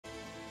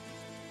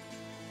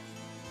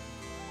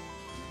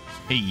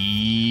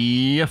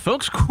Hey,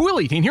 folks,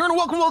 Quilly18 here, and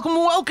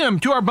welcome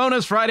to our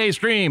bonus Friday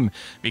stream,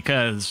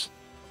 because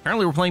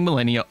apparently we're playing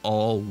Millennia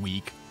all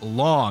week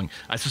long.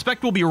 I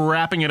suspect we'll be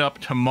wrapping it up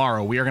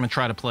tomorrow. We are going to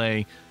try to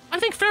play, I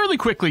think, fairly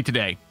quickly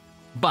today,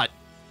 but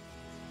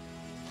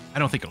I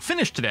don't think it'll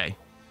finish today,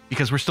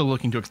 because we're still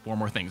looking to explore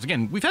more things.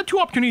 Again, we've had 2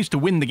 opportunities to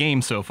win the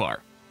game so far,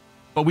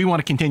 but we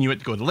want to continue it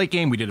to go to the late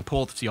game. We did a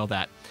poll to see all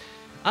that.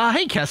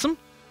 Hey, Kessim.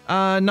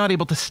 Not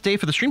able to stay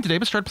for the stream today,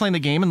 but start playing the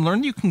game and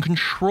learn you can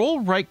control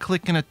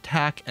right-click an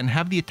attack and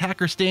have the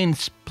attacker stay in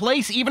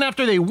place even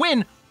after they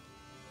win.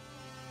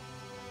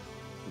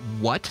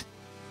 What?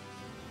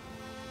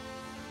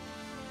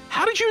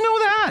 How did you know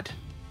that?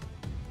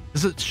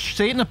 Does it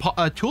say it in a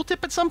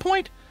tooltip at some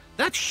point?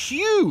 That's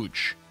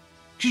huge.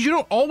 Because you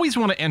don't always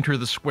want to enter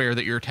the square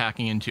that you're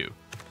attacking into,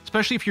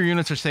 especially if your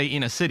units are, say,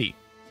 in a city.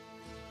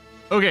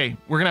 Okay,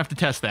 we're going to have to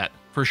test that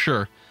for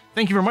sure.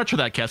 Thank you very much for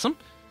that, Kessim.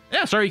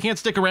 Yeah, sorry you can't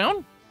stick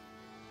around,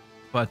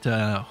 but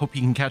hope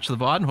you can catch the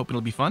VOD and hope it'll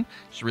be fun.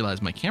 Just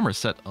realized my camera's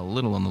set a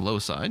little on the low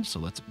side, so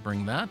let's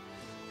bring that.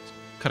 It's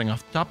cutting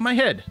off the top of my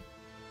head.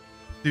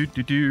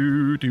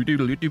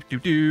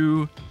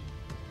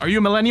 Are you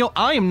a millennial?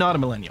 I am not a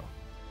millennial.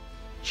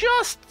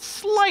 Just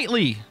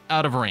slightly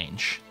out of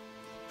range.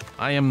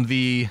 I am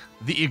the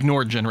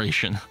ignored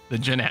generation, the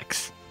Gen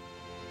X.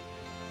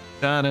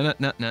 Glad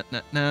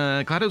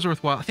it was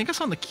worthwhile. I think I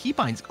saw in the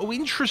keybinds. Oh,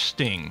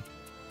 interesting.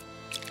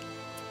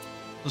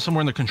 So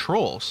somewhere in the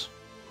controls.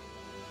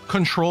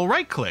 Control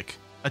right click.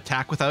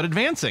 Attack without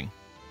advancing.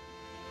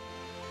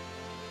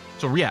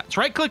 So yeah, it's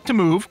right click to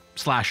move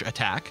 /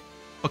 attack,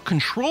 but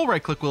control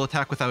right click will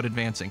attack without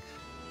advancing.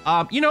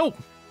 You know,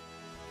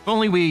 if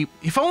only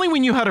we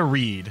knew how to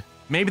read,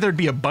 maybe there'd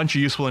be a bunch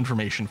of useful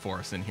information for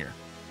us in here.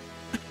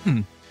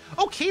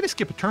 Okay, to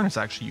skip a turn is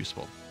actually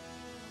useful.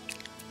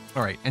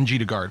 All right, NG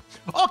to guard.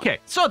 Okay,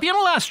 so at the end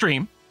of last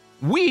stream,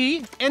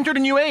 we entered a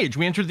new age.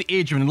 We entered the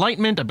Age of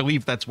Enlightenment. I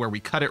believe that's where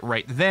we cut it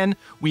right then.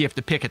 We have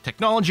to pick a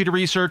technology to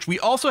research. We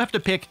also have to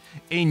pick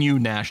a new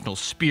national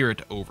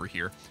spirit over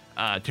here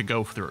to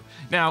go through.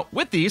 Now,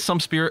 with these, some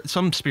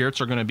spirits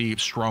are going to be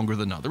stronger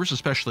than others,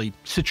 especially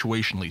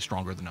situationally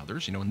stronger than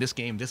others. You know, in this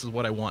game, this is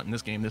what I want. In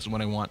this game, this is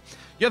what I want.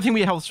 The other thing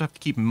we also have to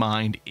keep in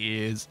mind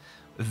is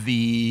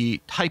the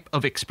type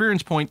of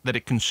experience point that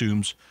it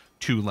consumes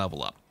to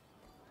level up.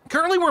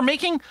 Currently, we're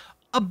making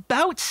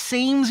about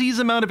samesies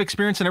amount of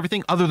experience and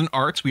everything other than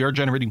arts. We are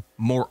generating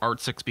more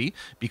arts XP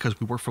because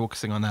we were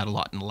focusing on that a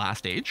lot in the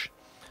last age.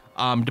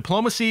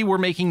 Diplomacy, we're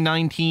making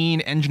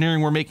 19.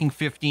 Engineering, we're making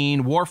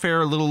 15.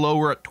 Warfare, a little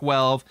lower at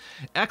 12.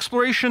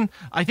 Exploration,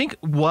 I think,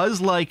 was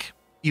like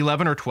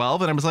 11 or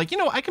 12. And I was like, you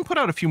know, I can put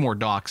out a few more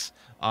docks.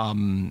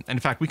 And in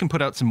fact, we can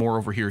put out some more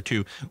over here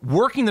too.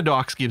 Working the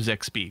docks gives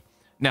XP.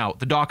 Now,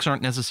 the docks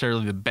aren't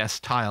necessarily the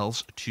best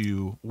tiles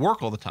to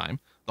work all the time.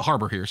 The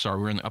harbor here,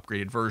 sorry, we're in the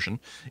upgraded version.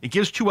 It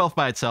gives 2 wealth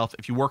by itself.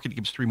 If you work it, it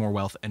gives 3 more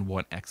wealth and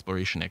 1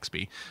 exploration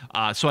XP.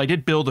 So I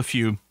did build a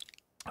few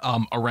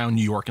around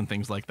New York and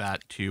things like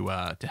that to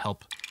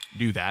help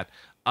do that.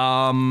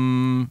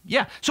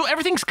 Yeah, so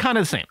everything's kind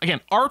of the same.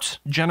 Again, arts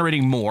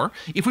generating more.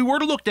 If we were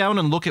to look down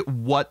and look at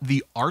what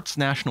the arts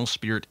national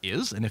spirit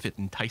is, and if it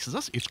entices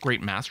us, it's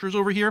great masters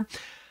over here.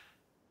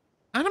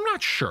 And I'm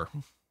not sure.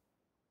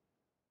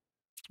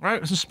 All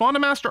right, so spawn a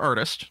master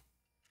artist.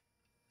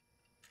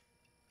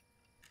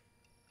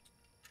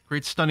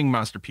 Great stunning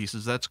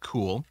masterpieces, that's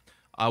cool.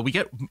 We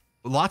get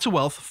lots of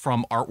wealth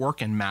from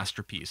artwork and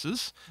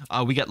masterpieces.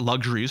 We get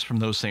luxuries from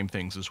those same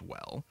things as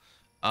well.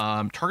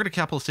 Targeted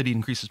capital city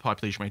increases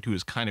population by 2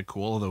 is kind of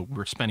cool, although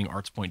we're spending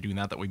arts point doing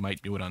that we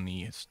might do it on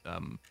the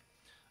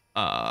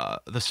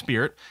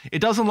spirit. It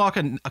does unlock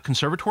a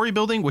conservatory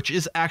building, which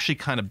is actually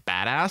kind of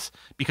badass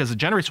because it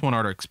generates 1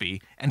 art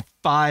XP and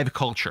 5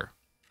 culture.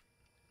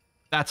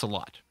 That's a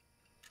lot.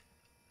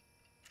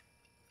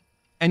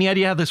 Any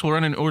idea how this will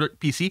run in older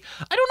PC?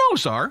 I don't know,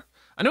 Czar.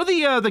 I know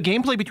the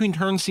gameplay between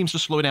turns seems to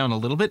slow down a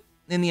little bit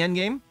in the end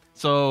game,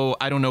 so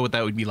I don't know what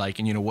that would be like.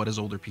 And you know, what is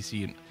older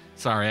PC? And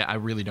sorry, I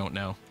really don't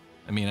know.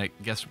 I mean, I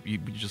guess you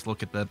just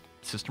look at the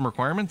system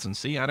requirements and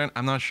see.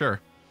 I'm not sure.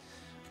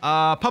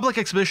 Public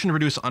exhibition to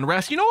reduce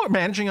unrest. You know what?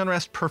 Managing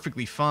unrest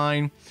perfectly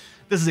fine.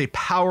 This is a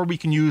power we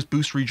can use.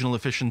 Boost regional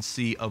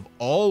efficiency of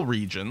all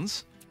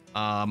regions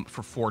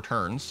for 4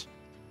 turns.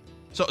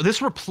 So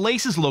this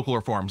replaces local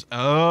reforms.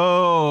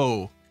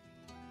 Oh.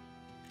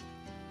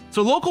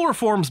 So local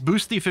reforms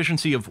boost the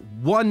efficiency of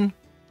one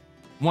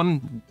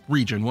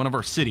region, one of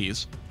our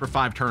cities, for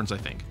 5 turns, I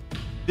think.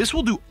 This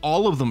will do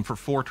all of them for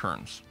 4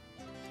 turns.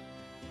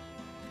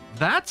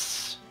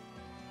 That's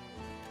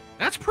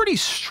pretty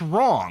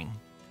strong.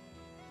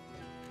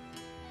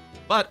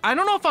 But I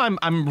don't know if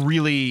I'm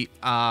really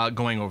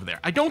going over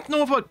there. I don't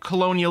know about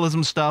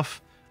colonialism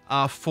stuff.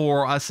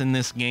 For us in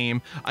this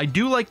game. I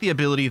do like the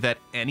ability that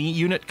any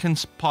unit can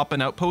pop an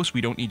outpost.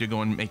 We don't need to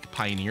go and make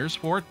pioneers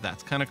for it.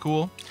 That's kind of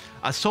cool.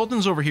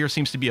 Sultan's over here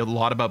seems to be a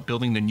lot about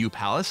building the new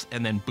palace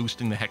and then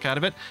boosting the heck out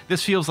of it.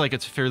 This feels like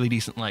it's a fairly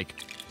decent, like,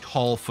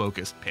 tall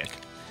focused pick.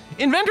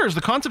 Inventors,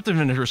 the concept of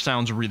inventors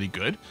sounds really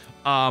good.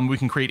 We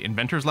can create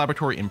inventors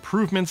laboratory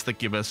improvements that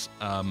give us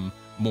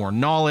more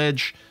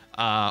knowledge,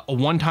 a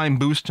one-time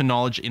boost to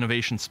knowledge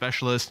innovation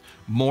specialist,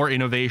 more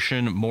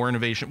innovation.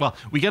 Well,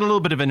 we get a little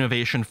bit of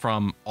innovation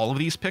from all of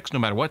these picks, no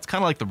matter what. It's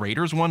kind of like the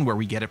Raiders one where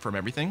we get it from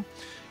everything.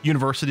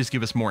 Universities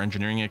give us more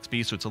engineering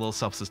XP, so it's a little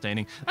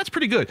self-sustaining. That's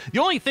pretty good. The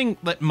only thing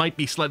that might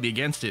be slightly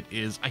against it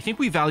is I think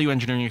we value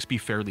engineering XP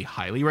fairly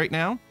highly right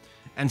now.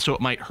 And so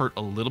it might hurt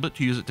a little bit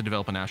to use it to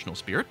develop a national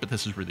spirit, but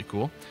this is really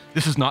cool.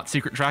 This is not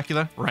Secret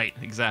Dracula, right?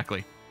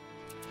 Exactly.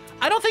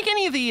 I don't think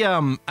any of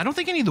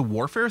the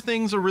warfare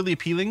things are really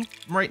appealing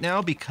right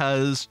now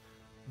because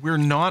we're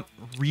not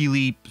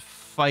really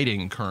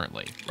fighting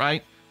currently,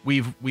 right?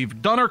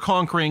 We've done our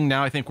conquering.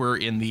 Now I think we're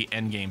in the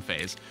end game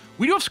phase.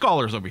 We do have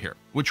scholars over here,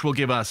 which will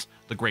give us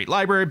the Great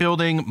Library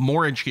building,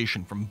 more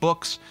education from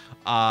books,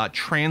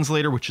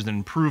 translator, which is an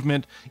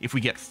improvement. If we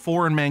get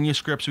foreign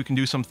manuscripts, we can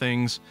do some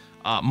things.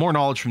 More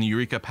knowledge from the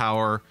Eureka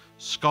Power.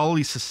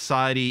 Scholarly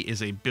Society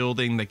is a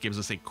building that gives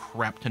us a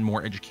crap ton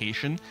more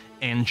education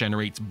and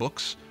generates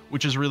books,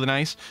 which is really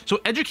nice. So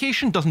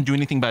education doesn't do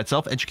anything by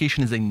itself.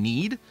 Education is a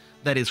need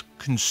that is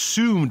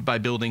consumed by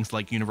buildings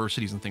like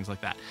universities and things like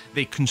that.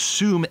 They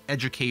consume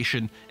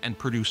education and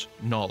produce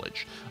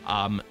knowledge.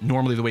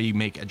 Normally the way you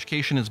make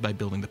education is by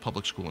building the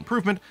public school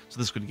improvement. So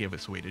this could give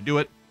us a way to do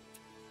it.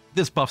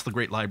 This buffs the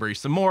Great Library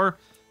some more.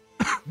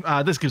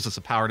 This gives us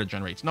a power to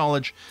generate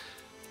knowledge.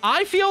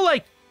 I feel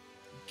like,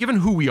 given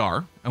who we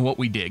are and what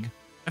we dig,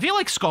 I feel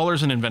like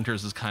scholars and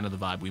inventors is kind of the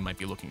vibe we might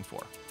be looking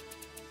for.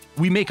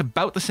 We make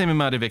about the same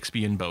amount of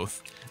XP in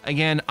both.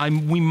 Again,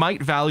 we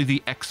might value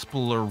the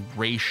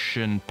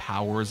exploration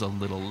powers a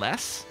little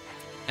less,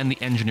 and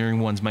the engineering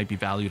ones might be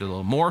valued a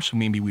little more, so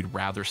maybe we'd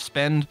rather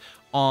spend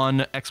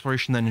on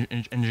exploration than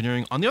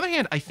engineering. On the other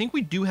hand, I think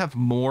we do have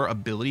more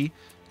ability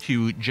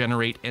to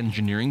generate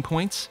engineering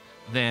points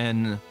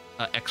than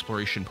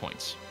exploration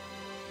points.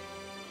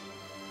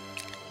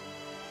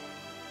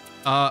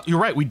 You're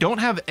right, we don't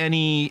have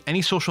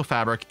any social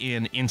fabric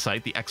in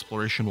Insight, the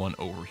exploration one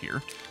over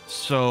here.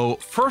 So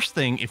first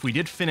thing, if we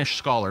did finish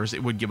Scholars,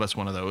 it would give us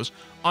one of those.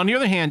 On the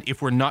other hand,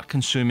 if we're not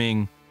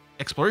consuming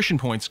exploration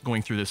points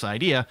going through this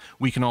idea,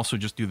 we can also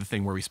just do the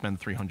thing where we spend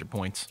 300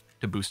 points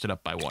to boost it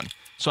up by 1.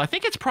 So I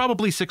think it's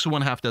probably 6 of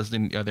 1/2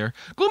 dozen there.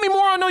 Gloomy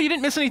Moron, no, you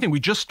didn't miss anything. We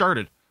just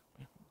started.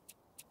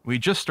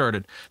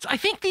 So I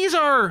think these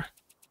are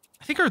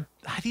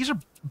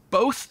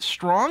both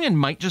strong and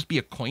might just be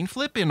a coin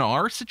flip in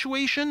our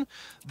situation.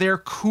 They're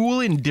cool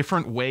in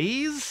different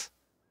ways.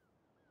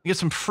 You get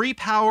some free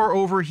power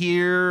over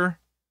here.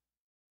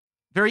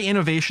 Very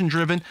innovation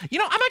driven. You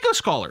know, I might go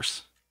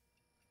Scholars.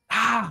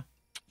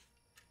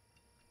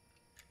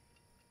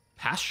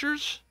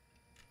 Pastures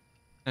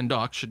and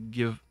docks should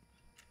give...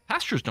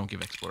 Pastures don't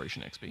give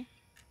exploration XP.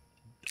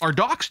 Our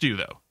docks do,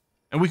 though.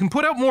 And we can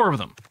put out more of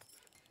them.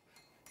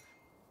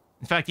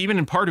 In fact, even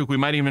in Parduk, we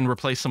might even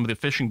replace some of the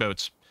fishing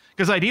boats.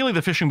 Because ideally,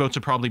 the fishing boats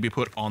would probably be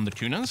put on the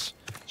tunas.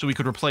 So we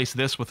could replace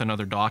this with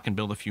another dock and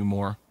build a few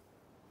more.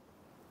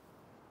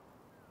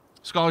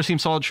 Scholar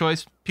seems solid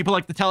choice. People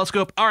like the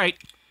telescope. All right.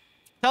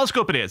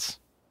 Telescope it is.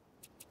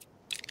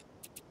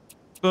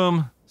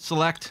 Boom.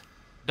 Select.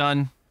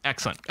 Done.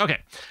 Excellent. Okay,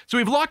 so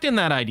we've locked in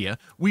that idea.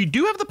 We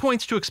do have the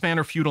points to expand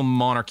our feudal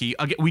monarchy.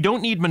 Again, we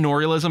don't need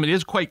manorialism. It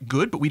is quite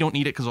good, but we don't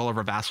need it because all of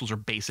our vassals are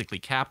basically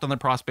capped on their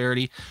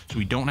prosperity, so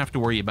we don't have to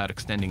worry about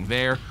extending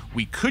there.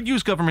 We could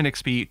use government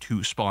XP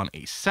to spawn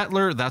a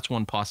settler. That's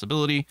one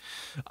possibility.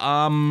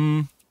 I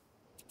don't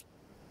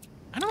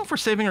know if we're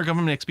saving our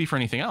government XP for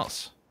anything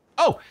else.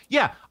 Oh,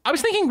 yeah, I was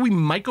thinking we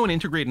might go and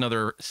integrate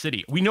another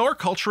city. We know our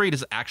culture rate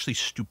is actually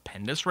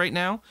stupendous right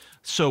now,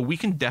 so we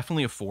can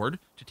definitely afford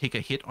to take a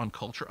hit on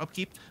culture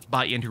upkeep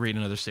by integrating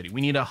another city. We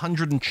need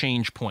 100 and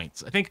change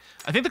points. I think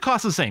the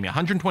cost is the same, yeah,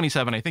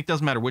 127. I think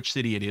doesn't matter which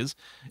city it is,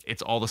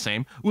 it's all the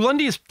same.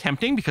 Ulundi is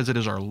tempting because it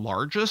is our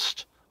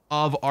largest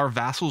of our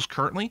vassals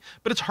currently,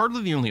 but it's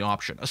hardly the only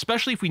option,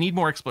 especially if we need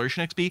more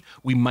exploration XP.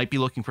 We might be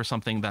looking for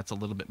something that's a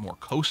little bit more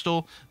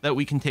coastal that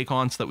we can take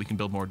on so that we can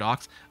build more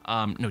docks.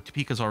 No,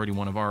 Topeka's already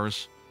one of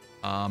ours.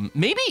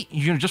 Maybe,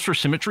 you know, just for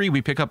symmetry,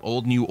 we pick up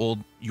old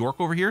York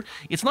over here.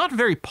 It's not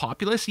very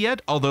populous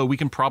yet, although we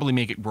can probably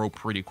make it grow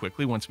pretty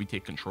quickly once we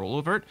take control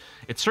over it.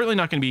 It's certainly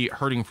not going to be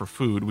hurting for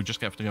food. We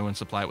just have to go and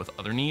supply it with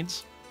other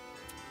needs.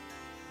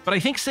 But I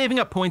think saving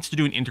up points to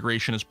do an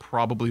integration is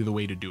probably the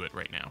way to do it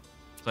right now.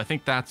 So I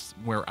think that's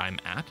where I'm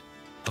at.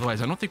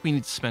 Otherwise, I don't think we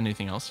need to spend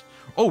anything else.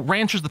 Oh,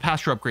 ranches, the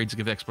pasture upgrades to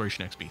give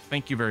exploration XP.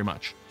 Thank you very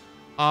much.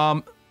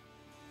 Oh,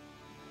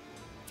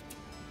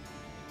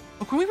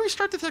 can we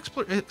restart this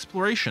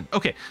exploration?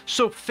 Okay,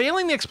 so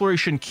failing the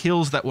exploration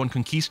kills that one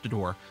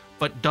conquistador,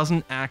 but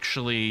doesn't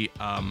actually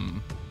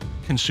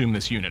consume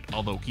this unit,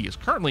 although he is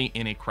currently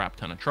in a crap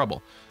ton of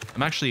trouble.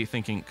 I'm actually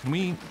thinking, can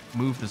we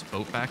move this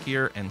boat back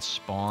here and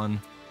spawn?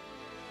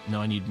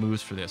 No, I need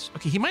moves for this.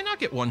 Okay, he might not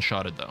get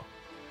one-shotted, though.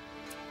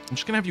 I'm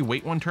just going to have you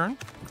wait one turn.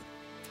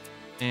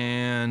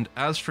 And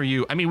as for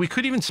you, I mean, we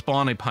could even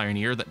spawn a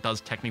Pioneer that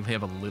does technically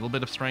have a little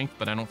bit of strength,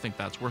 but I don't think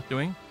that's worth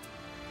doing.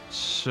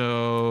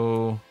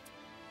 So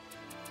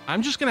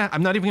I'm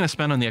not even gonna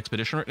spend on the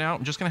expedition right now.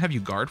 I'm just gonna have you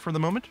guard for the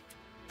moment.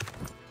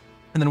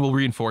 And then we'll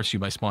reinforce you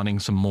by spawning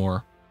some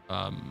more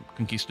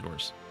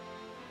conquistadors.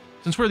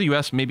 Since we're the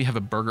US, maybe have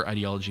a burger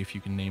ideology if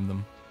you can name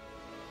them.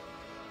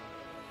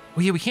 Oh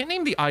yeah, we can't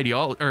name the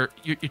ideology, or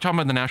you're talking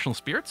about the national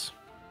spirits?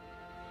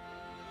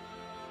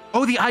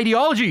 Oh, the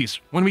ideologies,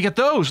 when we get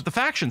those, the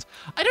factions.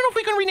 I don't know if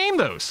we can rename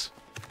those.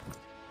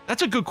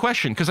 That's a good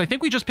question, because I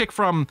think we just pick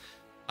from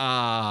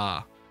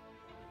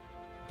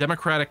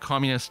Democratic,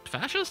 Communist,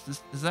 Fascist?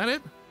 Is that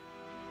it?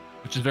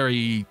 Which is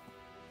very,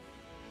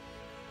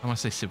 I want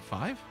to say Civ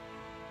 5?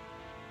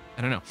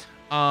 I don't know.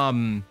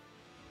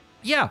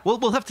 Yeah,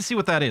 we'll have to see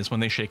what that is when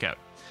they shake out.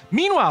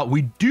 Meanwhile,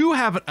 we do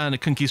have a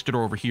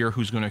conquistador over here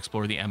who's going to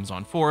explore the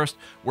Amazon forest.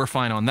 We're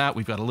fine on that.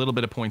 We've got a little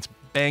bit of points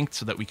banked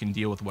so that we can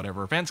deal with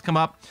whatever events come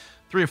up.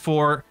 3 of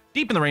 4.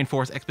 Deep in the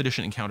rainforest,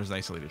 expedition encounters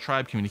isolated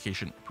tribe.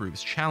 Communication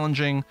proves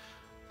challenging.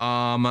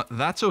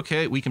 That's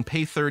okay. We can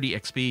pay 30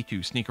 XP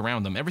to sneak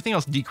around them. Everything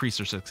else decreases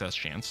their success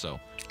chance, so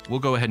we'll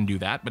go ahead and do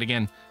that. But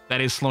again,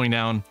 that is slowing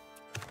down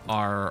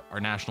our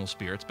national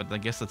spirits, but I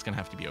guess that's going to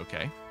have to be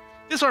okay.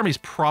 This army is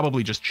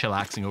probably just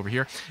chillaxing over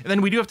here. And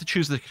then we do have to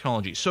choose the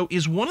technology. So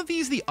is one of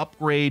these the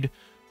upgrade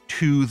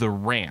to the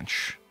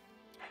ranch?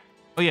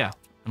 Oh, yeah.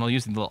 And I'll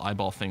use the little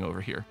eyeball thing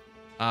over here.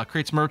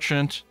 Creates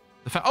merchant.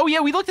 Oh, yeah,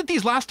 we looked at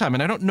these last time,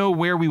 and I don't know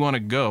where we want to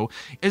go.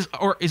 Is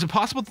it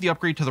possible that the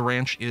upgrade to the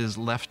ranch is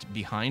left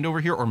behind over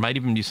here, or might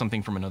even be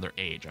something from another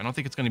age? I don't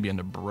think it's going to be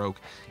under Baroque.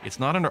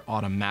 It's not under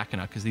Autumn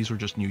Machina, because these were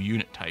just new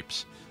unit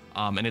types.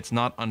 And it's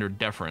not under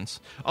Deference.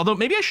 Although,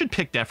 maybe I should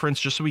pick Deference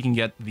just so we can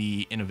get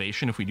the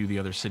innovation if we do the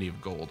other City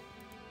of Gold.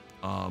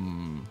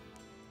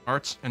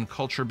 Arts and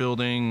culture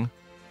building.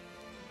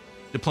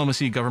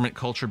 Diplomacy, government,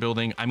 culture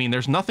building. I mean,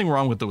 there's nothing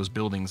wrong with those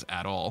buildings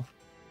at all.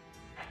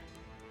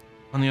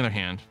 On the other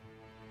hand...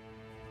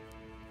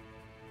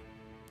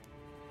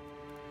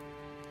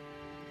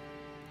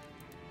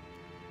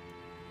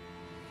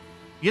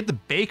 you get the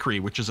bakery,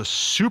 which is a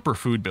super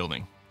food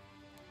building.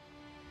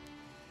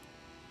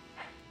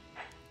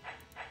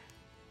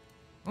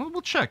 Well,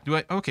 we'll check. Do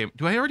I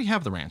already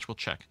have the ranch? We'll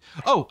check.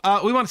 Oh,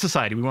 we want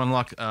society. We want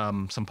to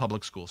unlock some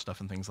public school stuff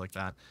and things like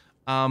that.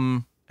 I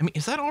mean,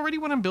 is that already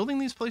when I'm building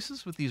these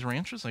places with these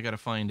ranches? I got to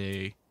find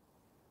a...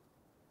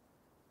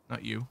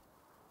 not you.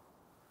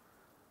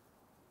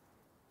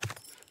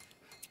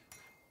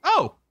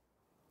 Oh!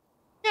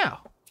 Yeah.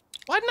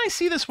 Why didn't I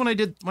see this when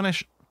I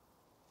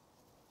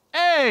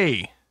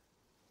Hey!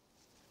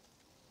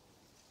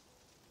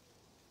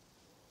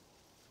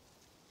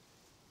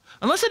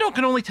 Unless I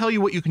can only tell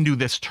you what you can do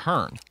this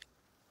turn.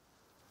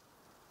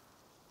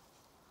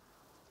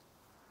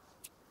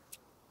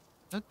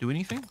 Does that do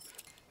anything?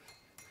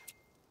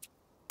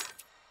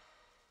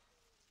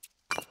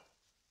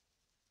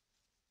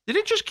 Did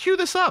it just queue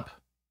this up?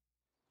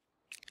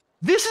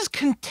 This is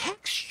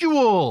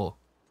contextual!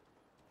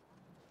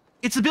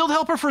 It's a build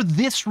helper for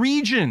this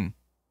region.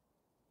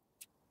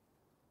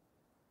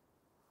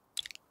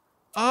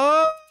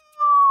 Oh!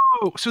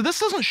 So this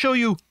doesn't show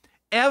you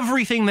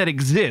everything that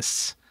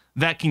exists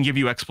that can give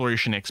you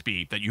exploration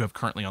XP that you have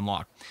currently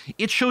unlocked.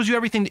 It shows you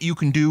everything that you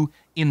can do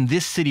in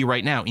this city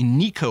right now, in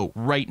Nico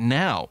right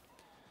now.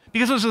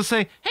 Because I was going to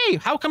say, hey,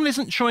 how come it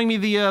isn't showing me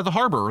the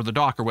harbor or the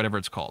dock or whatever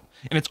it's called?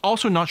 And it's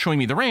also not showing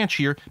me the ranch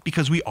here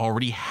because we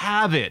already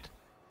have it.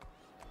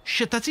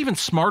 Shit, that's even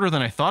smarter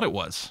than I thought it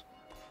was.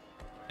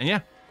 And yeah,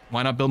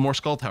 why not build more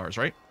skull towers,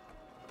 right?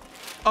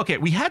 Okay,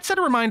 we had set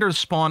a reminder to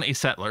spawn a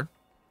settler.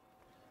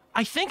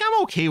 I think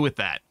I'm okay with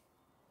that.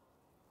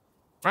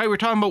 Right, we're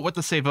talking about what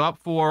to save up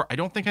for. I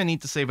don't think I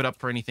need to save it up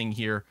for anything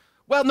here.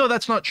 Well, no,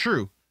 that's not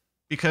true.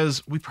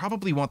 Because we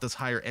probably want this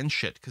higher end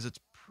shit, because it's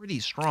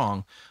pretty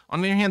strong.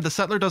 On the other hand, the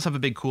settler does have a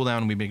big cooldown,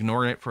 and we've been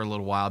ignoring it for a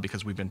little while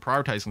because we've been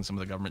prioritizing some of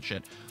the government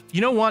shit.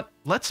 You know what?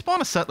 Let's spawn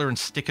a settler and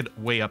stick it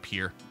way up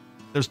here.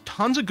 There's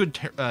tons of good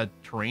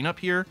terrain up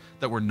here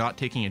that we're not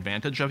taking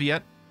advantage of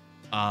yet.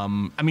 I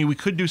mean, we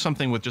could do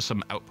something with just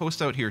some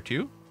outposts out here,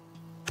 too.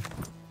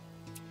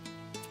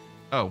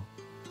 Oh.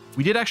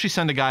 We did actually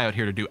send a guy out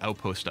here to do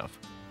outpost stuff.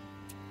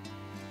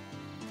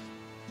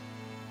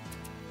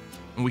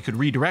 And we could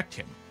redirect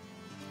him.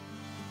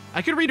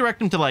 I could redirect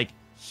him to, like,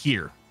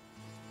 here.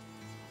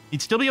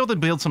 He'd still be able to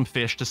build some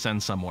fish to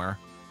send somewhere.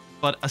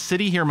 But a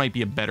city here might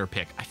be a better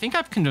pick. I think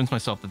I've convinced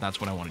myself that that's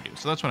what I want to do.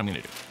 So that's what I'm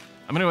going to do.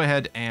 I'm going to go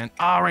ahead and...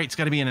 all right, it's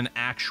got to be in an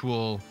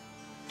actual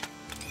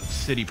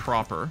city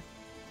proper.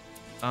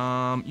 You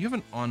have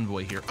an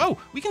envoy here. Oh,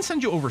 we can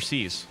send you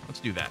overseas.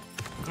 Let's do that.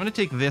 I'm going to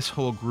take this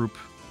whole group...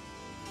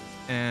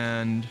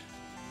 and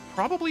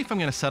probably if I'm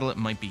going to settle it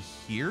might be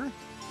here.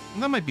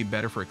 And that might be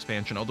better for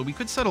expansion, although we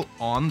could settle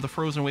on the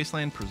frozen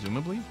wasteland,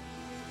 presumably.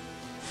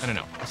 I don't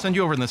know. I'll send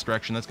you over in this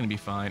direction. That's going to be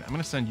fine. I'm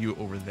going to send you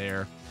over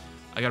there.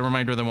 I got a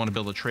reminder that I want to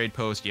build a trade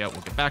post. Yeah,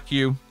 we'll get back to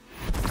you.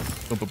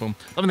 Boom, boom, boom.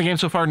 Loving the game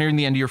so far, nearing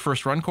the end of your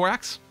first run,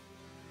 Korax?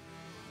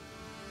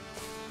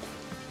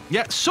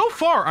 Yeah, so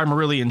far I'm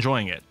really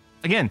enjoying it.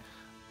 Again,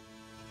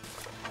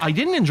 I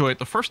didn't enjoy it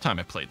the first time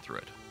I played through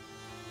it.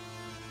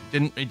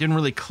 It didn't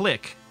really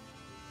click.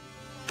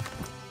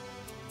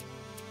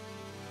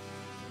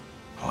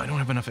 I don't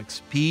have enough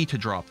XP to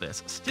drop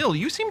this. Still,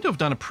 you seem to have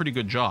done a pretty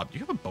good job. Do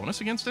you have a bonus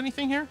against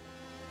anything here?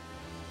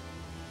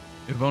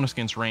 We have a bonus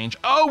against range.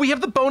 Oh, we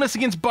have the bonus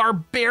against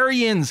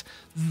barbarians.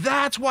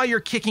 That's why you're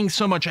kicking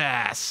so much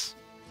ass.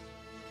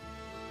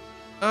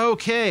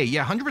 Okay,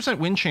 yeah, 100%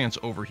 win chance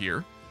over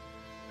here.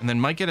 And then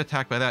might get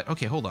attacked by that.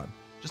 Okay, hold on.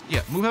 Just,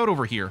 yeah, move out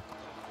over here.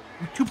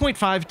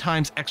 2.5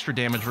 times extra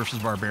damage versus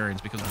barbarians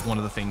because of one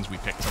of the things we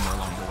picked somewhere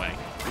along the way.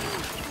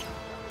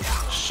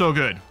 So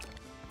good.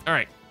 All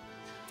right.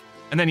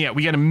 And then, yeah,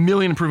 we get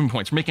 1,000,000 improvement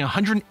points. We're making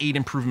 108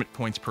 improvement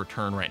points per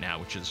turn right now,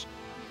 which is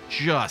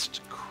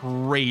just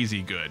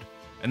crazy good.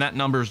 And that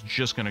number's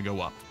just going to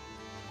go up.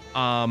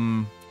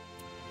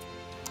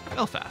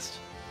 Belfast.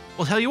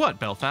 Well, tell you what,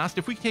 Belfast,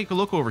 if we take a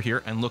look over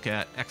here and look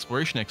at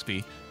Exploration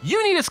XP,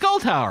 you need a Skull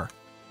Tower.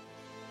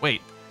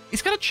 Wait,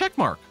 it's got a check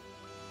mark.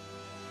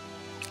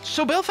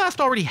 So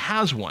Belfast already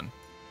has one.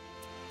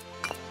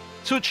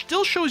 So it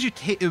still shows you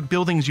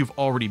buildings you've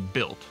already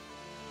built.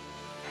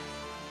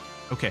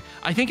 Okay,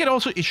 I think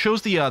it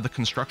shows the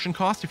construction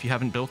cost if you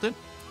haven't built it.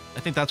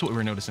 I think that's what we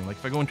were noticing. Like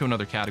if I go into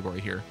another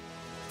category here.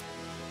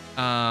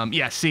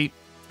 Yeah, see,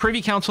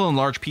 Privy Council and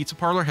Large Pizza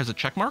Parlor has a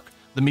check mark.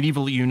 The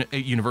Medieval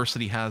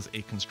University has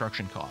a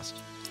construction cost.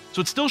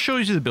 So it still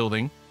shows you the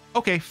building.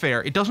 Okay,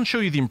 fair. It doesn't show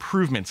you the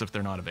improvements if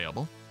they're not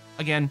available.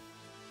 Again,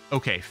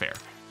 okay, fair.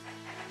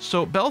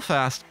 So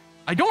Belfast,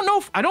 I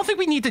don't think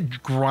we need to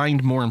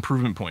grind more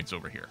improvement points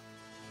over here.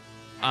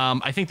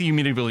 I think the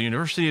Medieval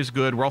University is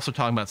good. We're also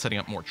talking about setting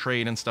up more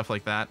trade and stuff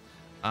like that.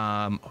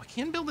 I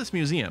can build this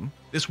museum.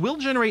 This will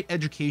generate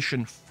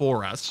education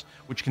for us,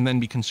 which can then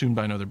be consumed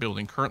by another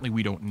building. Currently,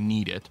 we don't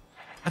need it.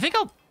 I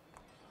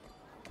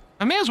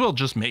may as well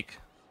just make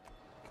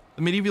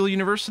the Medieval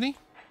University.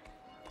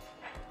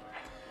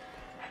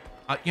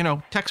 You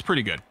know, tech's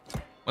pretty good.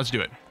 Let's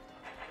do it.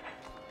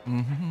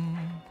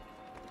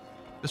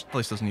 This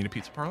place doesn't need a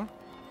pizza parlor.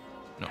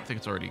 No, I think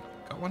it's already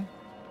got one.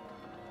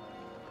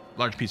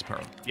 Large pizza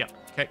parlor. Yeah.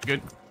 Okay,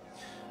 good.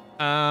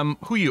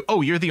 Who are you?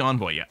 Oh, you're the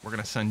envoy. Yeah, we're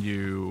gonna send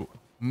you.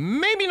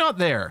 Maybe not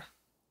there.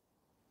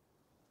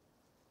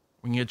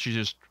 We can get you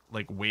just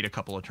like wait a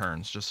couple of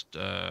turns. Just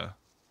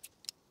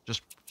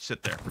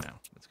sit there for now.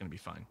 It's gonna be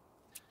fine.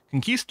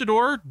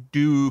 Conquistador,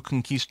 do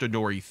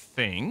conquistador-y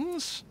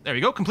things. There we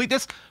go. Complete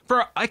this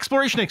for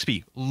exploration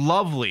XP.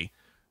 Lovely.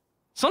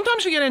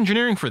 Sometimes you get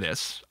engineering for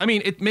this. I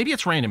mean, maybe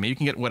it's random. Maybe you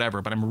can get whatever,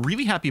 but I'm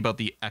really happy about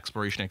the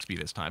exploration XP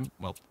this time.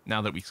 Well,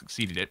 now that we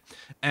succeeded it.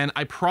 And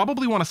I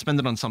probably want to spend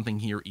it on something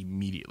here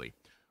immediately.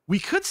 We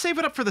could save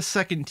it up for the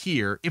second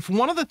tier. If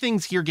one of the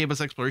things here gave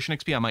us exploration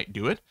XP, I might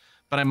do it,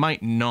 but I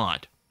might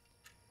not.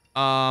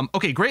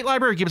 Okay, Great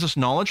Library gives us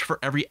knowledge for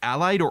every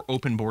allied or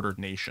open-bordered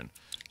nation.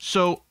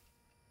 So,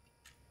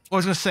 I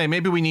was going to say,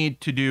 maybe we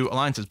need to do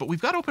alliances, but we've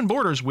got open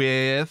borders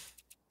with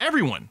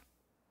everyone.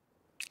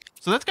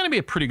 So that's going to be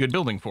a pretty good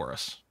building for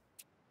us.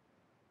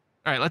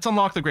 All right, let's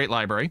unlock the Great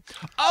Library.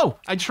 Oh,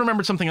 I just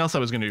remembered something else I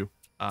was going to do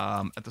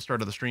at the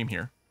start of the stream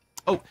here.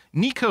 Oh,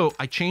 Nico,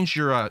 I changed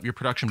your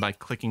production by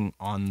clicking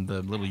on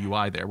the little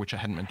UI there, which I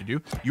hadn't meant to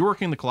do. You're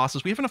working the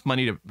Colossus. We have enough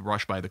money to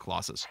rush by the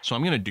Colossus, so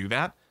I'm going to do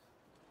that.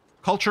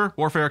 Culture,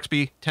 Warfare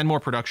XP, 10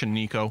 more production,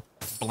 Nico.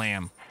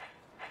 Blam.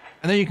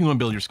 And then you can go and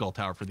build your Skull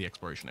Tower for the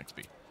Exploration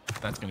XP.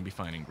 That's going to be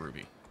fine and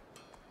groovy.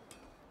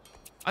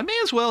 I may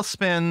as well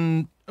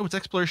spend... Oh, it's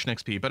Exploration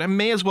XP, but I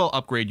may as well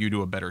upgrade you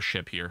to a better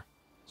ship here,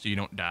 so you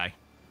don't die.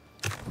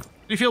 How do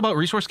you feel about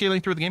resource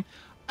scaling through the game?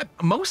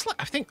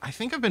 I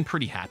think I've been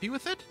pretty happy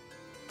with it.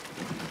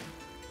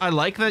 I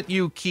like that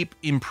you keep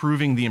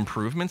improving the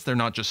improvements. They're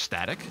not just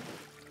static.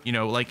 You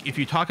know, like if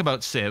you talk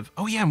about Civ...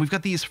 Oh yeah, and we've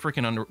got these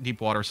freaking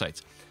deep water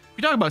sites. If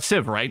you talk about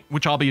Civ, right?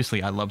 Which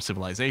obviously I love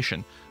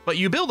Civilization. But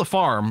you build a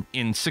farm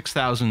in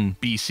 6000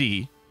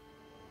 BC...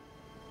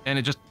 and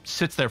it just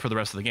sits there for the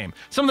rest of the game.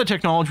 Some of the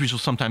technologies will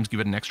sometimes give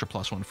it an extra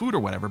 +1 food or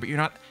whatever, but you're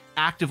not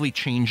actively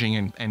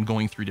changing and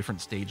going through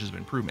different stages of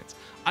improvements.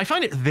 I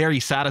find it very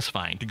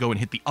satisfying to go and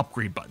hit the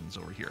upgrade buttons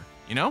over here,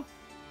 you know?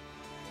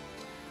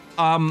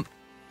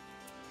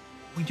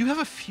 We do have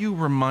a few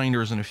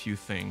reminders and a few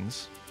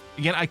things.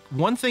 Again,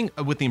 one thing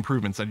with the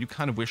improvements, I do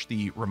kind of wish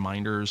the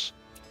reminders,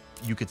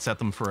 you could set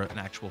them for an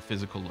actual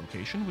physical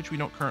location, which we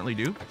don't currently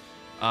do.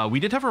 We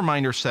did have a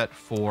reminder set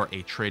for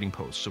a trading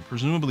post, so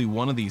presumably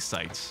one of these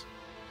sites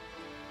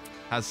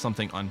has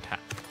something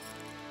untapped.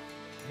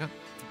 Yeah.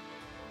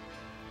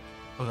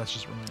 Oh, that's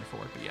just a reminder for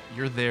it. But yeah,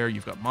 you're there.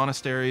 You've got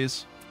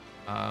monasteries.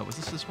 Was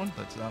this one?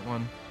 That's that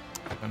one.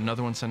 Got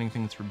another one sending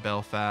things through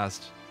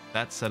Belfast.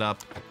 That's set up.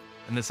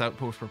 And this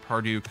outpost for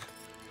Parduke.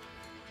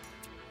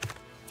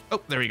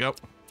 Oh, there we go.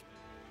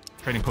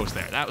 Trading post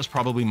there. That was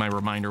probably my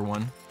reminder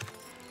one.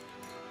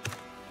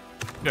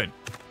 Good.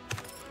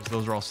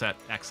 Those are all set.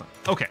 Excellent.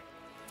 Okay.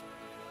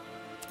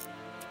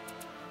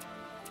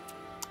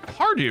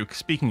 Parduke,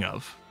 speaking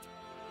of,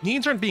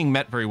 needs aren't being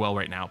met very well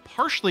right now,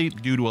 partially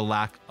due to a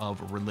lack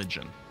of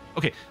religion.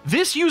 Okay,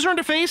 this user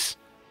interface,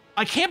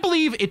 I can't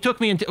believe it took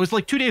me, it was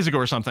like 2 days ago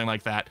or something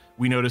like that,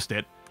 we noticed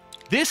it.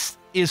 This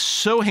is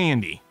so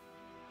handy,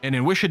 and I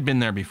wish it had been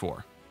there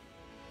before.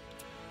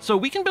 So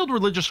we can build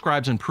religious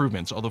scribes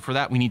improvements, although for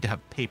that we need to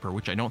have paper,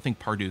 which I don't think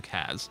Parduk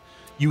has.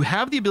 You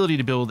have the ability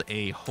to build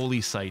a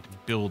holy site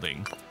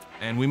building,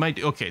 and we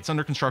might... Okay, it's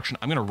under construction.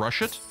 I'm going to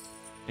rush it.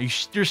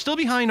 You're still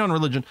behind on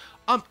religion.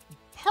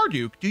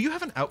 Parduk, do you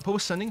have an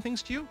outpost sending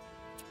things to you?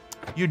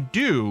 You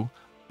do,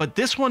 but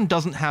this one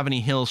doesn't have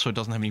any hills, so it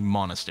doesn't have any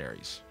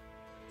monasteries.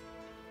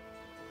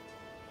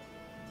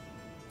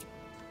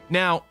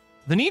 Now,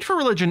 the need for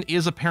religion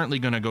is apparently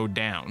going to go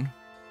down.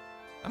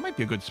 That might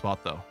be a good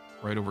spot, though,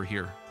 right over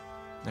here,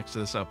 next to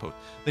this outpost.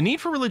 The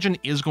need for religion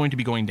is going to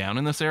be going down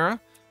in this era,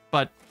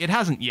 but it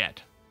hasn't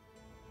yet.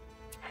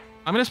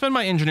 I'm going to spend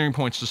my engineering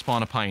points to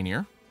spawn a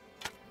pioneer.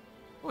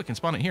 Oh, I can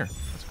spawn it here.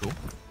 That's cool.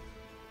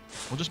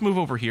 We'll just move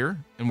over here,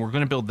 and we're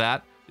going to build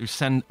that.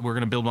 We're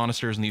going to build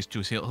monasteries in these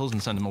two hills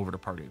and send them over to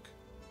Parduk.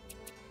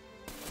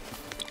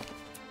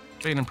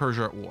 Spain and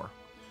Persia at war.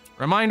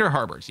 Reminder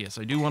harbors. Yes,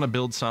 I do want to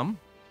build some.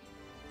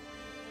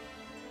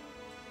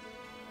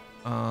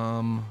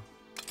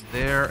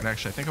 There, and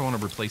actually I think I want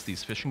to replace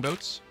these fishing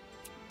boats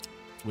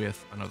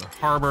with another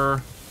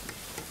harbor.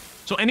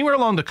 So anywhere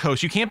along the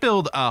coast, you can't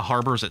build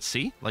harbors at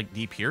sea, like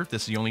deep here.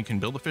 This is the only you can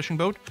build a fishing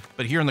boat,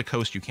 but here on the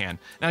coast you can.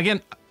 Now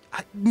again,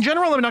 in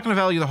general, I'm not going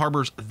to value the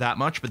harbors that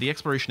much, but the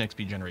exploration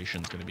XP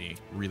generation is going to be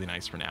really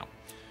nice for now.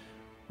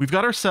 We've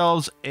got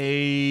ourselves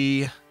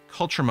a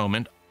culture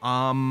moment.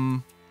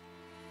 Our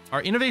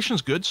innovation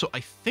is good, so I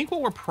think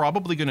what we're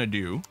probably going to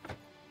do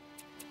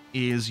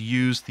is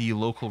use the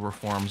local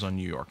reforms on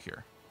New York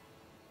here.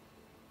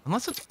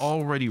 Unless it's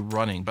already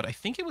running, but I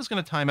think it was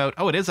going to time out.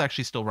 Oh, it is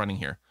actually still running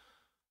here.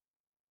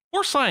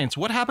 Or science,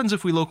 what happens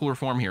if we local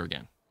reform here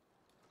again?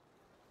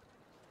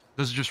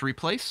 Does it just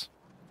replace?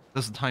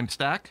 Does the time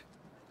stack?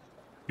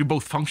 Do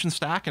both functions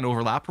stack and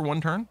overlap for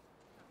one turn?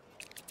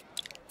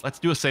 Let's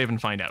do a save and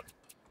find out.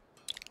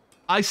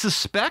 I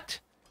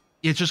suspect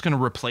it's just going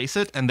to replace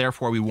it, and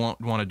therefore we won't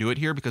want to do it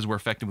here because we're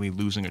effectively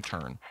losing a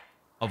turn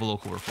of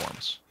local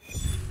reforms.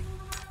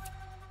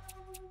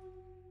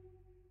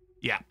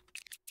 Yeah.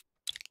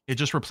 It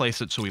just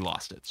replaced it, so we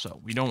lost it. So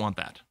we don't want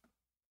that.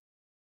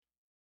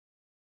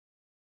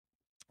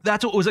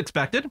 That's what was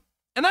expected,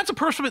 and that's a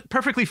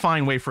perfectly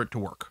fine way for it to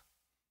work.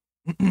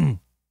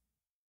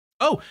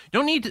 Oh, you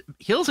don't need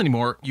hills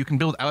anymore. You can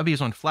build abbeys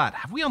on flat.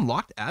 Have we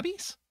unlocked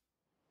abbeys?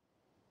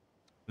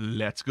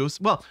 Let's go.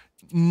 Well,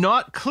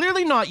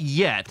 clearly not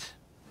yet.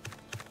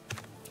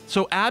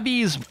 So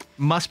abbeys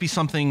must be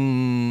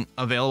something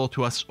available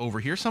to us over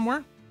here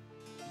somewhere.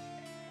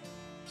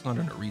 It's not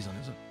under reason,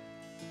 is it?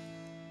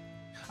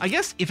 I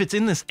guess if it's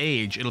in this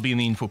age, it'll be in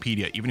the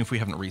Infopedia, even if we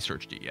haven't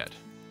researched it yet.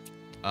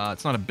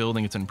 It's not a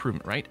building, it's an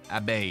improvement, right?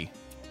 Abbey.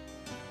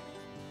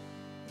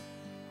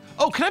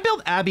 Oh, can I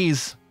build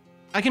abbeys?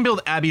 I can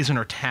build abbeys in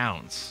our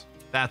towns.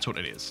 That's what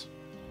it is.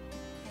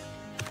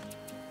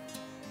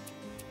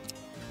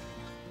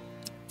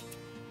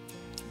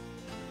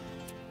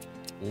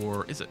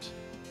 Or is it?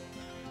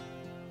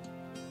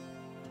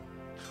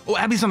 Oh,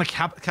 abbeys on the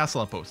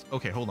castle outpost.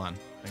 Okay, hold on.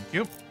 Thank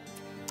you.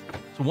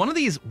 So one of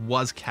these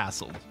was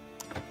castled.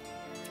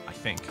 I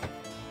think.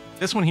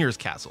 This one here is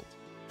castled.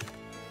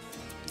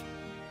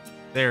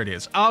 There it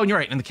is. Oh, and you're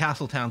right. And the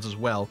castle towns as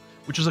well,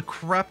 which is a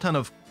crap ton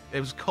of...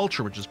 It was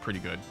culture, which is pretty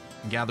good.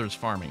 And gatherers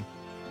farming.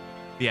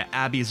 But yeah,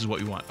 abbeys is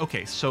what we want.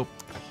 Okay, so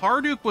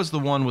Parduk was the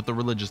one with the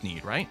religious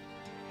need, right?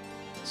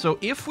 So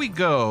if we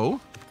go...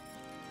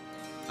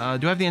 do I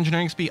have the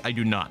engineering speed? I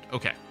do not.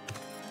 Okay.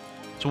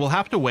 So we'll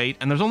have to wait.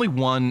 And there's only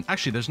one...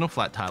 Actually, there's no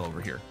flat tile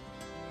over here.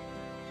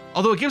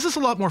 Although it gives us a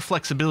lot more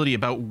flexibility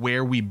about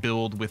where we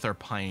build with our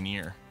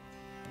pioneer.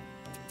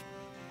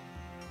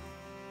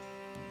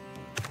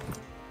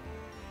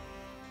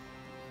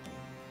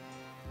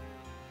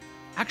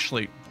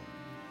 Actually,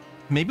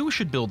 maybe we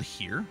should build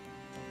here.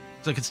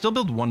 So I could still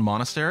build one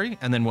monastery,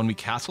 and then when we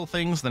castle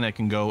things, then I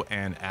can go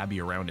and abbey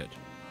around it.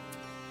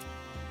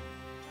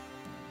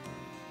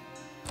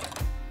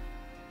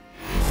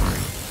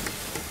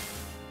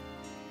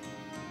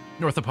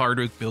 North of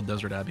Parduk, build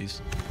desert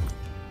abbeys.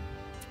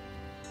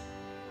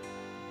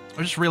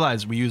 I just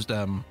realized we used,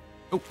 oh,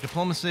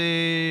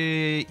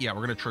 diplomacy. Yeah,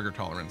 we're going to trigger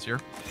tolerance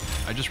here.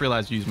 I just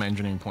realized I used my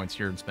engineering points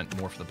here and spent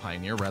more for the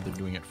pioneer rather than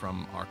doing it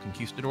from our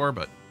conquistador,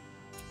 but...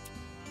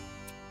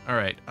 All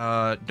right,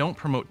 don't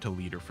promote to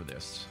leader for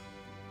this.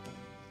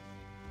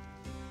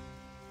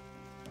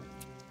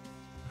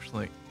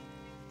 Actually,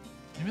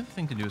 maybe the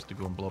thing to do is to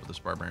go and blow up this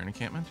barbarian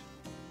encampment.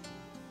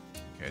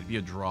 Okay, it'd be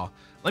a draw.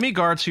 Let me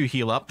guards who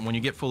heal up. When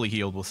you get fully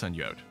healed, we'll send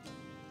you out.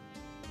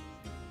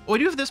 Oh, I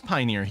do have this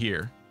pioneer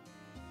here.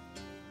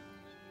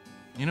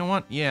 You know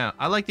what? Yeah,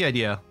 I like the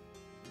idea.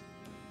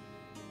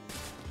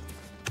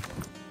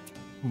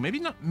 Ooh,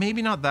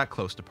 maybe not that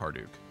close to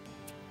Parduk.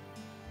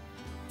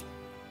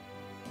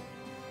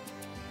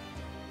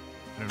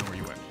 I don't know where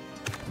you went.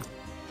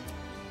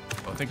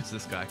 Oh, I think it's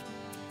this guy.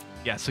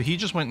 Yeah, so he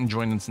just went and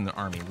joined us in the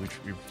army, which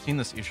we've seen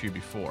this issue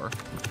before.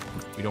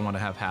 We don't want to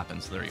have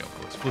happen, so there you go.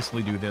 We'll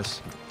explicitly do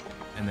this.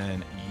 And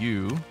then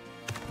you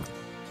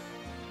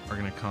are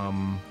going to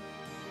come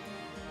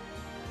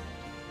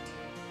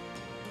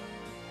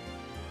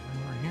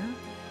over here.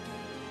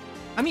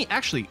 I mean,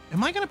 actually,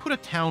 am I going to put a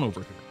town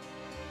over here?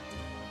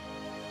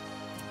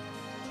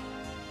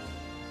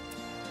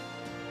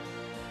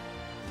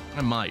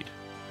 I might.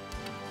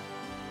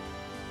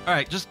 All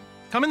right, just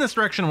come in this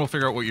direction and we'll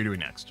figure out what you're doing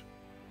next.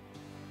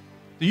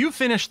 So you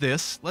finish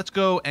this. Let's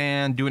go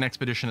and do an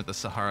expedition at the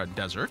Sahara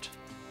Desert.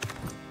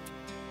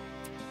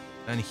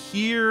 And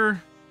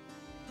here...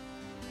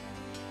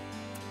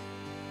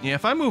 Yeah,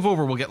 if I move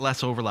over, we'll get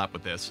less overlap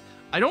with this.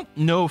 I don't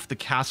know if the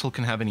castle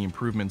can have any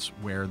improvements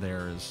where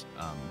there's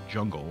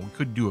jungle. We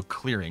could do a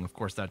clearing. Of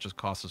course, that just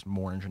costs us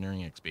more engineering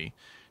XP.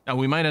 Now,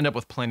 we might end up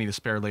with plenty to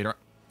spare later.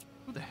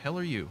 Who the hell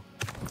are you?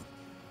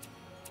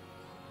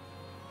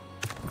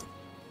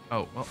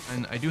 Oh, well,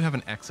 and I do have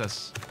an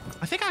excess.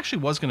 I think I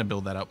actually was going to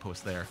build that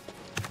outpost there.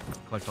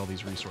 Collect all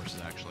these resources,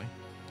 actually.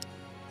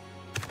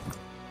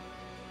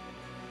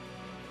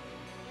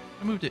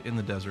 I moved it in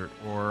the desert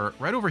or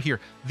right over here.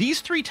 These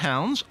 3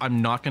 towns,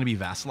 I'm not going to be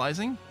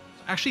vassalizing.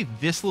 Actually,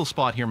 this little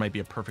spot here might be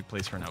a perfect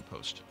place for an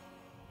outpost.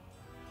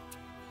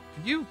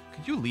 Could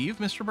you leave,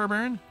 Mr.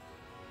 Barbarian?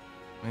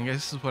 I guess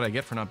this is what I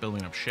get for not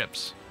building up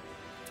ships.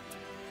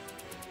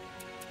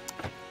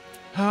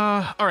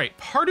 All right,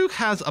 Parduk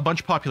has a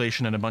bunch of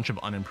population and a bunch of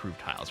unimproved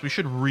tiles. We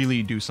should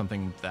really do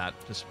something with that.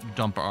 Just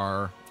dump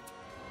our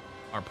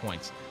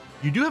points.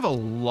 You do have a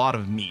lot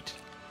of meat.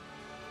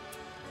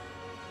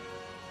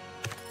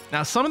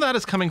 Now, some of that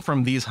is coming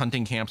from these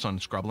hunting camps on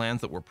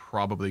scrublands that we're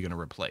probably going to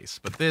replace.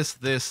 But that's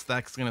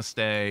going to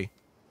stay.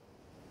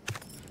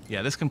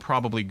 Yeah, this can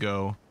probably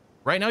go.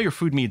 Right now, your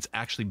food needs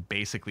actually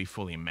basically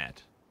fully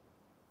met.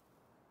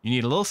 You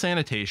need a little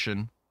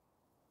sanitation.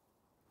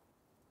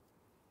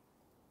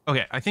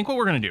 Okay, I think what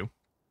we're going to do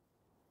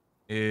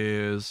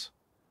is...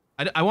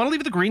 I want to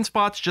leave the green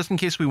spots just in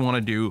case we want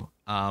to do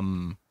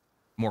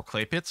more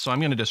clay pits. So I'm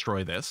going to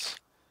destroy this.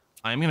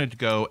 I'm going to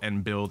go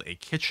and build a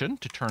kitchen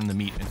to turn the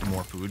meat into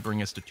more food,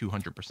 bring us to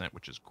 200%,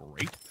 which is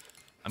great.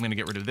 I'm going to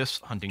get rid of this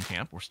hunting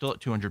camp. We're still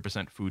at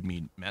 200% food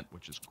meat met,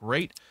 which is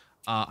great.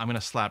 I'm going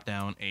to slap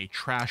down a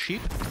trash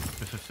heap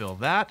to fulfill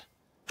that.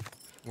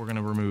 We're going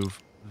to remove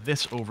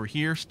this over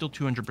here, still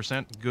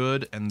 200%,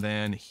 good. And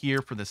then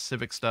here for the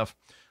civic stuff,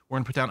 we're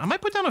going to put down, I might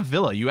put down a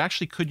villa. You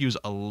actually could use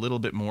a little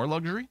bit more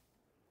luxury.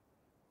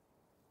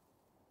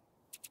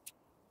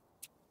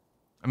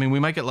 I mean,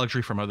 we might get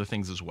luxury from other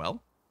things as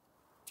well.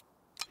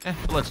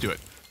 But let's do it.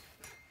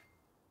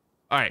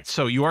 All right,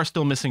 so you are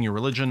still missing your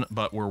religion,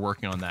 but we're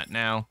working on that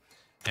now.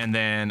 And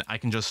then I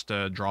can just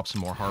drop some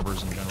more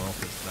harbors in general,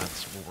 because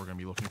that's what we're going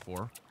to be looking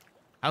for.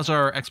 How's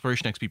our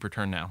exploration XP per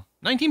turn now?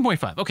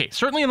 19.5. Okay,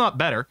 certainly a lot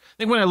better. I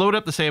think when I loaded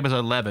up the save, I was at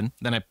 11.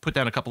 Then I put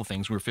down a couple of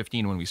things. We were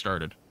 15 when we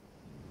started.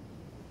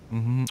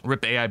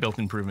 Rip AI built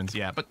improvements,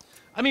 yeah. But,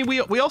 I mean,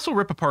 we also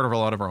rip apart of a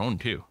lot of our own,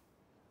 too.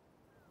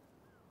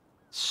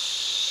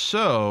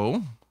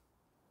 So...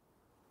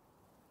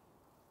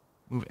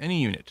 move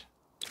any unit.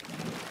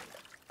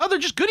 Oh, they're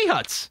just goodie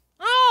huts.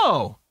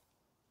 Oh!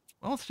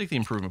 Well, let's take the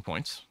improvement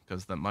points,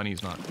 because the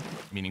money's not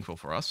meaningful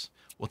for us.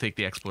 We'll take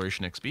the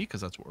exploration XP,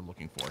 because that's what we're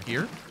looking for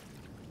here.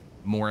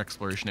 More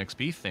exploration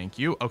XP, thank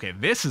you. Okay,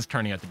 this is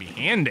turning out to be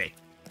handy.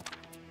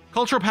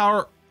 Cultural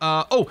power,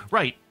 oh,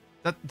 right.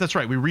 That's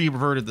right, we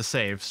reverted the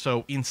save.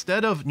 So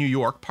instead of New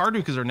York,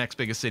 Parduk is our next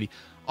biggest city.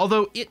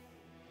 Although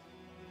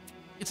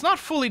it's not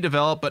fully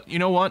developed, but you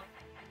know what?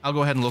 I'll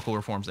go ahead and local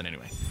reforms it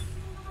anyway.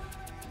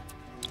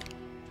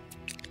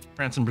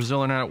 France and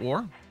Brazil are now at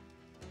war.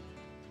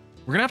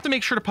 We're gonna have to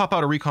make sure to pop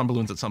out a recon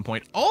balloons at some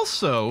point.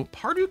 Also,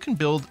 Parduk can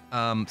build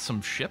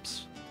some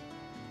ships.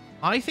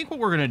 I think what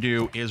we're gonna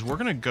do is we're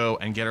gonna go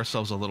and get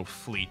ourselves a little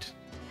fleet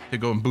to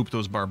go and boop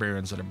those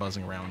barbarians that are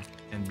buzzing around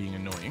and being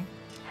annoying.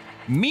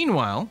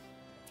 Meanwhile,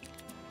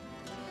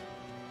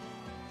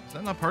 is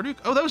that not Parduk?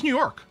 Oh, that was New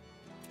York.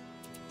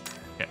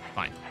 Okay,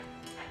 fine.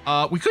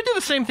 We could do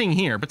the same thing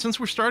here, but since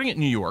we're starting at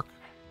New York,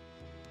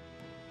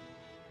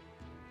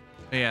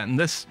 yeah,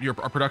 and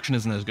our production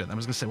isn't as good. I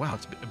was gonna say, wow,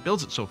 it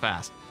builds it so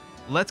fast.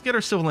 Let's get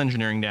our civil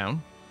engineering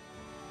down.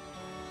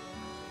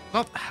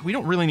 Well, we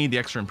don't really need the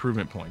extra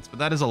improvement points, but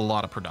that is a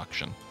lot of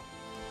production.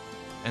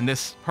 And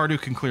this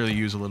Parduk can clearly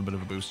use a little bit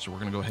of a boost, so we're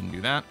gonna go ahead and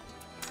do that.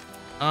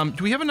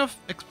 Do we have enough?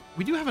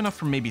 We do have enough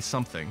for maybe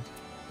something.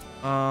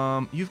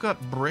 You've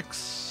got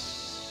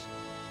bricks.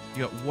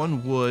 You got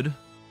 1 wood.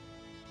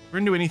 If we're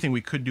gonna do anything,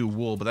 we could do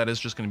wool, but that is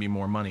just gonna be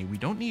more money. We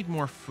don't need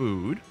more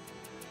food.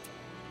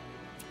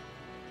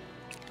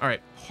 All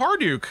right,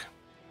 Parduk.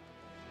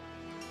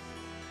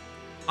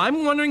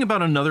 I'm wondering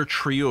about another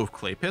trio of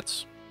clay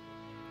pits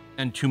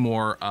and 2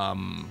 more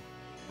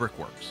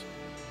brickworks.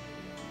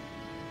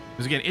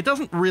 Because again, it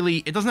doesn't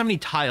have any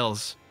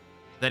tiles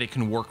that it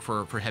can work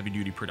for heavy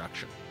duty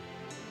production.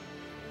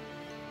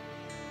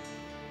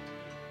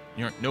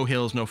 You know, no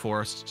hills, no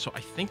forests. So I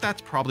think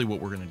that's probably what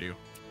we're gonna do.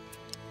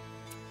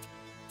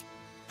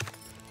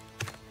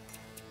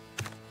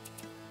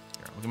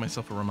 Here, I'll give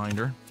myself a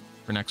reminder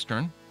for next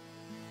turn.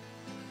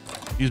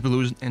 Use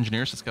Baloo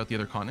engineers to scout the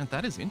other continent.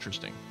 That is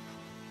interesting.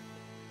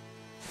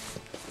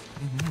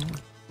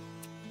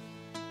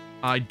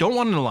 I don't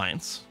want an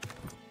alliance.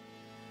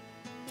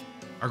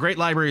 Our Great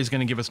Library is going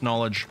to give us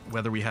knowledge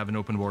whether we have an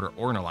open border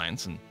or an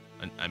alliance, and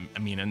I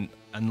mean,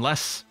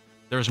 unless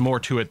there's more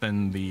to it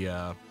than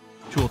the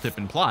tooltip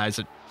implies,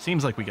 it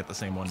seems like we get the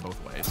same one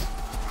both ways.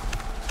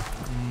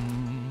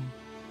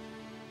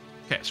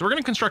 Okay, so we're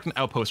going to construct an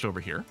outpost over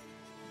here.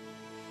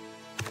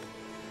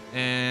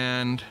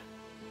 And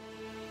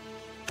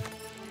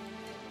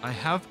I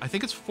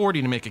think it's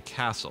 40 to make a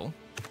castle.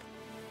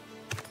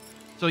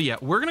 So yeah,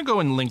 we're going to go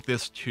and link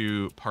this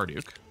to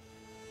Parduk.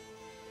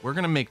 We're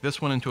going to make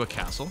this one into a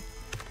castle.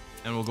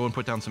 And we'll go and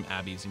put down some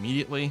abbeys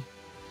immediately.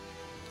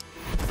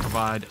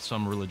 Provide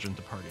some religion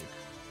to Parduk.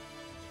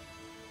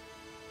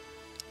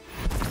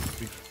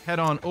 We head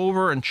on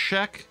over and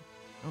check.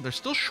 Oh, they're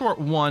still short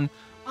one.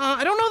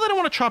 I don't know that I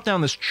want to chop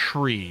down this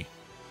tree.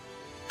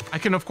 I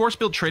can, of course,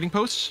 build trading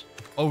posts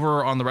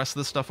over on the rest of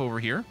the stuff over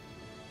here.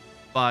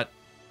 But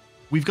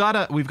we've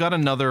got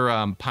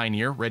another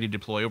pioneer ready to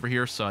deploy over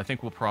here, so I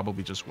think we'll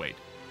probably just wait.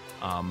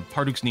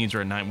 Parduk's needs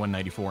are at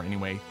 194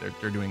 anyway.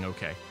 They're doing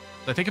okay.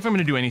 So I think if I'm going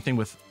to do anything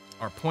with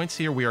our points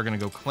here, we are going to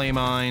go clay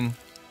mine,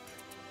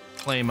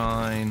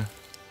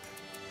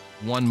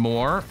 one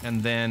more,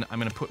 and then I'm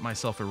going to put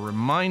myself a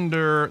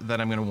reminder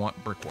that I'm going to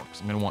want brickworks.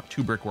 I'm going to want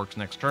 2 brickworks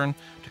next turn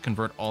to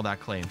convert all that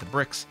clay into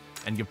bricks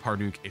and give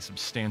Parduk a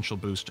substantial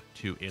boost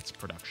to its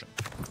production.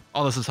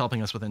 All this is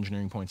helping us with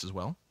engineering points as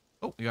well.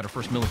 Oh, we got our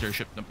first military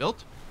ship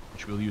built,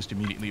 which we'll use to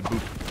immediately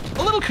boot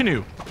a little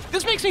canoe.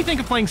 This makes me think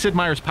of playing Sid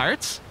Meier's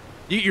Pirates.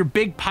 You get your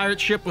big pirate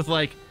ship with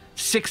like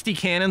 60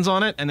 cannons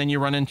on it, and then you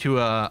run into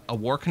a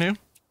war canoe.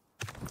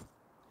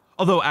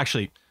 Although,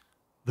 actually,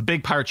 the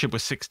big pirate ship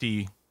with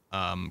 60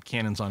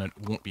 cannons on it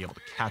won't be able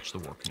to catch the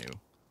war canoe.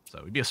 So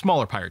it'd be a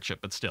smaller pirate ship,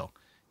 but still.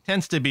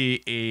 Tends to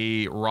be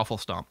a ruffle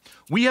stomp.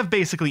 We have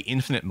basically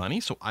infinite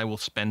money, so I will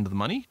spend the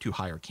money to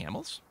hire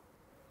camels.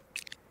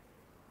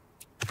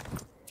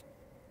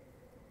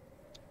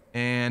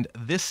 And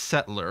this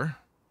settler...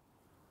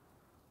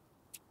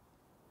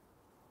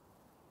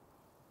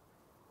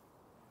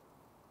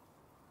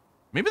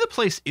 maybe the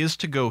place is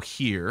to go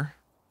here.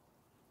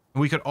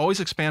 And we could always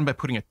expand by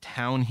putting a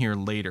town here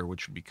later,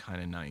 which would be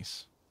kind of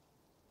nice.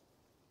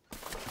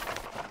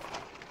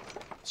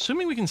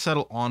 Assuming we can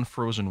settle on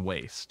Frozen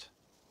Waste.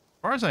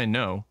 As far as I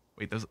know...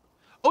 wait, there's...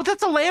 oh,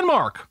 that's a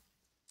landmark!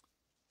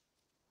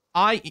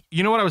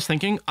 You know what I was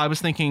thinking? I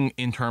was thinking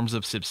in terms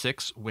of Civ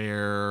 6,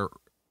 where,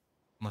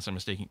 unless I'm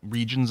mistaken,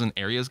 regions and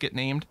areas get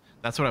named.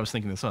 That's what I was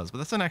thinking this was. But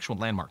that's an actual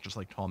landmark, just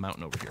like Tall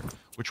Mountain over here,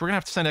 which we're going to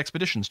have to send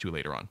expeditions to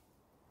later on.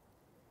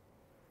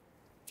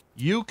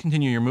 You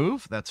continue your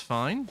move. That's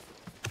fine.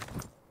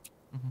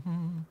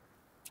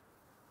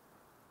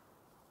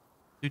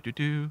 Is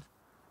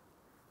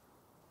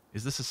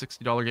this a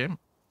 $60 game?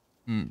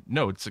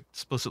 No, it's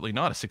explicitly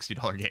not a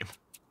 $60 game.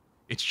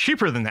 It's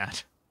cheaper than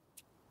that.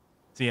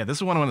 So yeah, this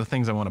is one of the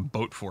things I want to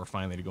boat for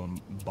finally, to go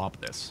and bop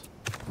this.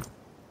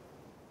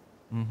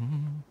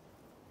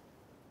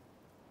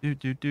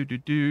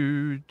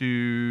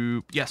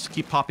 Yes,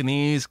 keep popping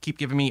these. Keep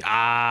giving me...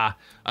 I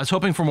was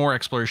hoping for more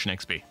exploration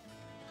XP.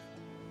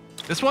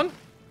 This one?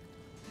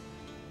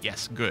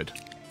 Yes, good.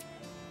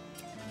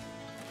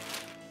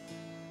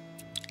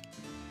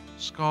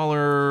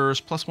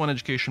 Scholars, +1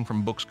 education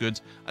from books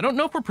goods. I don't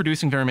know if we're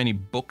producing very many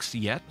books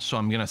yet, so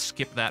I'm going to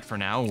skip that for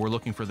now. We're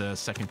looking for the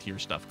second tier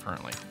stuff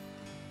currently.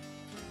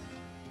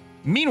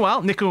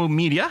 Meanwhile, Nico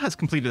Media has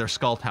completed their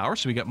Skull Tower,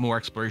 so we get more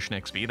exploration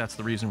XP. That's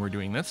the reason we're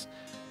doing this.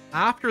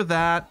 After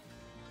that,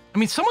 I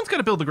mean, someone's got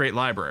to build the Great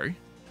Library.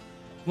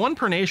 One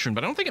per nation,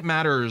 but I don't think it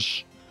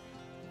matters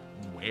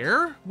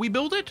where we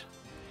build it.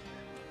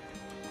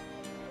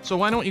 So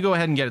why don't you go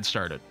ahead and get it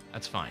started?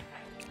 That's fine.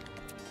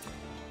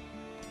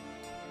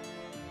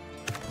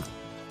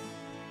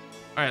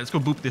 All right, let's go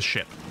boop this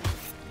ship.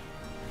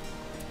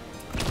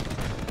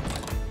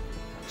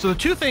 So the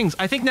 2 things,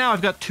 I think now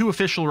I've got 2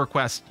 official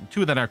requests,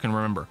 2 that I can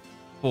remember,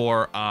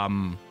 for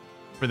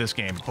this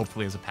game,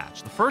 hopefully as a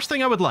patch. The first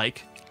thing I would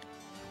like,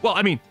 well,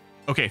 I mean,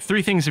 okay,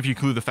 3 things if you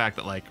include the fact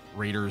that, like,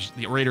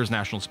 the Raiders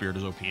National Spirit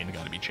is OP and it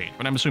got to be changed,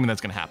 but I'm assuming that's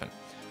going to happen.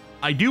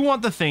 I do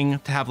want the thing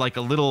to have, like,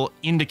 a little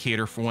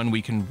indicator for when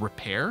we can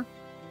repair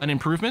an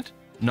improvement.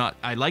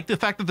 I like the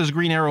fact that there's a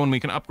green arrow when we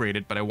can upgrade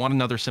it, but I want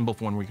another symbol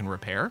for when we can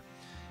repair.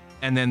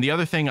 And then the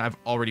other thing I've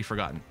already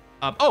forgotten.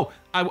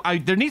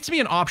 There needs to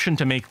be an option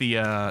to make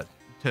the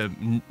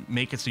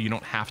make it so you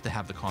don't have to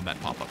have the combat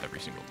pop up every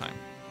single time.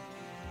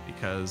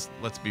 Because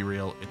let's be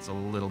real, it's a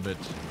little bit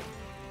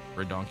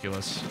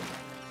redonkulous.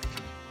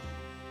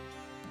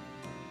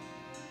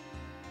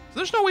 So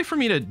there's no way for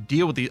me to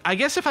deal with these. I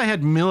guess if I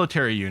had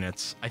military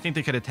units, I think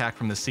they could attack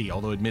from the sea,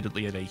 although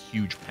admittedly at a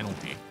huge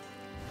penalty.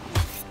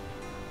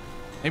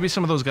 Maybe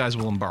some of those guys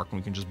will embark and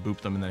we can just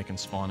boop them and then it can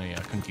spawn a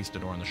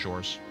conquistador on the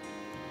shores.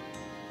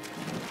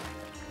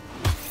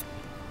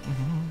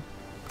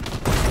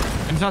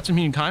 Any thoughts on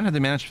Humankind? Have they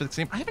managed to fix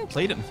the game? I haven't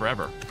played it in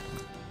forever.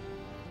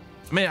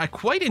 I mean, I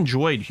quite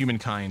enjoyed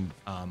Humankind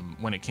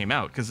when it came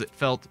out because it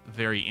felt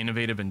very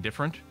innovative and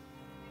different.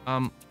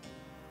 Why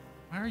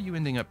are you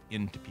ending up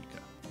in Topeka?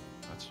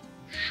 That's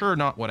sure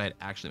not what I'd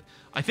actually...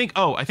 I think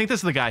this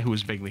is the guy who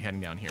was vaguely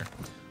heading down here.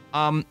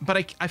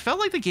 But I felt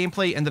like the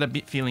gameplay ended up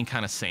feeling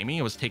kind of samey.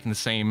 I was taking the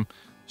same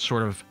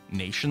sort of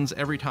nations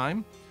every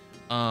time.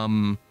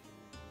 And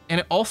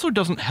it also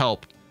doesn't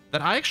help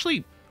that I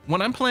actually,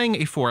 when I'm playing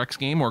a 4X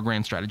game or a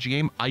grand strategy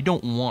game, I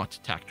don't want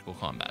tactical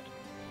combat.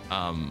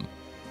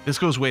 This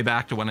goes way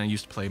back to when I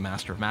used to play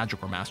Master of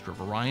Magic or Master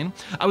of Orion.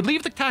 I would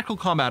leave the tactical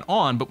combat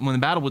on, but when the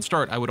battle would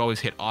start, I would always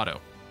hit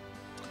auto.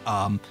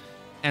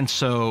 And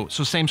so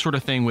same sort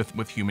of thing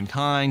with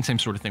Humankind, same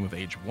sort of thing with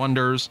Age of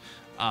Wonders.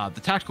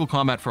 The tactical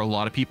combat for a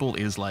lot of people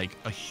is like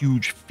a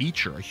huge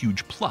feature, a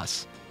huge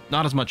plus.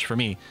 Not as much for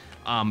me.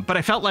 But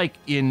I felt like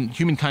in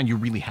Humankind, you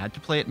really had to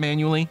play it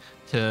manually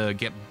to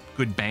get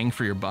good bang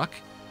for your buck.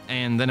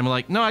 And then I'm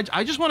like, no,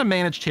 I just want to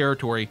manage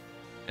territory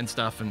and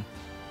stuff. And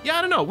yeah,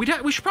 I don't know.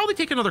 We should probably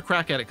take another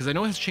crack at it because I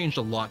know it has changed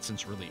a lot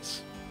since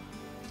release.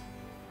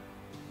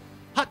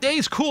 Hot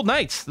days, cool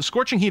nights. The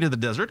scorching heat of the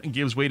desert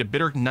gives way to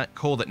bitter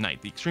cold at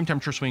night. The extreme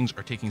temperature swings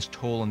are taking its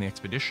toll on the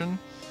expedition.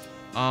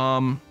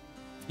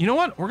 You know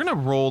what? We're going to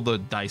roll the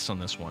dice on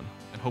this one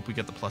and hope we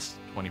get the plus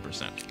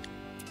 20%.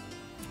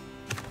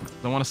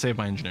 I want to save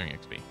my engineering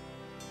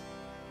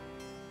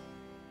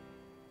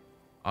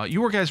XP.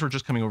 You guys were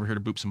just coming over here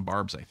to boop some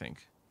barbs, I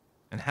think.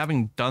 And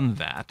having done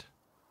that,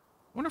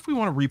 I wonder if we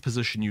want to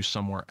reposition you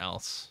somewhere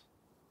else.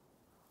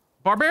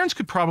 Barbarians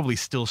could probably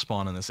still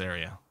spawn in this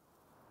area.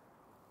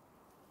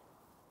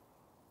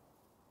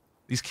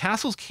 These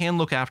castles can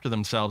look after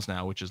themselves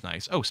now, which is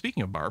nice. Oh,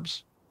 speaking of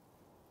barbs.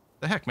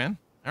 The heck, man.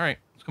 All right,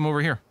 let's come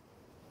over here.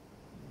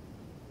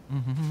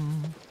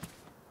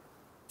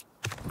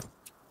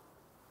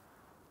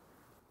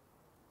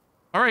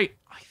 All right,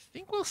 I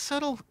think we'll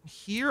settle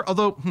here.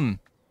 Although,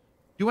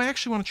 do I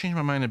actually want to change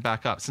my mind and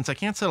back up? Since I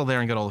can't settle there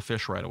and get all the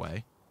fish right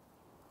away.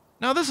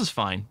 No, this is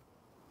fine.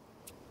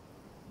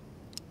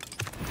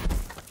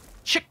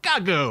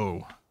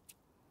 Chicago!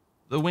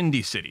 The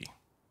Windy City.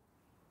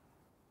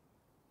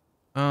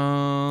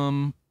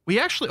 We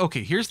actually...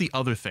 Okay, here's the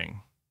other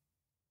thing.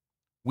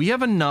 We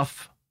have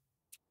enough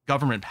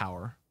government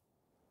power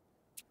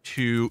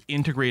to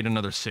integrate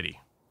another city.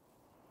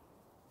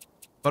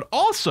 But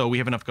also, we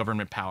have enough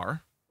government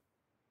power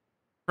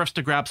for us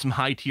to grab some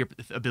high-tier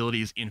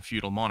abilities in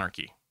feudal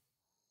monarchy.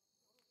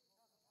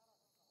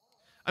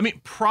 I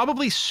mean,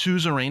 probably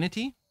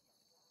suzerainty,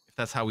 if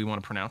that's how we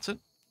want to pronounce it.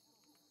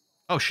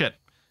 Oh, shit.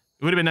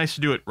 It would have been nice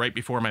to do it right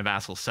before my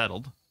vassal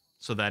settled,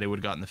 so that it would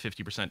have gotten the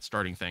 50%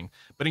 starting thing.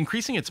 But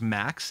increasing its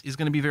max is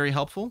going to be very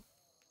helpful,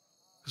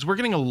 because we're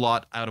getting a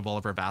lot out of all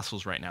of our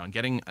vassals right now, and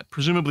getting,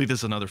 presumably this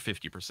is another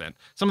 50%.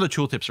 Some of the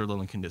tooltips are a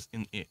little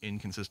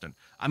inconsistent.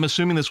 I'm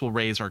assuming this will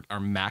raise our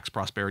max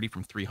prosperity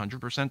from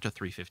 300% to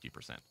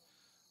 350%.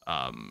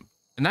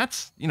 And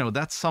that's, you know,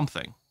 that's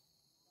something.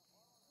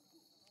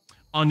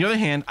 On the other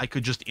hand, I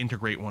could just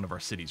integrate one of our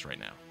cities right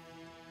now.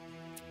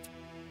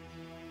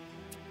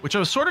 Which I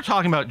was sort of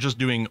talking about just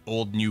doing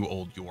old, new,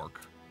 old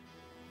York.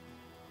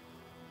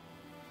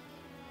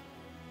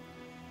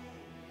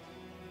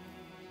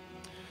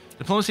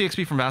 Diplomacy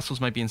XP from vassals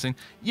might be insane.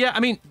 Yeah, I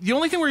mean, the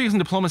only thing we're using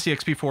Diplomacy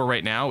XP for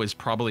right now is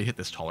probably hit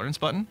this tolerance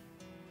button.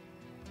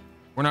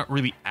 We're not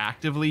really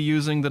actively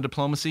using the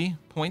diplomacy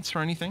points for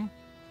anything.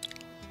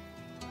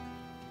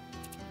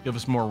 Give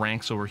us more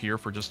ranks over here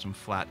for just some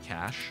flat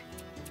cash.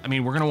 I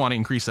mean, we're going to want to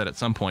increase that at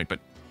some point, but...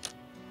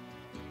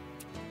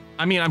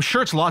 I mean, I'm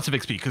sure it's lots of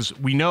XP, because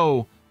we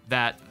know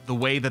that the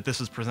way that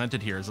this is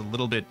presented here is a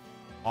little bit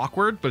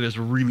awkward, but is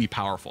really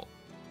powerful.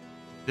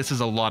 This is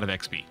a lot of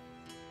XP.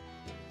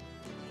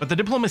 But the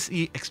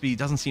diplomacy XP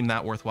doesn't seem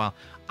that worthwhile.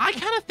 I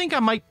kind of think I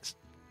might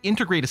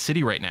integrate a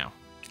city right now.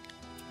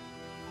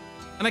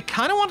 And I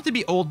kind of want it to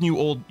be old, new,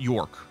 old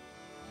York.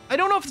 I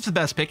don't know if it's the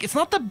best pick. It's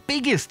not the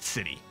biggest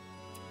city.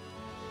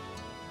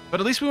 But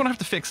at least we won't have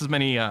to fix as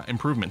many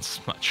improvements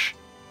as much.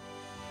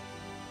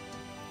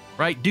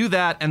 Right, do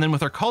that, and then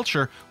with our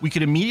culture, we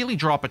could immediately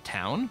drop a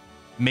town,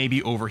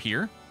 maybe over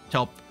here, to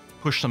help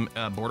push some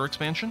border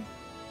expansion.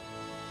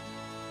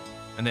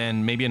 And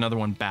then maybe another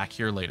one back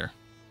here later.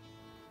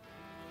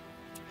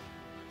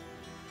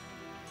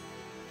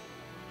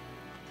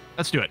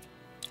 Let's do it.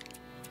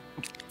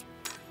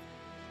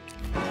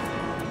 The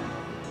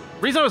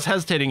reason I was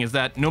hesitating is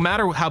that no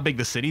matter how big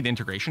the city, the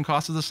integration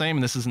cost is the same,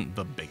 and this isn't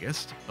the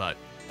biggest, but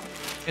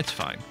it's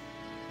fine.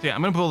 So yeah,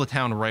 I'm going to build a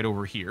town right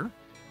over here.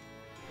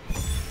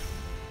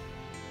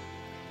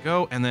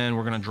 Go, and then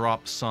we're going to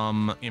drop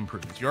some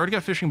improvements. You already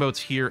got fishing boats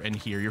here and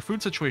here. Your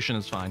food situation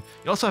is fine.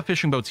 You also have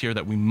fishing boats here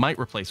that we might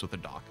replace with a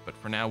dock, but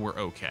for now we're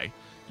okay.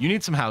 You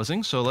need some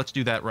housing, so let's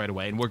do that right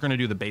away. And we're going to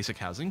do the basic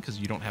housing because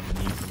you don't have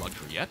the need for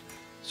luxury yet.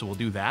 So we'll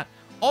do that.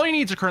 All your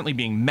needs are currently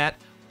being met.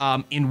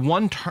 In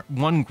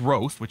one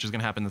growth, which is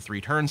going to happen in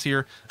 3 turns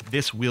here,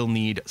 this will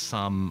need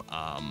some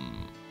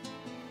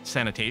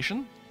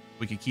sanitation.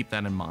 We could keep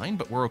that in mind,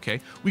 but we're okay.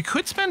 We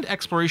could spend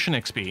exploration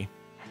XP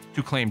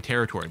to claim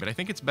territory, but I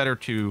think it's better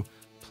to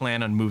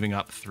plan on moving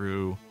up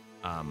through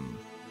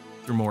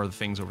more of the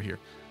things over here.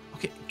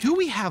 Okay, do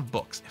we have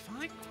books? If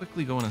I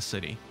quickly go in a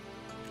city,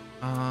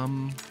 I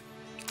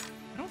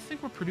don't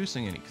think we're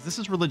producing any, because this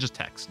is religious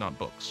text, not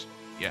books.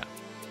 Yeah.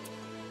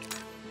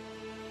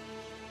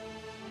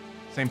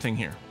 Same thing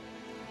here.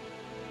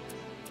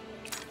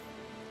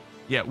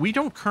 Yeah, we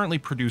don't currently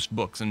produce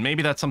books, and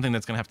maybe that's something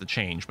that's going to have to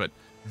change, but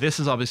this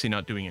is obviously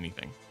not doing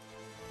anything.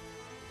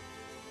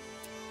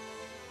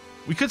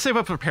 We could save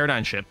up for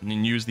Paradigm Ship and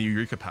then use the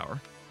Eureka power.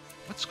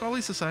 What's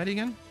Scholarly Society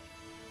again?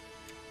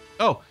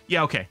 Oh,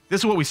 yeah, okay.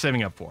 This is what we're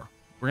saving up for.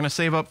 We're going to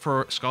save up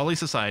for Scholarly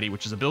Society,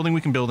 which is a building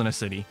we can build in a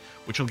city,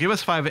 which will give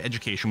us 5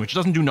 education, which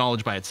doesn't do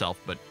knowledge by itself,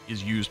 but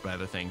is used by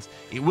other things.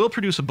 It will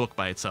produce a book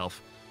by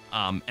itself.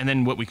 And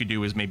then what we could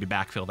do is maybe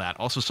backfill that.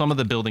 Also, some of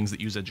the buildings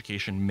that use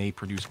education may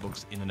produce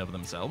books in and of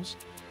themselves.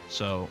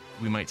 So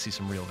we might see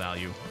some real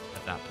value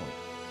at that point.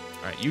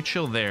 All right, you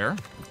chill there.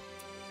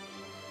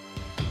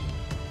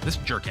 This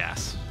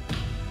jerkass.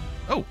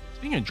 Oh,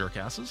 speaking of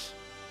jerkasses.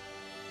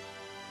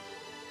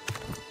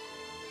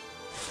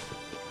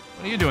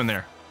 What are you doing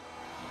there?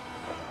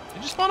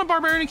 Did you spawn a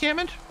barbarian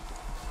encampment?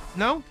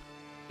 No?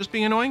 Just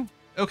being annoying?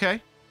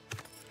 Okay.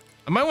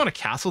 I might want to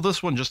castle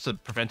this one just to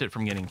prevent it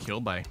from getting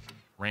killed by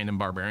random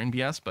barbarian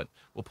BS, but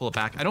we'll pull it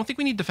back. I don't think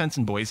we need defense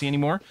in Boise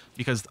anymore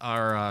because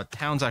our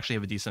towns actually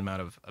have a decent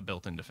amount of a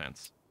built-in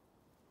defense.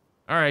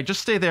 All right,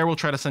 just stay there. We'll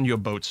try to send you a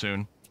boat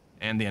soon.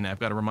 And then I've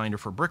got a reminder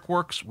for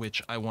Brickworks,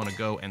 which I want to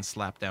go and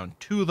slap down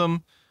 2 of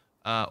them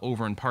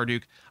over in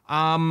Parduk.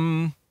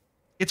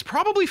 It's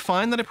probably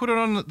fine that I put it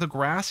on the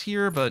grass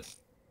here, but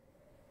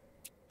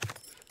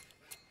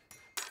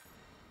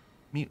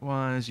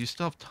meat-wise, you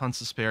still have tons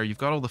to spare. You've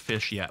got all the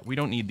fish. Yeah, we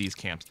don't need these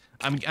camps.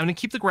 I'm going to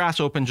keep the grass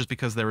open just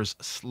because there's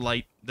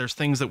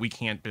things that we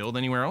can't build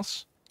anywhere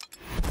else.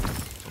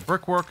 So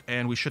brickwork,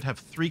 and we should have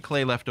 3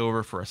 clay left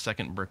over for a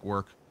second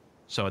brickwork.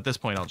 So at this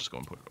point, I'll just go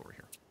and put it over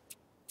here.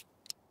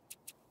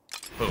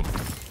 Boom.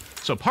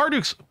 So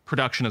Parduk's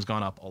production has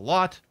gone up a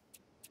lot.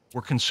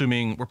 We're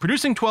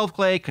producing 12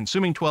 clay,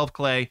 consuming 12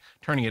 clay,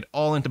 turning it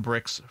all into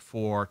bricks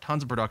for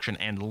tons of production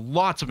and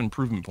lots of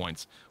improvement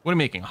points. What are we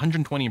making?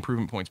 120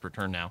 improvement points per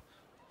turn now.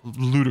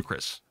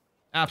 Ludicrous.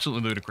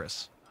 Absolutely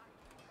ludicrous.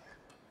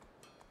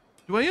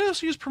 Do I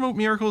also use Promote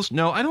Miracles?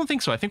 No, I don't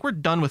think so. I think we're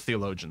done with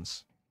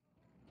Theologians.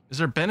 Is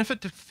there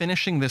benefit to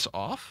finishing this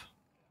off?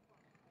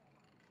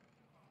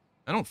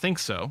 I don't think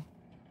so.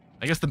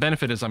 I guess the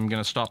benefit is I'm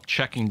going to stop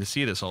checking to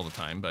see this all the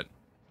time, but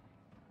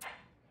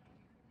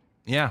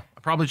yeah, I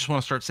probably just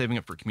want to start saving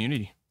up for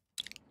community.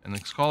 And the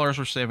scholars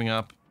are saving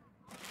up.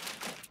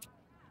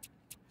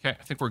 Okay,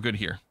 I think we're good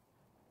here.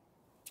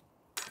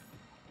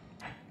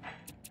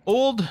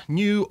 Old,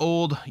 new,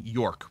 old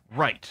York.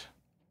 Right.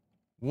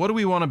 What do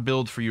we want to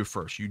build for you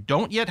first? You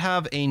don't yet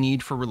have a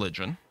need for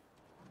religion.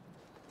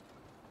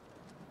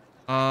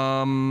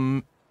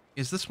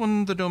 Is this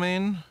one the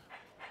domain?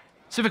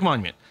 Civic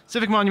Monument.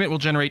 Civic Monument will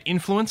generate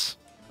influence.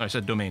 Oh, I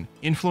said domain.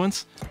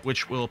 Influence,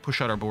 which will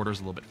push out our borders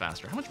a little bit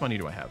faster. How much money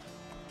do I have?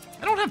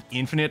 I don't have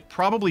infinite.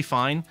 Probably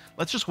fine.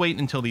 Let's just wait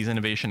until these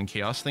innovation and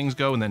chaos things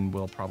go, and then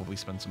we'll probably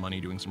spend some money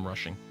doing some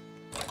rushing.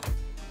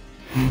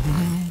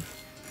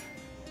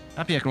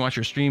 Happy I can watch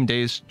your stream.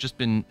 Days just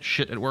been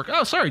shit at work.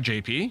 Oh, sorry,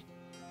 JP.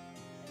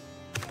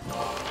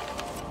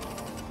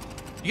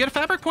 You get a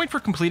fabric point for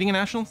completing a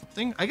national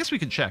thing? I guess we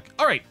could check.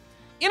 All right.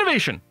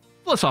 Innovation.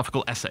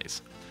 Philosophical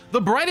essays. The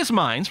brightest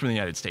minds from the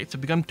United States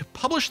have begun to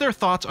publish their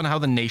thoughts on how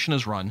the nation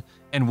is run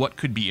and what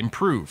could be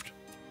improved.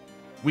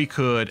 We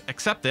could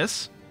accept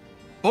this.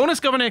 Bonus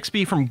government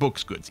XP from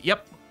books goods.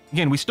 Yep.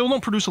 Again, we still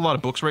don't produce a lot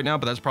of books right now,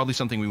 but that's probably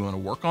something we want to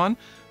work on.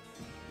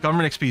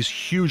 Government XP is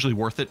hugely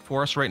worth it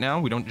for us right now.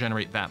 We don't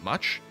generate that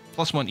much.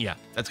 +1, yeah,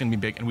 that's going to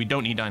be big, and we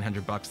don't need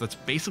 900 bucks. That's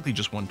basically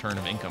just 1 turn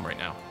of income right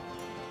now.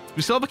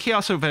 We still have a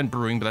chaos event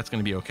brewing, but that's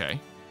going to be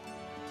okay.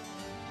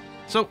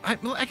 So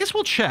I guess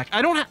we'll check.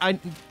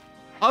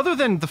 Other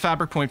than the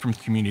fabric point from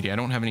community, I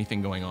don't have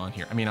anything going on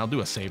here. I mean, I'll do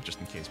a save just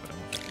in case, but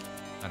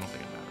I don't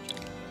think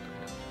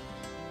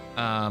it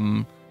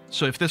matters.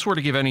 So if this were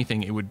to give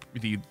anything, it would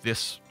be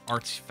this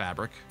arts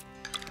fabric.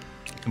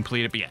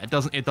 Complete it, but yeah, it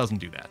doesn't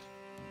do that.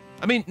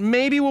 I mean,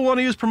 maybe we'll want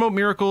to use Promote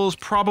Miracles.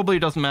 Probably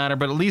doesn't matter,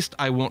 but at least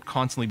I won't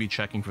constantly be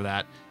checking for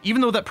that.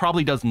 Even though that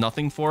probably does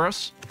nothing for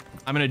us,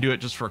 I'm going to do it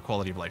just for a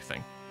quality of life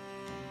thing.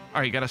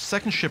 All right, you got a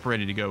second ship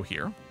ready to go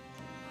here.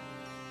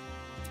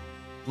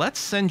 Let's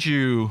send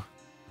you...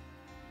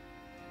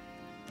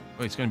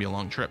 Oh, it's going to be a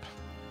long trip.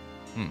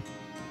 All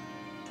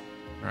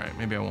right,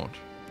 maybe I won't.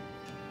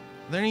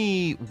 Are there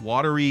any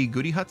watery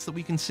goodie huts that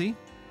we can see?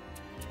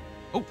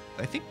 Oh,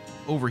 I think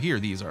over here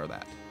these are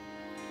that.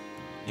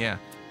 Yeah.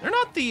 They're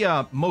not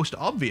the most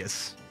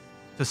obvious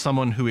to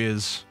someone who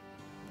is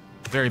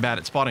very bad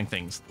at spotting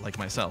things, like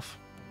myself.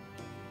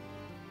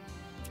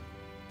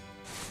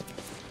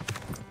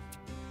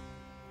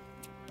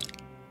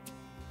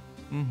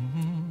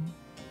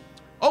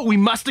 Oh, we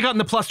must have gotten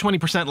the plus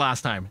 20%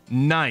 last time.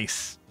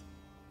 Nice.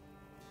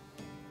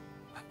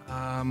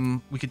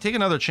 We could take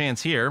another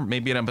chance here,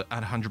 maybe at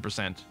 100%.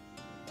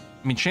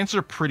 I mean, chances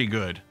are pretty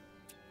good.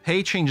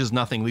 Pay changes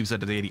nothing, leaves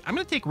it at 80. I'm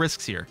going to take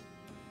risks here.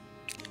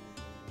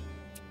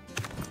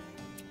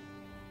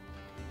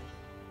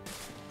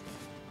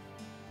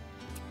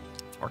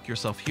 Park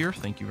yourself here.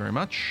 Thank you very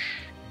much.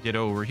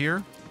 Ditto over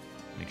here.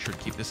 Make sure to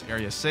keep this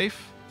area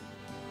safe.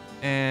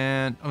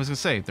 And I was going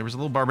to say, there was a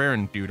little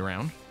barbarian dude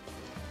around.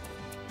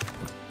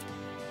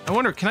 I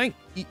wonder, can I,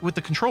 with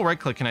the control right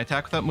click, can I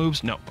attack without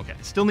moves? No. Okay.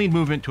 I still need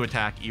movement to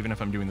attack, even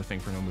if I'm doing the thing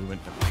for no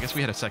movement. But I guess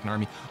we had a second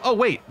army. Oh,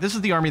 wait. This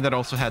is the army that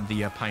also had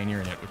the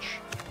Pioneer in it, which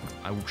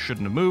I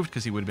shouldn't have moved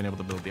because he would have been able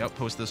to build the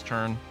outpost this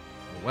turn.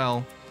 Oh,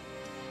 well.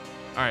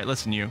 All right,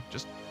 listen, you.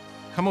 Just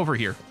come over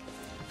here.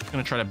 I'm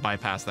going to try to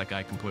bypass that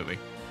guy completely.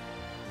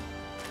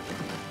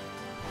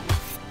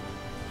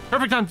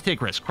 Perfect time to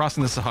take risks,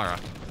 crossing the Sahara.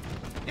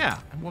 Yeah,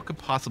 what could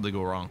possibly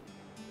go wrong?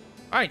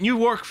 All right, New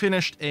York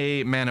finished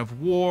a Man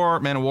of War.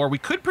 We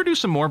could produce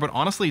some more, but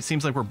honestly, it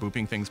seems like we're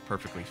booping things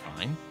perfectly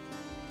fine.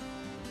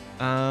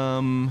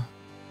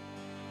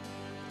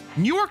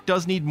 New York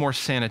does need more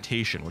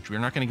sanitation, which we're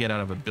not going to get out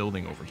of a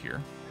building over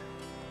here.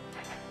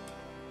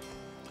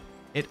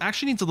 It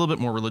actually needs a little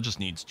bit more religious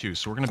needs, too,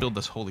 so we're going to build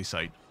this holy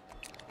site.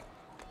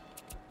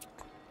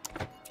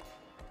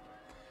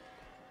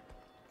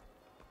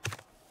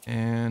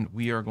 And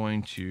we are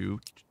going to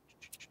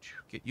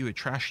get you a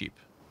trash heap.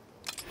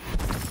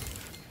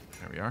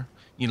 There we are.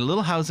 Need a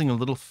little housing, a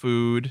little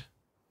food.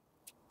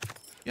 Do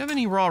you have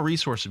any raw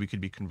resources we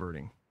could be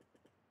converting?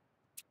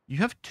 You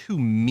have 2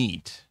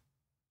 meat.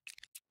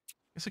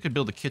 I guess I could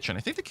build a kitchen. I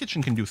think the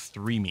kitchen can do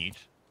 3 meat.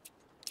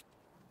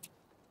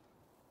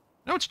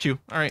 No, it's 2.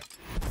 All right.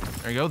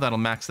 There you go. That'll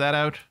max that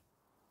out.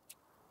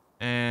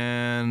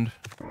 And...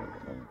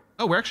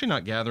 oh, we're actually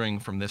not gathering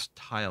from this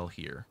tile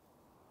here.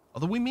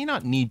 Although we may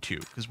not need to,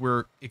 because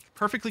we're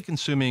perfectly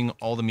consuming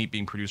all the meat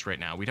being produced right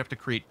now. We'd have to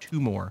create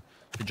 2 more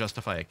to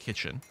justify a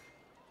kitchen.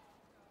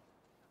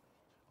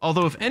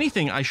 Although, if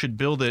anything, I should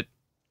build it...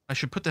 I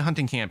should put the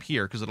hunting camp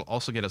here, because it'll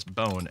also get us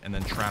bone, and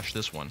then trash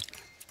this one.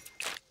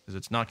 Because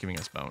it's not giving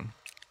us bone.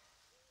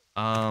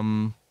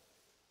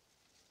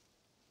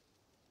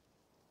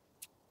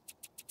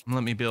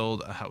 Let me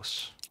build a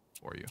house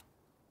for you.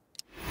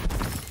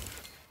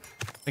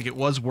 I think it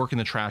was working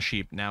the trash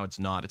heap. Now it's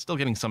not. It's still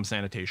getting some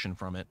sanitation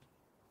from it.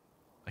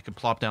 I could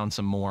plop down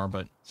some more,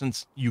 but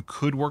since you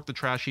could work the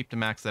trash heap to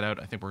max that out,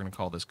 I think we're going to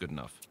call this good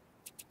enough.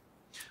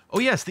 Oh,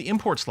 yes, the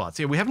import slots.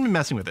 Yeah, we haven't been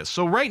messing with this.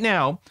 So right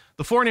now,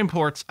 the foreign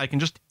imports, I can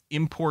just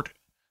import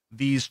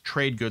these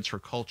trade goods for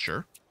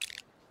culture.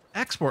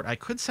 Export, I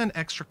could send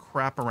extra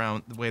crap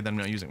around the way that I'm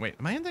not using. Wait,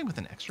 am I ending with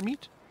an extra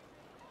meat?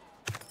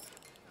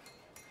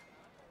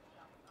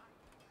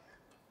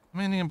 I'm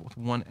ending up with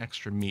 1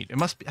 extra meat. It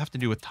must have to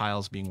do with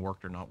tiles being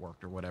worked or not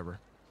worked or whatever.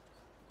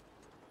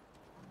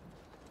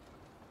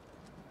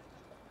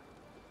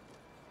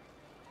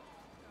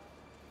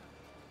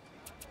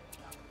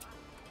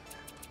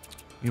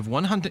 We have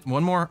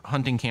one more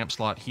hunting camp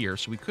slot here,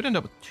 so we could end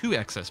up with 2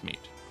 excess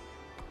meat.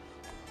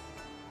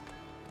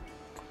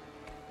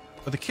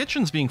 But the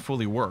kitchen's being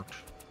fully worked.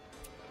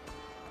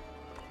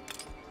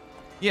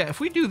 Yeah,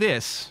 if we do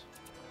this,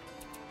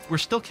 we're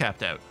still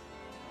capped out.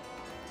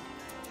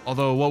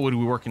 Although, what would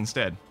we work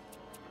instead?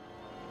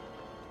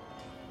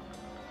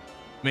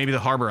 Maybe the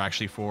harbor,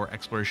 actually, for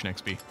exploration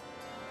XP.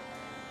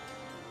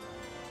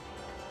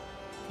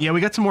 Yeah, we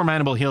got some more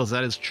manable hills.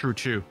 That is true,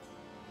 too.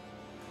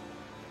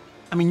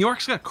 I mean, New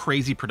York's got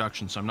crazy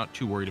production, so I'm not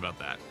too worried about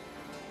that.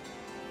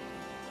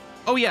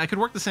 Oh, yeah, I could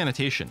work the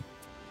sanitation.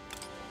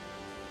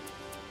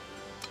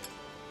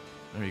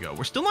 There you go.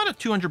 We're still not at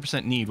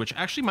 200% need, which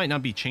actually might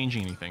not be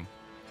changing anything.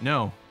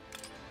 No.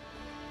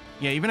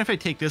 Yeah, even if I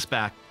take this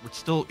back, it's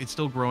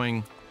still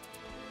growing.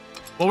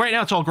 Well, right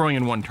now it's all growing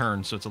in 1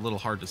 turn, so it's a little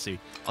hard to see.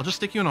 I'll just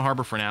stick you in a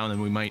harbor for now, and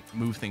then we might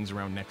move things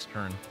around next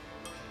turn.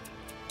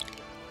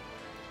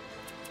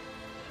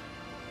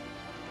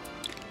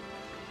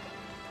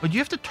 But do you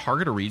have to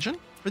target a region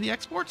for the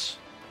exports?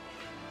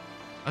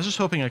 I was just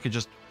hoping I could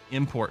just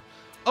import.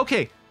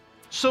 Okay,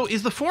 so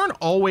is the foreign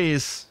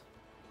always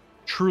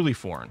truly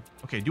foreign?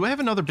 Okay, do I have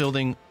another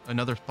building,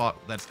 another spot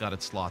that's got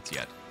its slots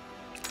yet?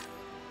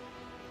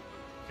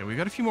 Okay, we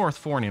got a few more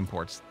foreign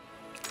imports.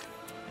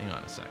 Hang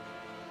on a sec.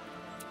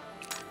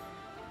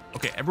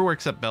 Okay, everywhere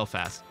except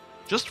Belfast.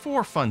 Just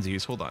for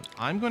funsies, hold on.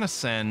 I'm going to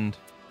send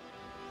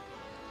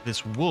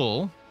this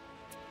wool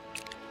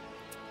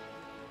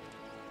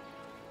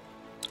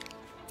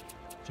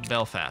to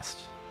Belfast.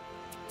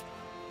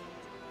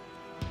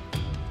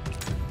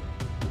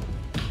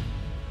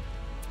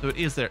 So it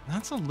is there.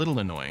 That's a little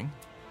annoying.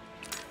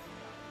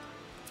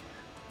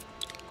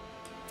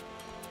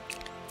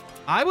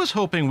 I was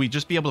hoping we'd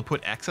just be able to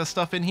put excess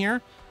stuff in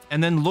here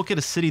and then look at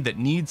a city that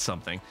needs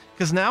something.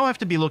 Because now I have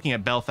to be looking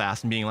at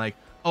Belfast and being like,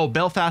 oh,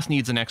 Belfast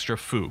needs an extra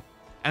foo.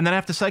 And then I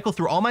have to cycle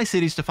through all my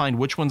cities to find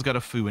which one's got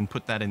a foo and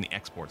put that in the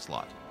export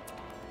slot.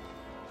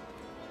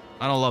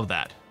 I don't love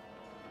that.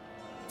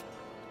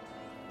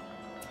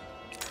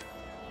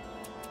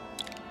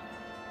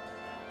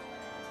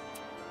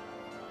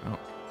 Oh.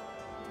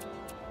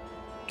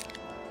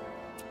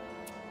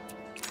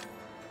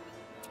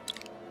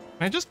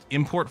 Can I just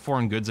import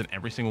foreign goods in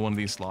every single one of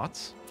these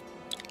slots?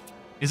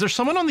 Is there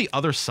someone on the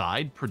other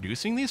side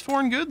producing these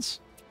foreign goods?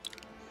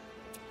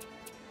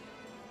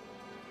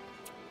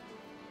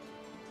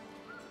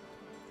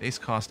 Base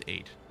cost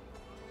 8.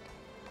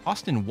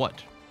 Cost in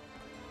what?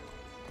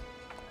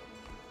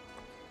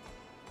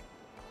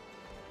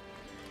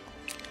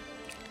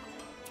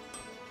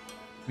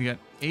 We got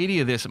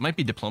 80 of this. It might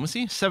be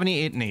diplomacy.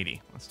 78 and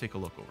 80. Let's take a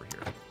look over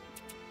here.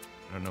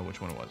 I don't know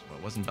which one it was, but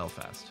it wasn't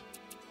Belfast.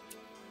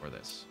 Or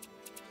this.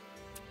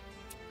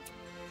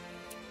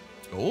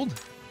 Gold?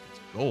 It's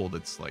gold.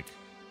 It's like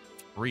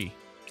free.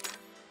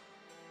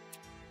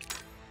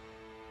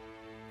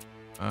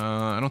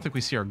 I don't think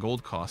we see our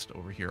gold cost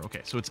over here.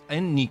 Okay, so it's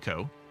in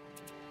Nico.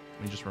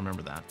 Let me just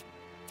remember that.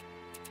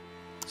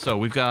 So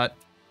we've got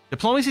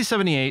diplomacy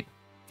 78,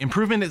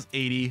 improvement is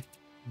 80,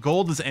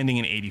 gold is ending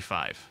in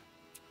 85.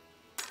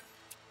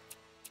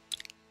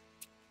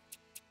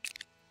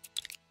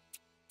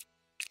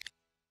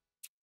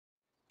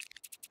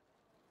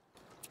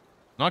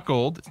 Not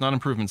gold, it's not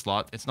improvement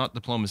slot, it's not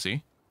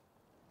diplomacy.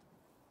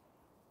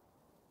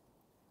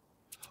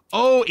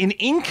 Oh, in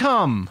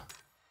income!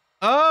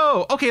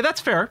 Oh, okay, that's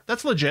fair.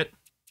 That's legit.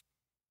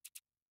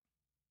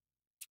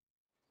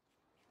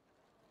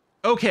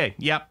 Okay,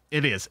 yep,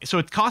 it is. So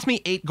it cost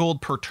me 8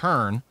 gold per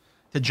turn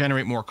to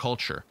generate more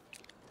culture.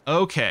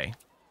 Okay.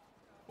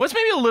 Well, it's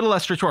maybe a little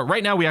less straightforward.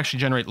 Right now, we actually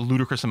generate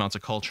ludicrous amounts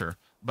of culture.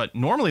 But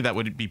normally, that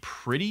would be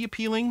pretty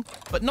appealing.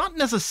 But not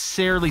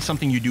necessarily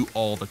something you do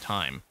all the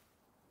time.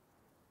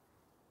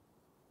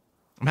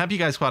 I'm happy you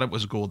guys thought it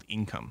was gold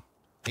income.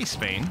 Hey,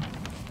 Spain.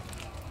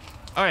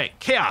 All right,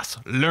 chaos,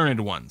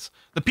 learned ones.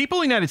 The people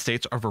of the United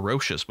States are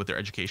ferocious with their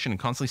education and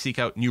constantly seek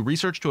out new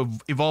research to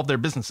evolve their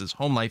businesses,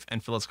 home life,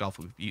 and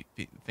philosophical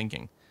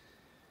thinking.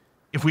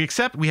 If we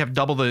accept, we have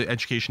double the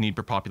education need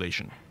per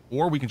population,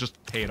 or we can just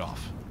pay it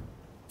off.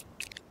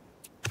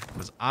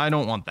 Because I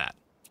don't want that.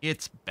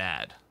 It's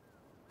bad.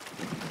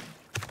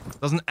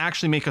 Doesn't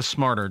actually make us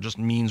smarter, just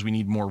means we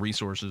need more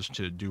resources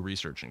to do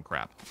research and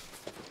crap.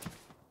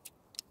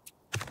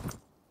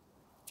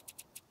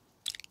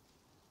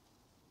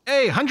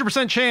 Hey,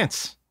 100%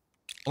 chance.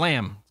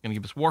 Blam. It's going to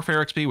give us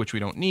warfare XP, which we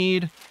don't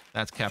need.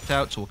 That's capped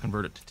out, so we'll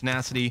convert it to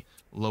tenacity,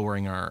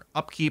 lowering our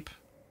upkeep.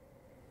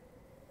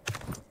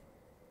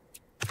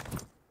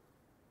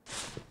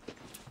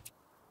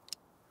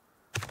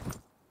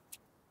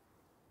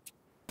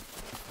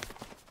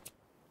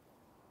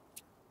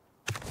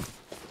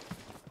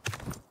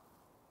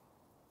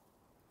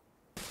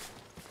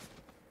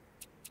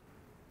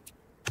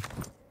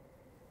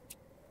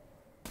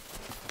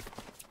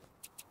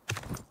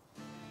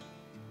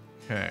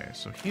 Okay,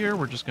 so here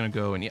we're just going to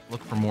go and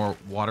look for more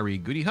watery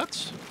goody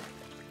huts.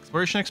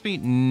 Exploration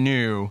XP?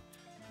 No.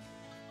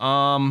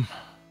 I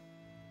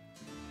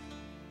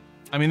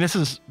mean, this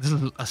is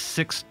a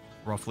sixth,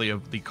 roughly,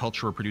 of the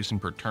culture we're producing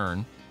per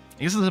turn.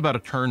 I guess this is about a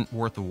turn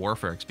worth of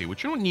warfare XP,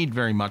 which you don't need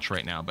very much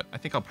right now, but I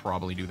think I'll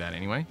probably do that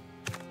anyway.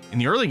 In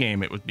the early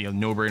game, it would be a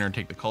no-brainer to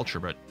take the culture,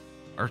 but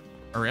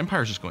our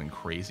empire's just going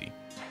crazy.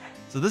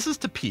 So this is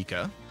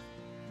Topeka.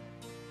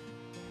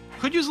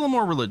 Could use a little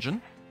more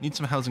religion. Need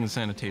some housing and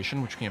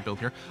sanitation, which you can't build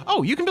here.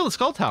 Oh, you can build a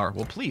skull tower.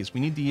 Well, please, we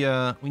need the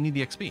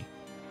XP.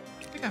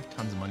 I think I have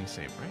tons of money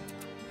saved, right?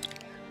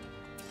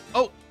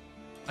 Oh,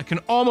 I can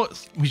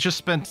almost. We just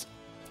spent.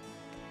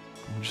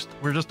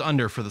 We're just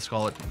under for the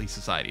Scholarly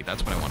Society.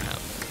 That's what I want to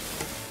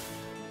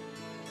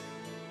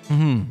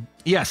have.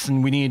 Yes,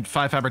 and we need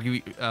 5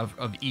 fabric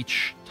of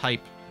each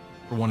type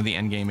for one of the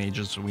endgame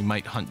ages, so we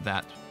might hunt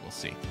that. We'll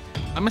see.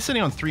 I'm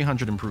sitting on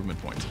 300 improvement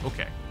points.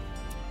 Okay.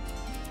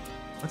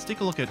 Let's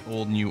take a look at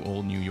Old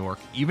New York.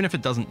 Even if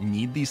it doesn't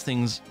need these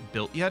things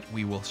built yet,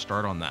 we will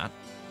start on that.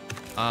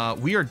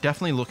 We are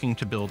definitely looking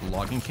to build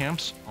logging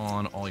camps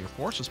on all your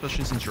forests,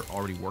 especially since you're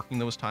already working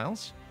those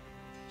tiles.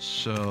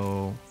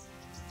 So,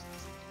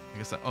 I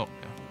guess that, oh,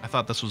 yeah. I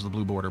thought this was the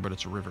blue border, but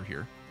it's a river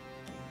here.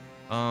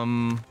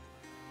 And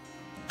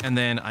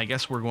then I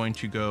guess we're going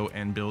to go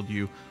and build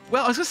you,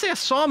 well, I was gonna say a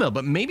sawmill,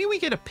 but maybe we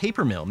get a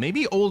paper mill.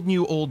 Maybe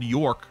Old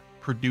York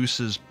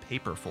produces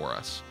paper for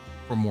us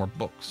for more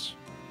books.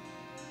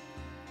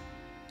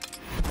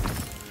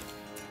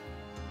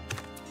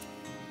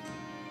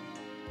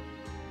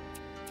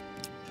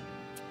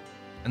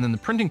 And then the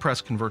printing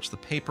press converts the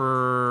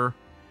paper.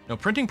 No,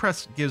 printing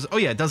press gives, oh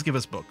yeah, it does give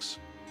us books.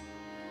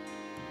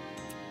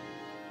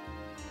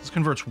 This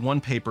converts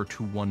 1 paper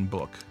to 1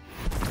 book.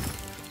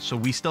 So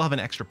we still have an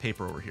extra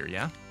paper over here,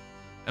 yeah?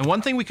 And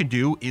one thing we could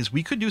do is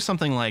we could do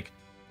something like,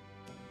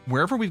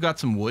 wherever we've got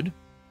some wood,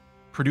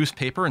 produce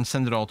paper and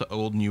send it all to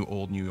Old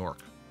New York.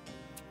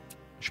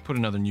 I should put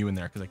another new in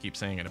there because I keep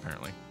saying it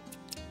apparently.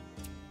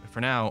 But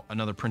for now,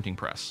 another printing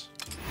press.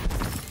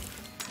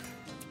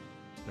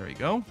 There you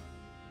go.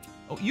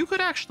 Oh, you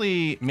could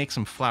actually make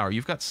some flour.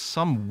 You've got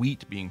some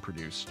wheat being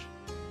produced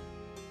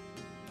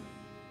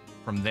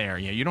from there.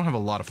 Yeah, you don't have a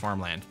lot of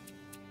farmland.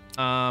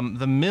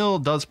 The mill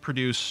does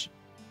produce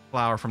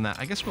flour from that.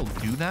 I guess we'll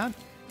do that.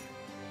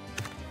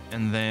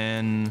 And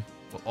then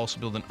we'll also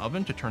build an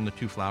oven to turn the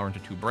 2 flour into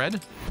 2 bread.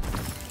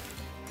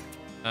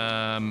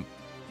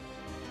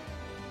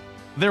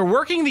 They're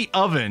working the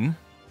oven,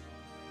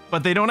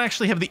 but they don't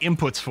actually have the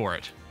inputs for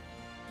it.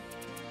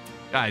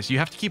 Guys, you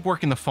have to keep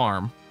working the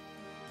farm.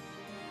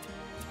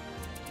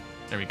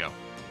 There we go.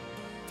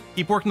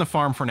 Keep working the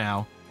farm for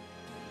now.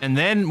 And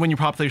then when your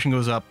population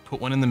goes up, put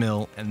one in the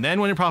mill. And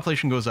then when your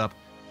population goes up,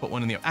 put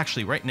one in the...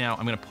 Actually, right now,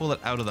 I'm going to pull it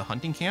out of the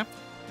hunting camp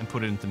and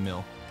put it into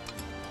mill.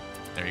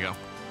 There you go.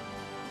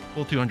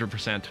 Full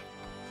 200%.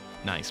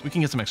 Nice. We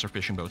can get some extra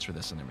fishing boats for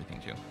this and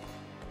everything too.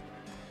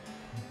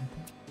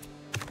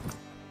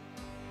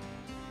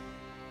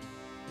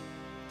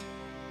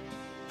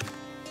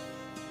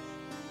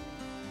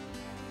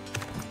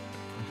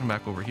 Come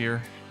back over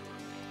here,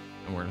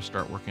 and we're gonna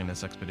start working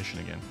this expedition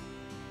again.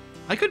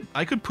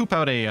 I could poop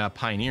out a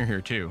pioneer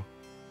here too,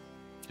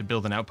 to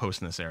build an outpost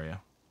in this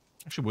area.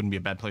 Actually, wouldn't be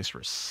a bad place for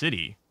a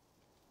city.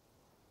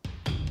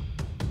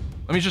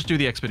 Let me just do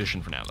the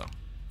expedition for now, though.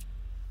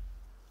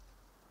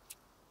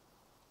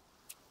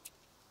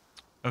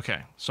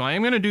 Okay, so I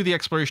am gonna do the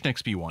exploration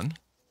XP one,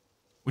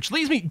 which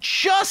leaves me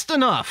just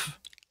enough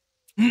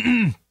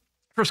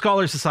for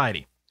Scholar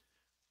Society,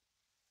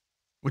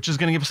 which is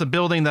going to give us a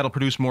building that'll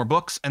produce more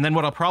books. And then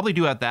what I'll probably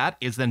do at that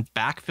is then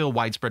backfill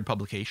widespread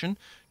publication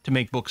to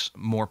make books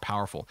more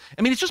powerful.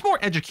 I mean, it's just more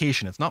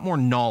education. It's not more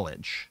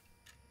knowledge.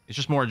 It's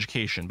just more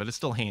education, but it's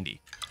still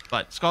handy.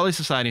 But Scholarly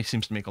Society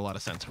seems to make a lot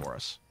of sense for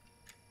us.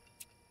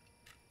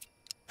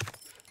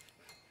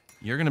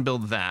 You're going to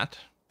build that.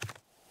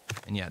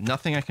 And yeah,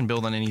 nothing I can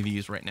build on any of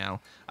these right now.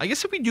 I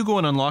guess if we do go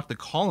and unlock the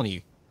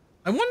colony,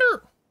 I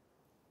wonder...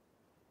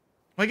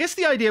 I guess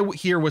the idea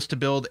here was to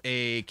build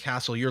a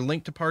castle. You're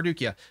linked to Parduk?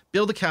 Yeah.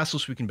 Build a castle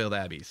so we can build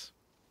abbeys.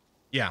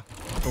 Yeah.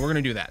 So we're going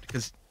to do that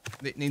because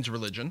it needs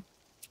religion.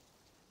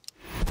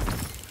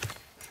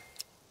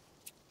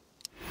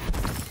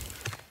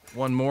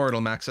 One more,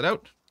 it'll max it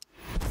out.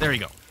 There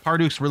you go.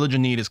 Parduk's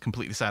religion need is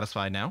completely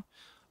satisfied now.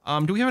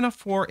 Do we have enough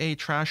for a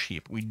trash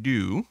heap? We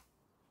do.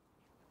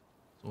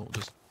 So we'll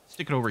just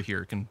stick it over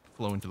here. It can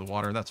flow into the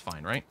water. That's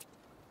fine, right?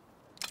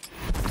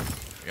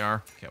 We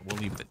are. Okay, we'll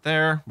leave it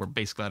there. We're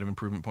basically out of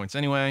improvement points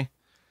anyway.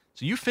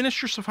 So you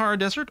finished your Sahara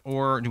Desert,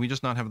 or do we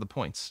just not have the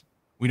points?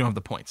 We don't have the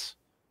points.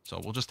 So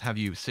we'll just have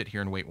you sit here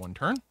and wait one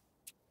turn.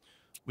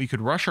 We could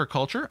rush our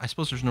culture. I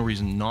suppose there's no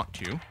reason not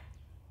to.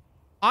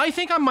 I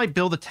think I might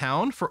build a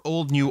town for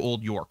Old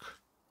York.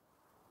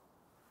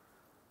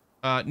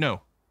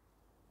 No.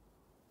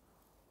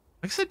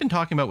 I guess I'd been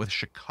talking about with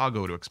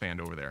Chicago to expand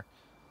over there.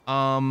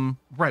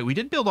 Right, we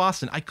did build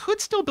Austin. I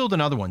could still build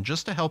another one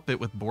just to help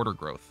it with border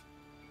growth.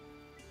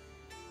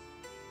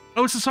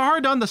 Oh, is the Sahara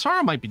done? The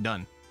Sahara might be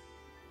done.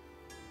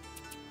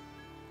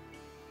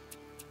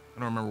 I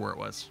don't remember where it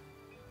was.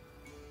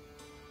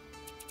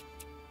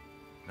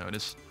 No, it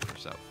is further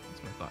south.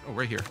 That's what I thought. Oh,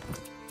 right here.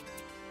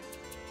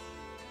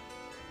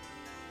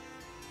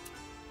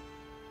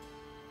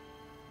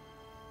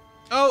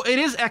 Oh, it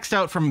is X'd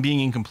out from being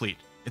incomplete.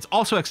 It's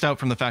also X'd out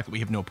from the fact that we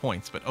have no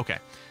points, but okay.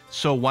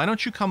 So why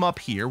don't you come up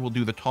here? We'll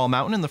do the Tall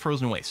Mountain and the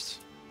Frozen Wastes.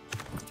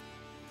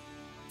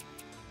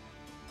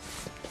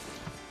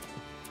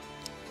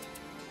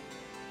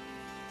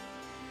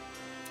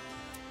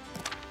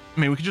 I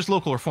mean, we could just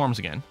local reforms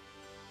again.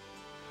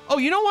 Oh,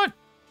 you know what?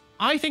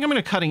 I think I'm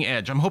going to cutting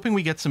edge. I'm hoping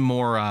we get some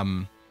more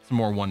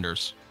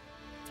wonders.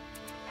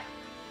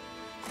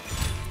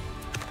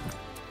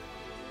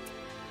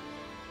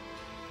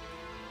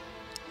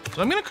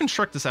 So I'm going to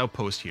construct this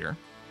outpost here.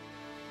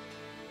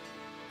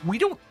 We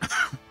don't...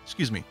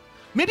 Excuse me.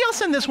 Maybe I'll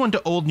send this one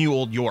to Old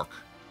York.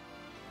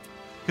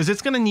 Because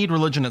it's going to need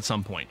religion at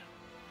some point.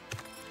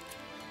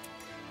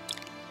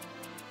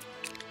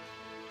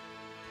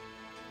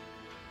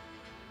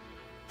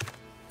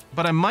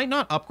 But I might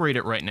not upgrade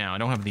it right now. I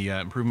don't have the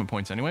improvement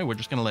points anyway. We're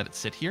just going to let it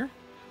sit here.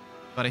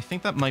 But I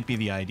think that might be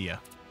the idea.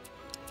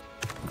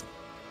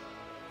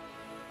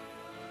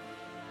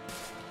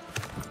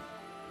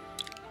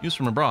 News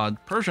from abroad.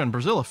 Persia and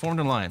Brazil have formed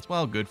an alliance.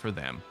 Well, good for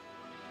them.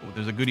 Oh,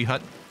 there's a goody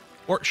hut.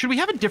 Or should we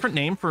have a different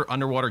name for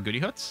underwater goody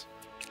huts?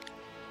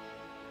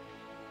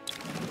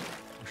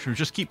 Or should we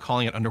just keep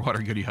calling it underwater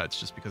goody huts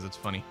just because it's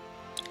funny?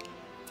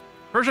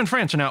 Persia and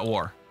France are now at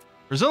war.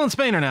 Brazil and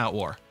Spain are now at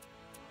war.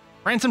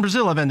 France and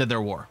Brazil have ended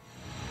their war.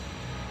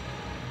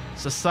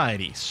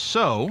 Society.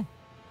 So,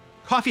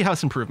 coffee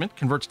house improvement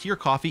converts to your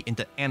coffee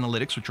into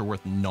analytics, which are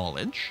worth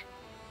knowledge.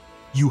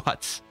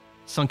 U-huts.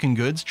 Sunken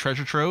goods.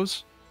 Treasure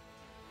troves.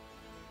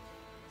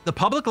 The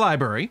public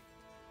library.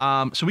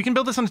 So we can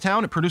build this on a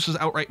town. It produces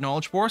outright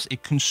knowledge for us.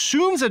 It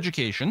consumes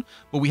education,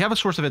 but we have a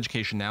source of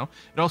education now.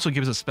 It also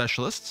gives us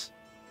specialists.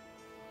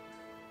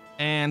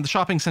 And the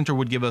shopping center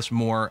would give us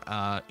more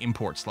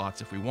import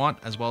slots if we want,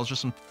 as well as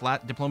just some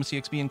flat diplomacy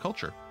XP and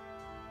culture.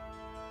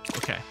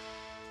 Okay.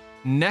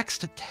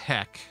 Next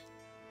tech.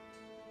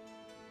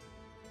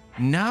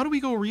 Now do we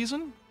go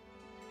reason?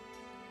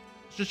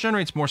 It just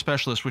generates more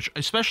specialists, which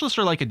specialists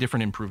are like a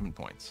different improvement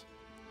points.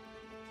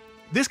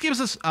 This gives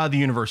us the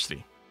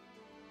university.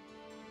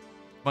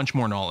 Bunch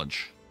more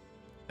knowledge.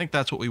 I think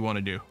that's what we want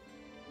to do.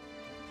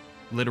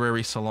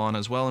 Literary salon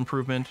as well,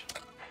 improvement.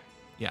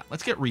 Yeah,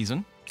 let's get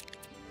reason.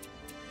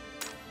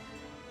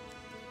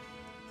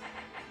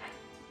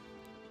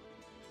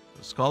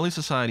 The Scholarly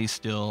Society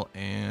still,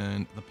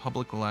 and the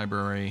public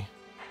library.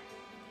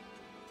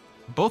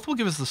 Both will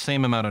give us the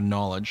same amount of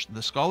knowledge.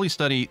 The Scholarly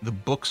Study, the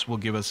books will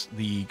give us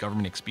the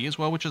government XP as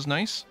well, which is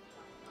nice.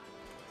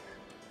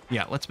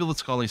 Yeah, let's build the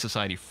Scholarly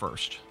Society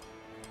first.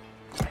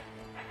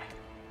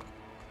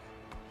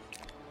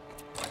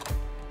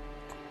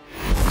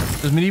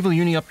 Does medieval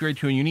uni upgrade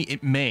to a uni?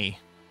 It may.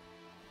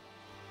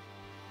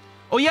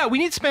 Oh yeah, we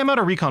need to spam out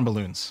our recon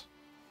balloons.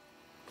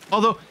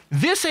 Although,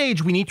 this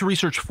age, we need to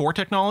research 4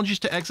 technologies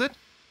to exit,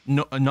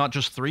 no, not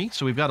just 3,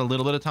 so we've got a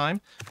little bit of time.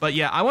 But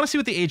yeah, I want to see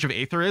what the age of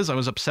Aether is. I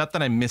was upset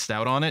that I missed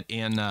out on it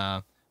in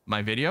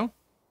my video.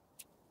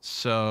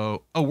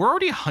 So, oh, we're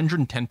already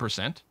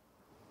 110%.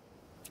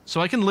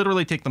 So I can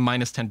literally take the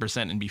minus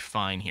 10% and be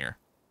fine here.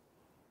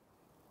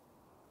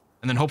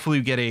 And then hopefully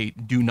we get a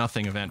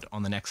do-nothing event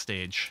on the next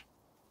stage.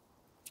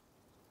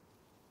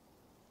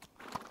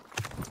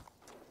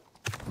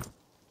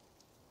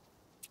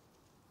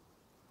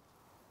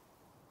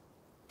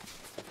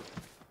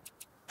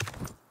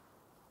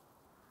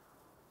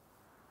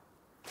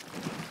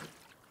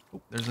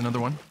 Oh, there's another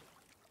one.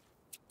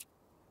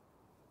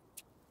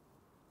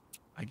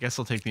 I guess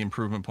I'll take the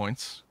improvement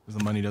points, because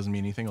the money doesn't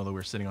mean anything, although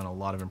we're sitting on a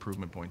lot of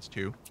improvement points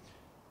too.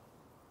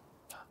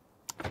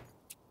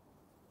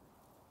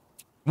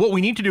 What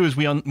we need to do is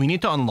we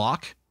need to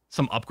unlock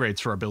some upgrades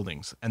for our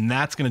buildings, and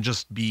that's going to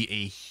just be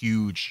a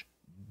huge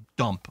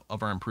dump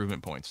of our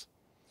improvement points.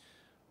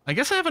 I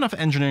guess I have enough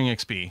engineering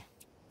XP.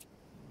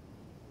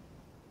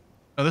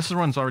 Oh, this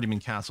one's already been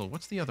castled.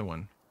 What's the other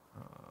one?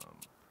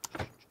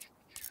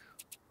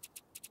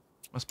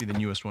 Must be the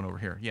newest one over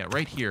here. Yeah,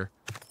 right here.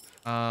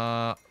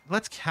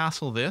 Let's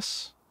castle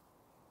this.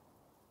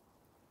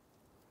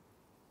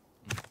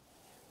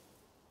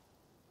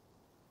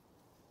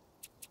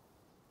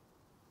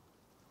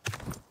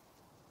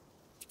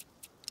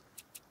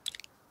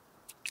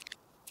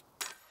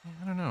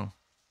 I don't know.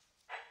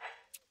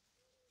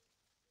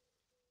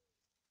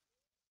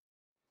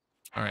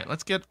 All right,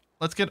 let's get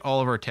all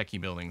of our techie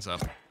buildings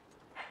up.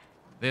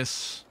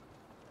 This,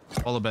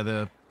 followed by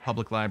the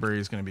public library,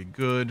 is going to be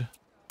good.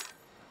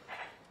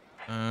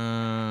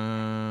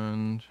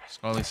 And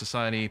Scholarly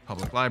Society,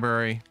 public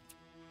library.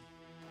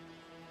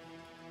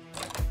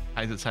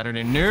 Hi, is it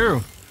Saturday?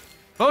 No!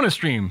 Bonus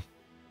stream!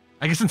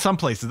 I guess in some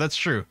places, that's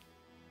true.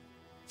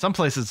 Some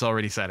places it's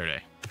already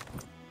Saturday.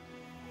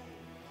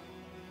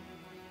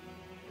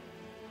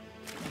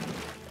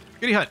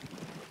 Goody Hut.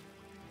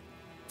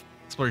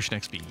 Exploration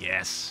XP,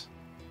 yes.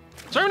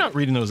 Sorry I'm not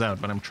reading those out,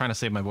 but I'm trying to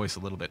save my voice a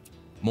little bit.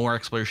 More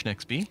Exploration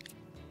XP.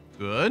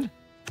 Good.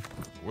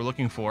 We're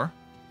looking for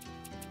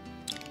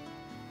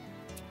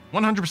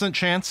 100%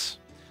 chance.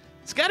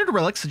 Scattered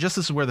relics suggest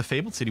this is where the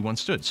fabled city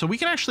once stood. So we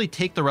can actually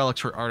take the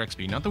relics for art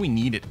XP. Not that we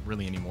need it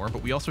really anymore,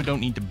 but we also don't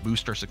need to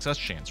boost our success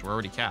chance. We're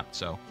already capped,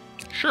 so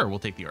sure, we'll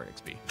take the art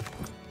XP.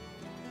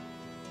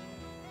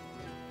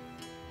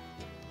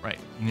 Right,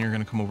 and you're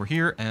going to come over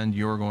here, and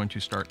you're going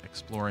to start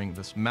exploring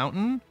this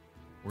mountain.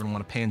 We're going to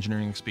want to pay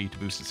engineering XP to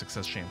boost the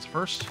success chance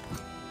first.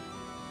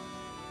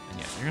 And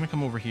yeah, you're going to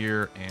come over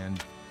here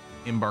and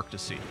embark to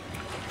sea.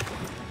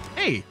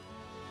 Hey!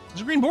 There's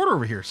a green border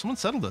over here. Someone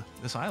settled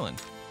this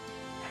island.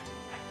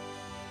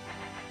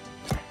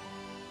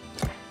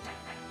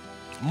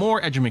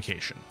 More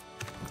edumacation.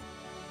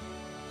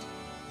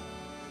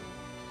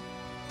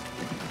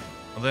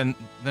 Well,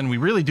 then we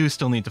really do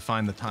still need to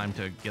find the time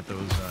to get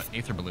those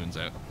Aether balloons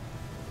out.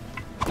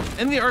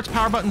 And the arts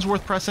power button's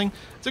worth pressing.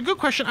 It's a good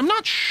question. I'm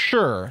not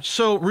sure.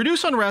 So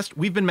reduce unrest.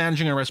 We've been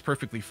managing unrest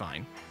perfectly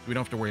fine. So we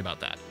don't have to worry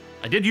about that.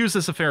 I did use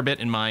this a fair bit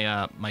in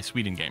my my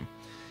Sweden game.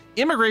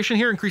 Immigration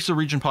here increases the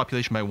region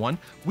population by 1.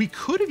 We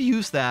could have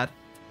used that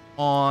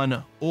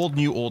on Old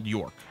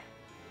York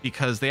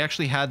because they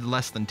actually had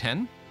less than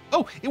 10.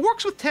 Oh, it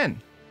works with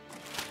 10.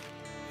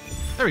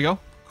 There we go.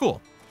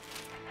 Cool.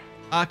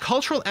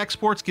 Cultural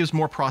exports gives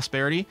more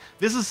prosperity.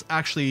 This is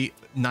actually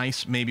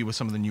nice maybe with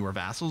some of the newer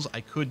vassals.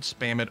 I could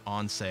spam it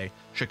on, say,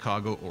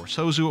 Chicago or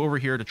Sozu over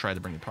here to try to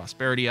bring the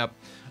prosperity up.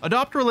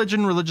 Adopt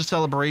religion, religious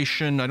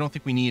celebration. I don't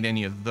think we need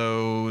any of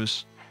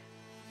those.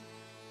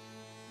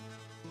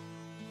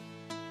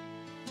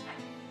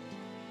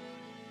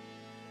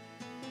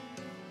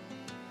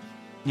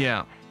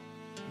 Yeah.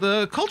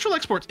 The cultural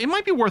exports, it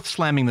might be worth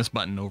slamming this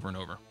button over and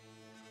over.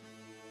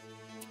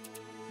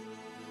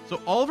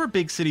 So all of our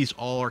big cities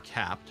all are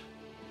capped.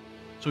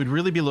 So we'd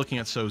really be looking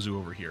at Sozu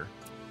over here.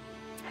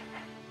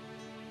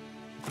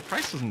 The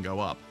price doesn't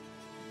go up.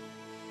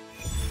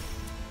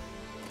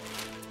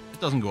 It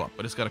doesn't go up,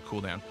 but it's got a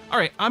cooldown. All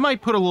right, I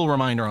might put a little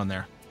reminder on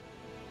there.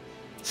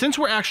 Since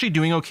we're actually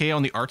doing okay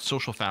on the arts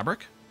social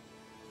fabric,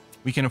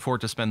 we can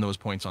afford to spend those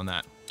points on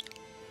that.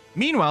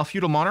 Meanwhile,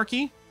 feudal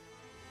monarchy.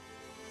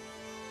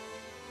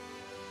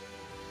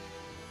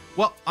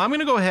 Well, I'm going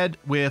to go ahead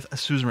with a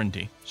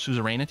suzerainty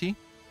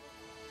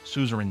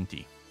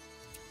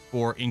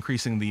for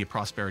increasing the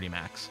prosperity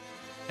max.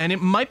 And it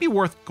might be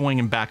worth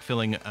going and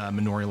backfilling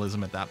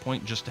manorialism at that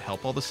point just to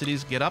help all the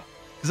cities get up,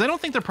 because I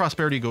don't think their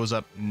prosperity goes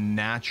up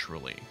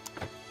naturally.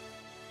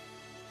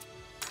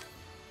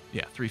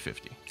 Yeah,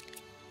 350.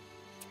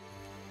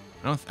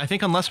 I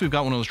think unless we've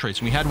got one of those traits,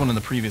 and we had one in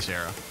the previous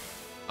era,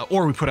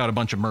 or we put out a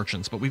bunch of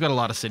merchants, but we've got a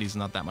lot of cities and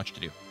not that much to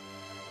do.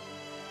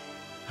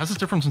 How's this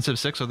different from Civ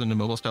 6 other than the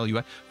mobile style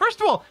UI?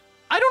 First of all,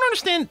 I don't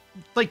understand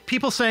like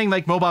people saying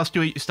like mobile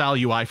style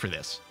UI for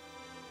this.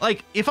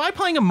 Like if I'm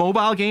playing a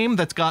mobile game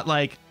that's got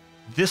like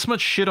this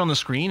much shit on the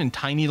screen in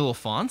tiny little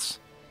fonts.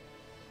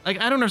 Like,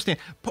 I don't understand.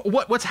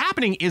 What's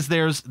happening is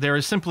there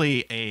is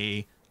simply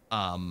a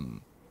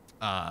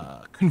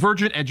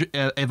convergent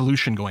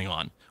evolution going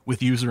on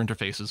with user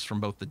interfaces from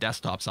both the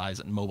desktop size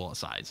and mobile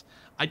size.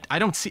 I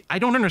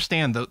don't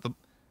understand the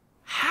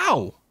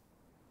how.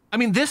 I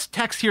mean, this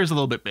text here is a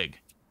little bit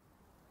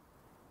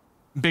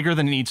bigger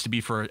than it needs to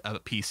be for a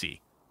PC.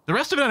 The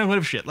rest of it, I don't give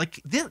a shit.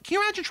 Like, can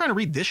you imagine trying to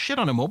read this shit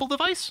on a mobile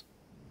device?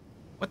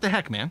 What the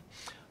heck, man?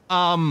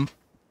 And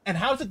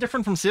how is it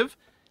different from Civ?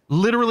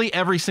 Literally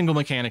every single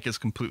mechanic is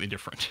completely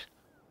different.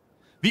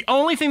 The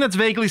only thing that's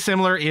vaguely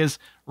similar is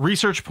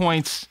research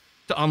points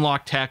to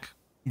unlock tech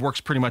works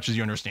pretty much as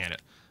you understand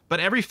it. But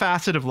every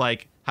facet of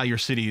like how your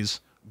cities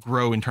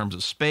grow in terms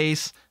of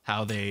space,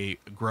 how they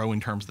grow in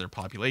terms of their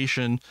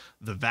population,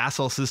 the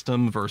vassal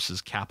system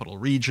versus capital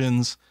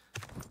regions,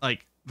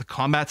 like the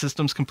combat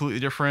system's completely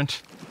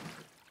different.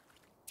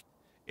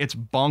 It's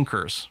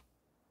bonkers.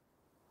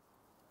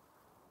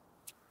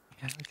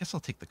 Yeah, I guess I'll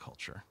take the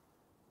culture.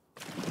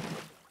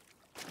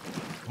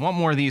 I want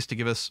more of these to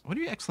give us... What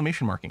are you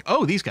exclamation marking?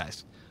 Oh, these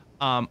guys.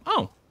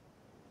 Oh.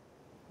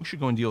 We should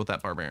go and deal with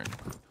that barbarian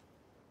group.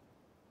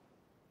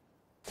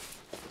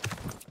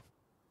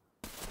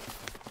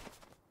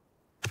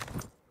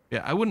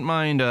 Yeah, I wouldn't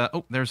mind...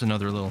 oh, there's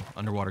another little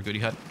underwater goodie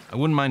hut. I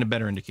wouldn't mind a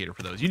better indicator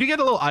for those. You do get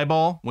a little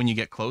eyeball when you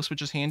get close,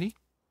 which is handy.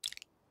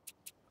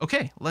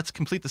 Okay, let's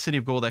complete the City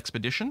of Gold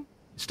expedition.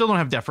 Still don't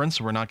have deference,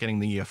 so we're not getting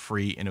the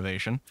free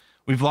innovation.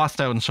 We've lost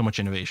out on so much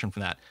innovation for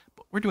that,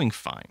 but we're doing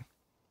fine.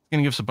 It's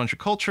going to give us a bunch of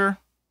culture.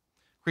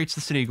 Creates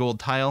the City of Gold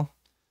tile.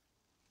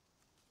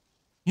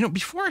 You know,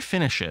 before I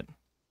finish it...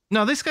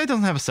 No, this guy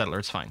doesn't have a settler.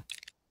 It's fine.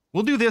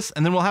 We'll do this,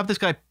 and then we'll have this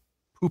guy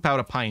poop out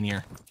a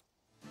pioneer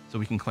so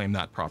we can claim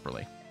that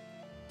properly.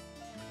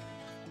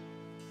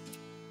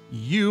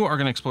 You are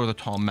going to explore the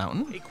tall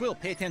mountain. Hey, Quill,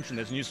 pay attention.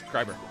 There's a new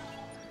subscriber.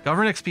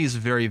 Government XP is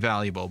very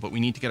valuable, but we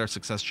need to get our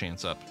success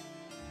chance up.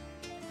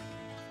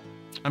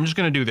 I'm just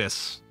going to do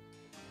this.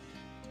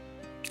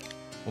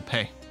 We'll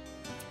pay.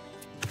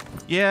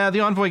 Yeah, the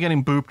envoy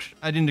getting booped.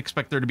 I didn't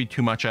expect there to be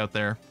too much out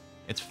there.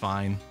 It's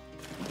fine.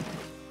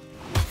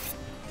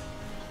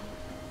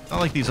 Not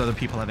like these other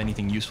people have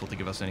anything useful to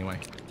give us anyway.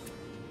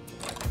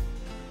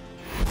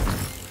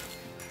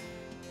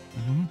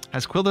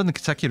 Has Quill done the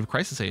consecutive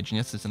crisis age? And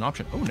yes, it's an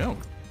option. Oh, no.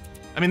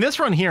 I mean, this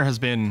run here has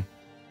been...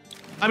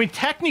 I mean,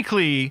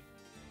 technically,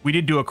 we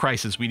did do a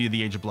crisis. We did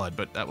the Age of Blood,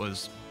 but that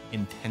was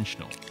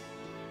intentional.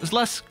 There's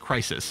less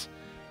crisis.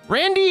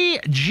 Randy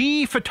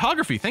G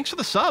Photography, thanks for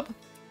the sub.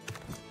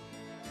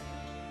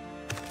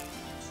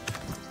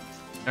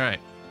 All right.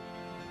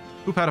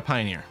 Poop out a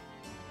pioneer.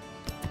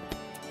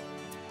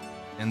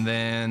 And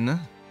then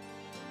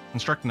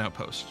construct an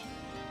outpost.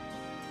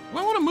 Do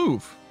I want to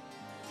move?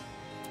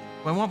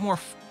 Do I want more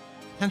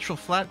potential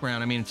flat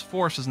ground? I mean, it's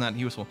forest isn't that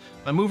useful.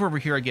 If I move over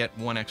here, I get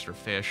one extra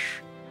fish.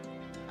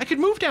 I could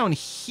move down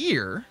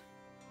here,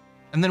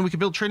 and then we could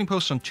build trading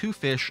posts on 2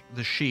 fish,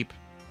 the sheep.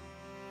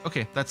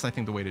 Okay, that's, I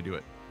think, the way to do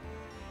it.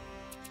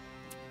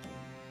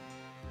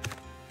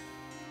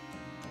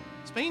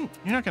 Spain,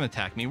 you're not going to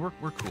attack me. We're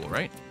cool,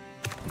 right?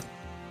 Okay,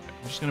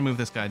 I'm just going to move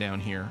this guy down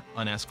here,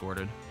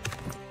 unescorted.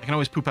 I can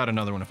always poop out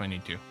another one if I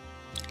need to.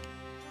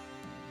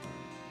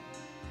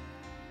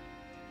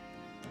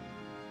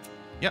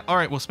 Yeah, all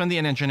right, we'll spend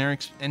the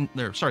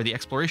the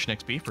exploration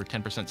XP for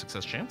 10%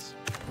 success chance.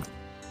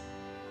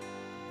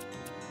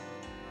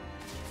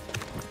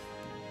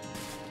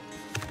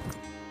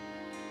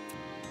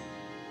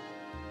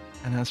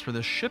 And as for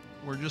this ship,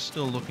 we're just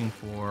still looking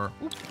for...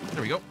 Oops,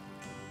 there we go.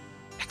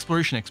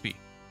 Exploration XP.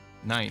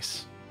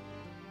 Nice.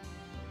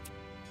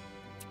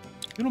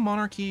 Feudal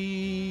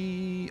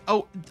monarchy...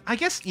 Oh, I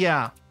guess,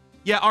 yeah.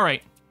 Yeah, all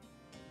right.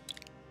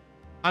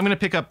 I'm going to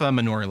pick up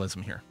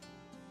manorialism here,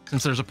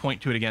 since there's a point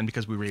to it again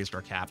because we raised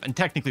our cap. And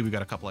technically, we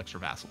got a couple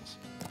extra vassals.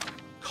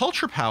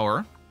 Culture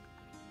power.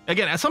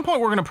 Again, at some point,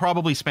 we're going to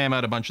probably spam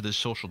out a bunch of these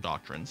social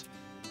doctrines.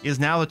 Is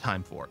now the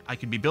time for it. I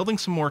could be building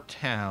some more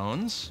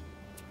towns.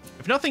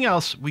 If nothing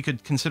else, we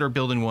could consider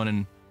building one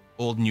in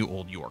Old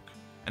York.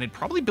 And I'd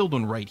probably build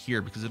one right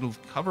here because it'll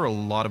cover a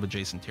lot of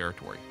adjacent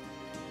territory.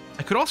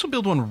 I could also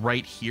build one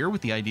right here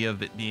with the idea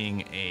of it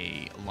being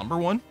a lumber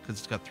one because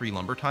it's got 3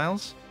 lumber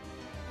tiles.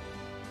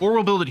 Or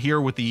we'll build it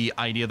here with the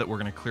idea that we're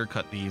going to clear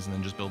cut these and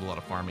then just build a lot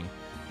of farming.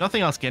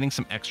 Nothing else, getting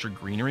some extra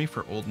greenery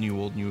for Old New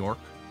York,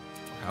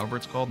 or however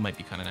it's called, might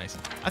be kind of nice.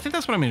 I think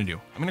that's what I'm going to do.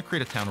 I'm going to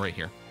create a town right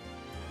here.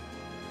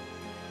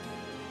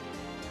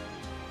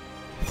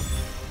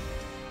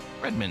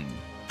 Redmond.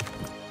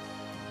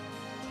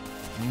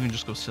 And you can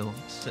just go sit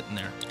in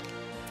there.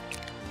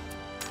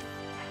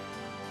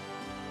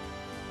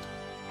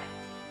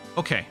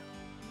 Okay.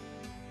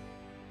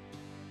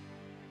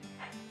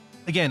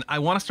 Again, I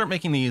want to start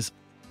making these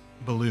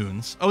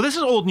balloons. Oh, this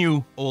is Old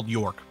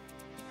York.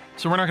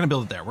 So we're not going to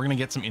build it there. We're going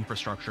to get some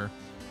infrastructure.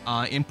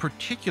 In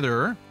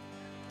particular,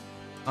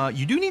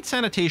 you do need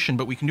sanitation,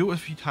 but we can do it with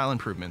a few tile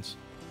improvements.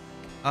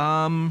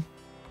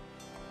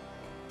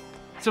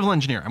 Civil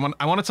engineer.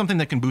 I wanted something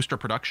that can boost our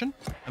production.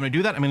 I'm going to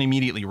do that. I'm going to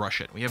immediately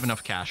rush it. We have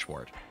enough cash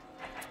for it.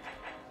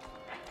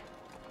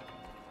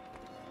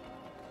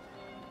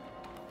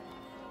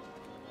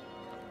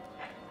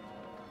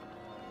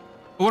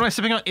 What am I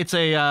sipping on? It's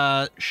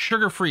a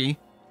sugar-free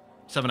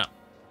 7-Up.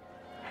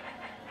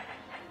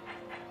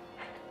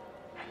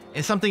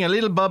 It's something a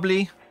little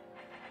bubbly,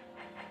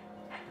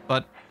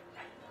 but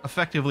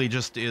effectively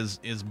just is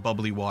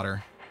bubbly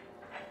water.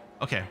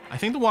 Okay, I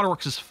think the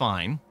waterworks is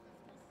fine.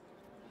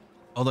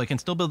 Although I can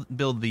still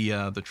build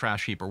the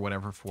trash heap or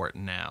whatever for it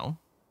now.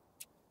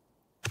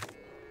 I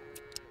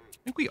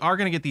think we are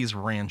going to get these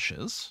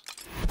ranches.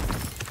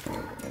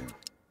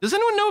 Does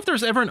anyone know if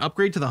there's ever an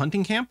upgrade to the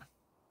hunting camp?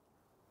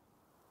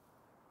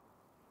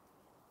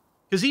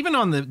 Because even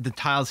on the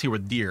tiles here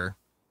with deer,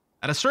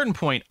 at a certain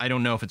point, I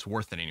don't know if it's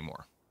worth it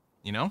anymore.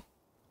 You know?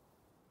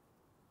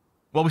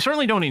 Well, we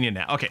certainly don't need it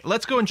now. Okay,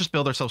 let's go and just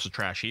build ourselves a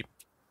trash heap.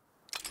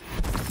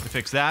 To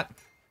fix that,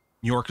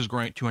 New York is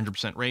growing at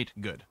 200% rate.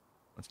 Good.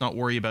 Let's not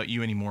worry about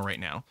you anymore right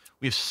now.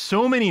 We have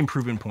so many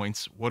improvement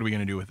points. What are we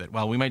going to do with it?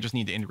 Well, we might just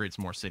need to integrate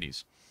some more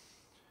cities.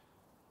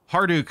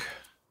 Harduk.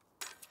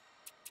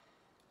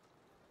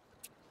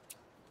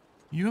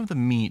 You have the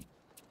meat.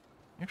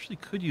 You actually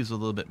could use a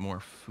little bit more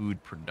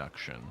food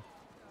production.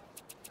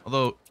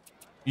 Although,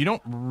 you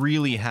don't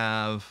really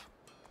have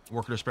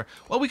worker to spare.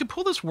 Well, we could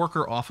pull this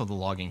worker off of the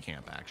logging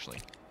camp, actually.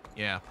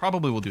 Yeah,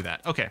 probably we'll do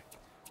that. Okay,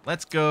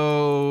 let's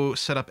go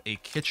set up a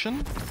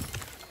kitchen.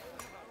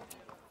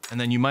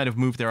 And then you might have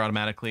moved there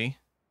automatically.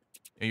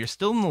 Yeah, you're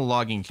still in the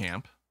logging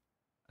camp.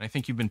 And I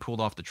think you've been pulled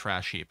off the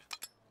trash heap.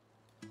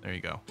 There you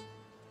go.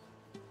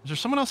 Is there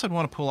someone else I'd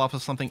want to pull off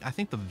of something? I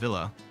think the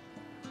villa.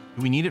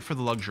 Do we need it for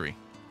the luxury?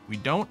 We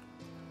don't?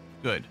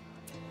 Good.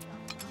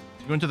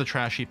 Go into the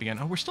trash heap again.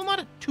 Oh, we're still not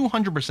at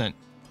 200%. We're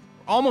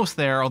almost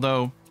there,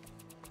 although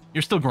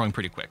you're still growing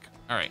pretty quick.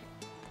 All right.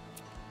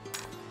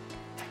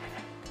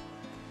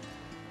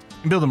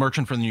 And build a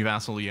merchant for the new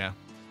vassal, yeah.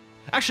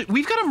 Actually,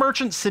 we've got a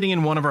merchant sitting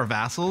in one of our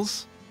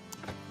vassals.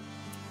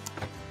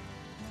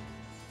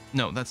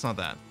 No, that's not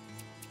that.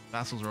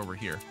 Vassals are over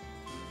here.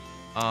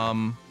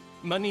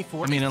 Money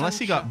for I mean, unless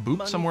he got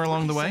booped somewhere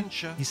along the way.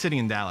 He's sitting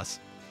in Dallas.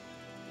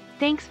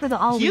 Thanks for the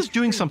all. He is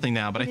doing something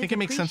now, but I think it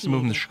makes sense to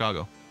move him to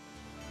Chicago.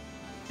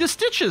 The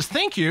stitches,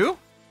 thank you.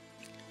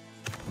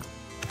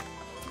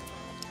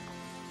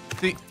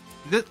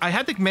 I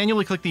had to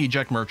manually click the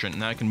eject merchant,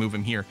 and now I can move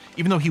him here.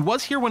 Even though he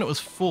was here when it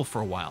was full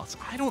for a while. So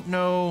I don't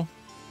know.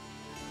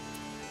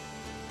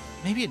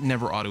 Maybe it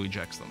never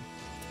auto-ejects them.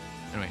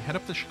 Anyway, head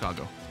up to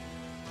Chicago.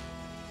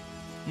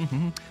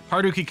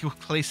 Parduki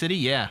Clay City,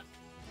 yeah.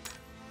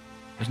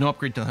 There's no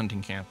upgrade to the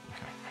hunting camp.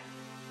 Okay.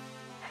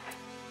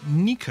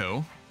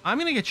 Nico, I'm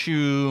going to get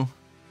you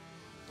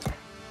to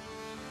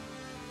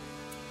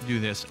do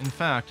this. In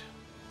fact,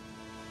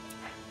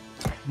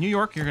 New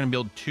York, you're going to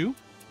build 2.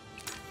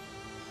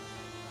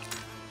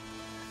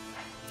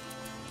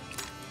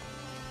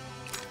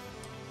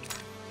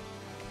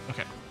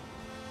 Okay.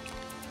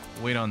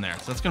 Wait on there.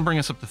 So that's going to bring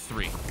us up to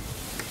 3.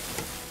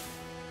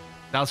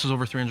 Dallas is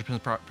over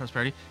 300%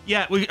 prosperity.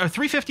 Yeah, our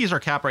 350 is our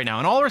cap right now.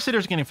 And all our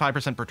cities are getting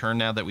 5% per turn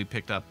now that we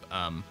picked up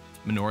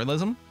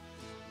Minorialism.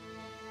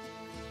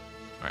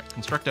 All right,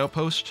 construct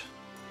outpost.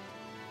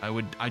 I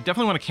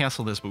definitely want to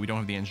cancel this, but we don't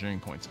have the engineering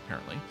points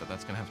apparently. But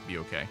that's going to have to be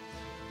okay.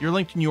 You're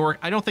linked to New York.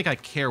 I don't think I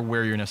care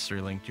where you're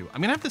necessarily linked to.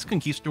 I'm going to have this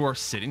conquistador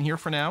sit in here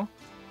for now.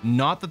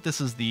 Not that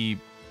this is the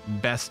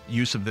best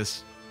use of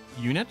this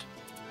unit,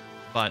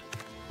 but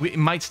it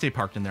might stay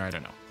parked in there. I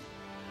don't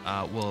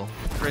know. We'll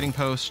trading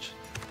post.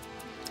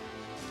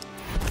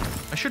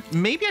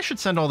 Maybe I should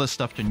send all this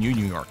stuff to New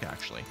York,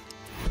 actually.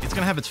 It's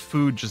going to have its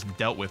food just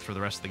dealt with for the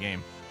rest of the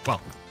game.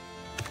 Well,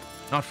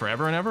 not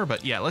forever and ever,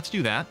 but yeah, let's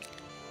do that.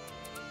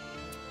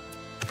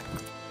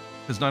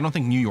 Because I don't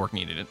think New York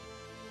needed it.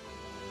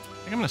 I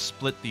think I'm going to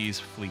split these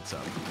fleets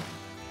up.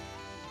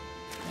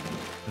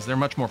 Because they're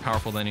much more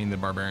powerful than any of the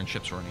barbarian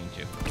ships we're running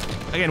into.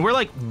 Again, we're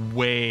like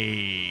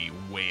way,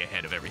 way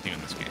ahead of everything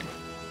in this game.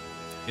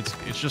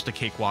 It's just a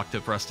cakewalk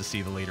for us to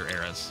see the later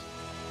eras.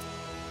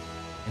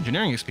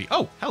 Engineering XP.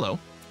 Oh, hello.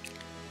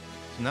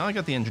 So now I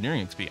got the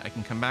engineering XP. I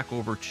can come back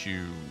over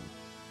to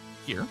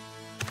here.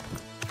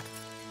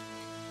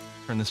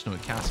 Turn this into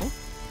a castle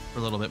for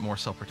a little bit more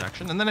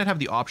self-protection. And then I'd have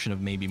the option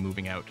of maybe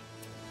moving out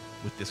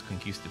with this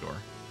conquistador.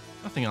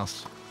 Nothing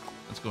else.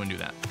 Let's go and do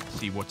that.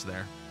 See what's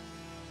there.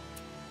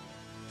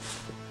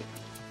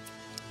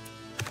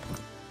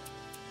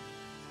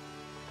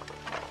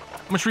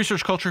 How much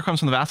research culture comes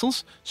from the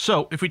vassals?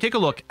 So if we take a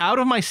look, out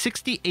of my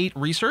 68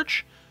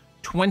 research,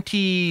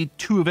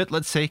 22 of it,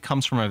 let's say,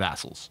 comes from my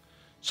vassals.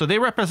 So they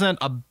represent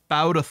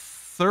about a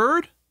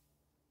third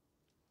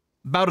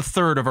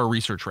of our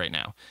research right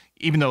now.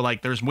 Even though,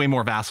 like, there's way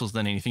more vassals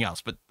than anything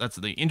else, but that's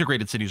the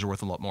integrated cities are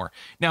worth a lot more.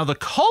 Now, the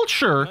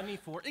culture,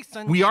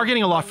 we are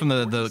getting a lot from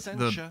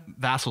the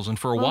vassals, and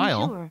for a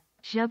while...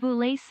 Je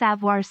voulais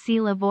savoir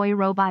si la voix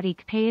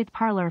robotique peut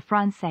parler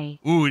français.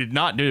 Ooh, we did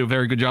not do a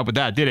very good job with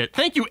that, did it?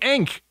 Thank you,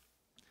 Ink!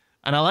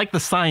 And I like the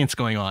science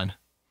going on.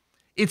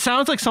 It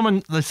sounds like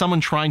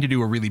someone trying to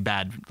do a really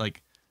bad,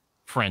 like,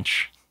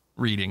 French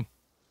reading.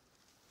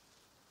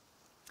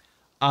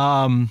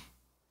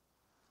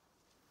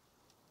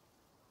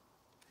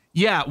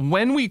 Yeah,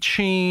 when we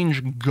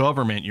change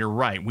government, you're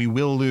right. We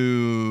will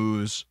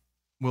lose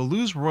We'll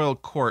lose royal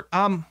court.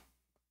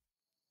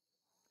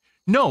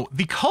 No,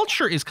 the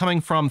culture is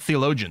coming from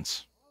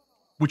theologians,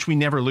 which we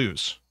never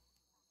lose.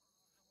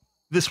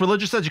 This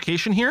religious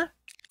education here,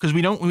 because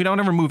we don't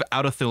ever move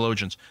out of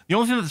theologians. The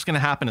only thing that's going to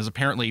happen is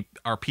apparently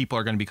our people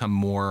are going to become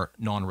more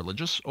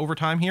non-religious over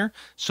time here,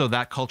 so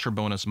that culture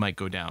bonus might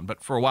go down.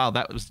 But for a while,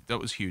 that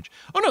was huge.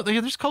 Oh no,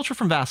 there's culture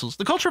from vassals.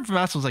 The culture from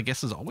vassals, I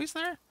guess, is always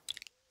there.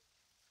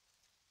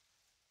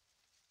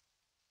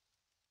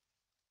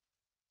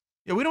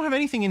 Yeah, we don't have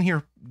anything in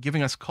here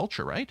giving us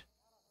culture, right?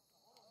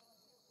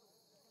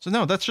 So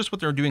no, that's just what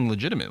they're doing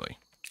legitimately.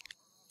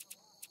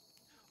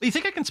 Well, you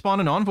think I can spawn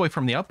an envoy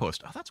from the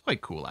outpost? Oh, that's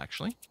quite cool,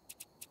 actually.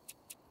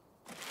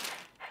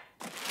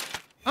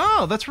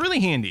 Oh, that's really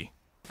handy.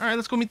 All right,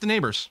 let's go meet the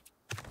neighbors.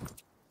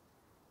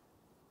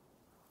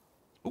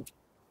 Oh,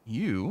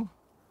 you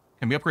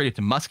can be upgraded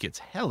to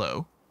muskets.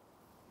 Hello.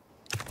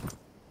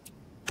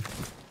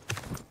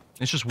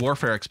 It's just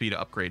warfare XP to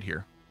upgrade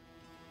here.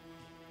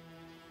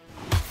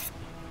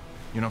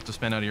 You don't have to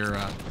spend out of your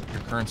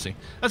currency.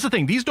 That's the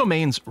thing. These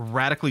domains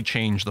radically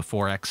change the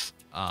 4X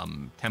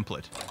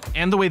template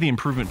and the way the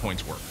improvement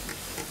points work.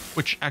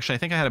 Which, actually, I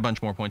think I had a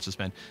bunch more points to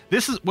spend.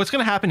 This is what's going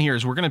to happen here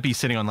is we're going to be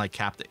sitting on, like,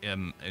 capped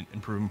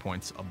improvement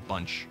points a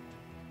bunch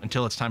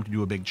until it's time to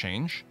do a big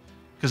change.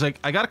 Because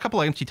I got a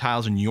couple of empty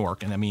tiles in New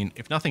York, and I mean,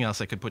 if nothing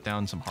else, I could put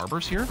down some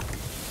harbors here.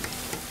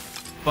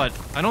 But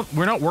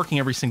we're not working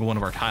every single one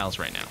of our tiles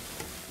right now.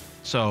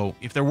 So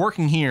if they're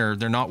working here,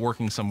 they're not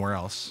working somewhere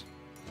else.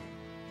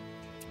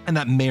 And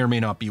that may or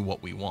may not be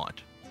what we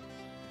want.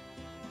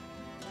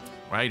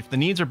 Right? If the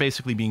needs are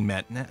basically being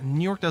met,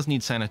 New York does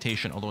need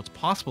sanitation, although it's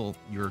possible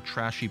your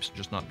trash heaps are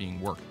just not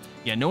being worked.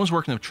 Yeah, no one's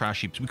working with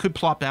trash heaps. We could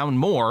plop down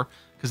more,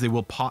 because they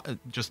will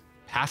just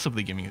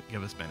passively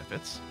give us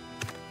benefits.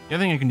 The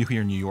other thing I can do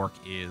here in New York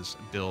is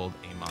build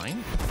a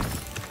mine.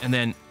 And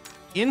then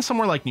in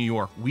somewhere like New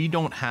York, we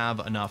don't have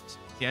enough.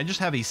 See, I just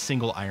have a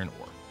single iron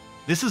ore.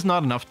 This is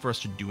not enough for us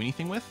to do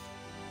anything with.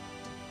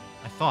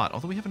 I thought,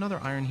 although we have another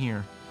iron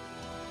here.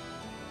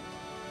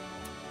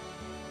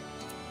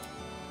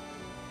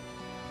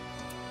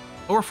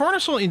 Our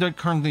furnace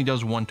currently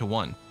does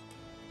 1-to-1.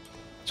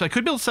 So I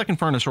could build a second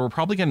furnace, or we'll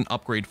probably get an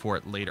upgrade for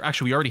it later.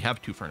 Actually, we already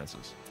have 2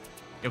 furnaces.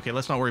 Okay,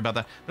 let's not worry about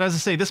that. But as I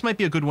say, this might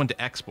be a good one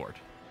to export.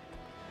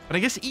 But I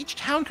guess each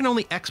town can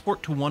only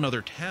export to one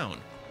other town.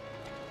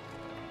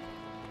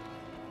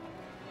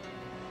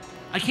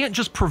 I can't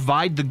just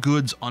provide the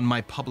goods on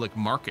my public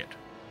market.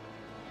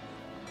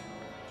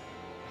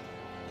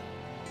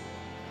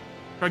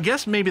 So I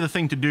guess maybe the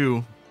thing to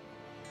do,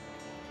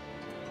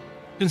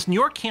 since New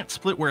York can't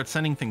split where it's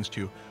sending things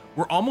to,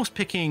 we're almost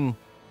picking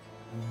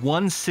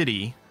one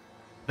city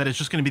that is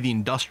just going to be the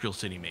industrial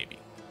city, maybe.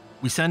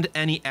 We send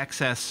any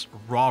excess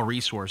raw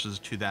resources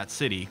to that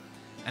city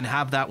and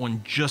have that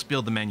one just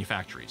build the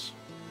manufactories.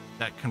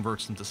 That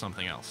converts them to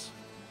something else.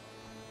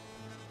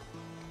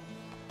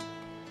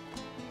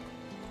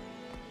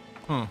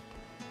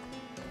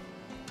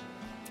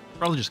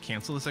 Probably just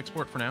cancel this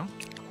export for now.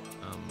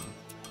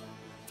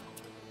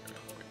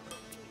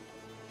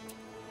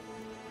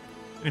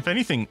 And if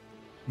anything,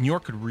 New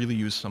York could really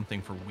use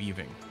something for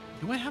weaving.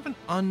 Do I have an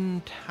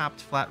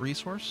untapped flat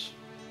resource?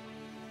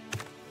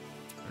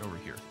 Right over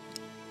here.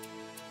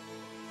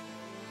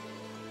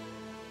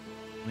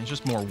 I mean, it's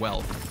just more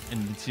wealth.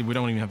 And see, we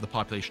don't even have the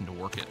population to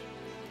work it.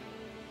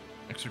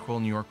 Extra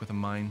coal, New York with a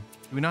mine.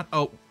 Do we not?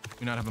 Oh, do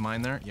we not have a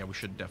mine there? Yeah, we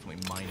should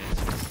definitely mine it.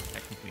 It's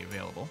technically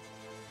available.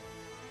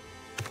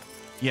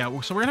 Yeah,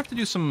 so we're gonna have to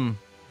do some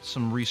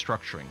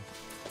restructuring.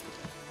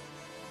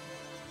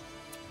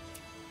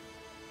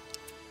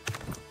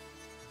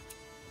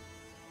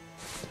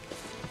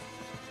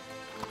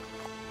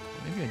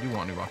 Maybe I do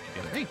want New Rock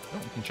together. Hey, oh,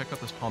 we can check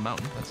out this tall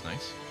mountain. That's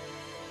nice.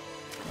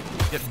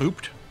 Get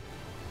booped.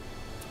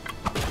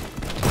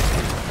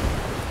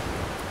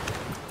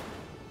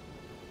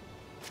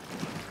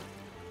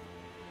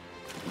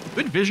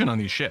 Good vision on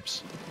these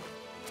ships.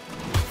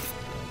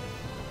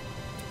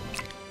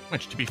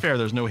 Which, to be fair,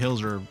 there's no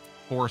hills or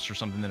forests or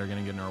something that are going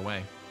to get in our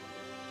way.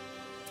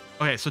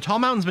 Okay, so Tall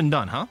Mountain's been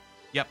done, huh?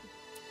 Yep.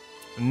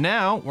 So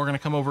now we're going to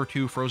come over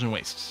to Frozen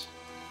Wastes.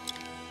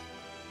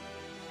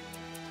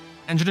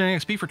 Engineering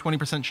XP for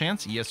 20%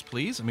 chance? Yes,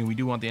 please. I mean, we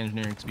do want the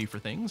engineering XP for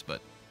things,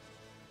 but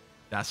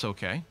that's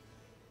okay.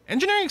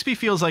 Engineering XP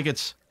feels like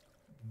it's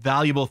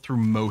valuable through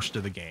most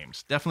of the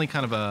games. Definitely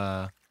kind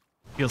of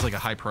feels like a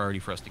high priority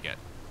for us to get.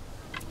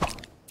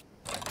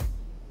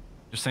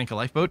 Just sank a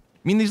lifeboat? I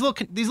mean, these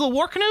little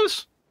war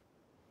canoes?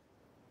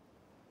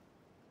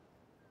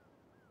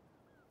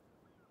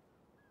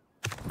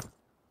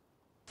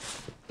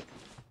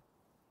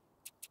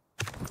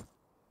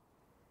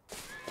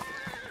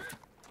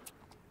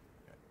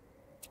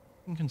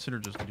 I can consider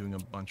just doing a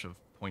bunch of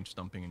point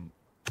stumping in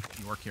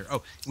New York here.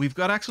 Oh, we've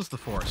got access to the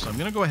forest, so I'm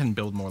going to go ahead and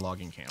build more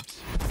logging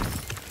camps.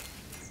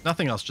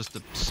 Nothing else, just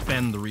to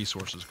spend the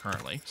resources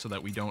currently so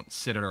that we don't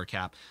sit at our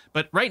cap.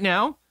 But right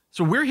now,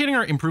 so we're hitting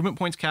our improvement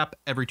points cap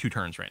every 2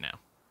 turns right now.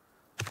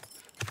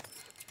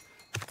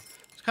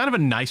 It's kind of a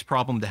nice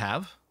problem to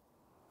have.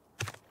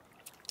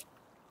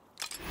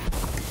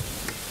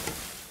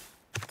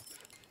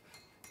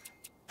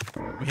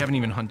 haven't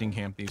even hunting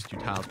camped these 2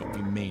 tiles, but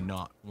we may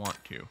not want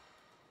to.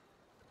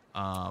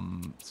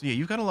 So yeah,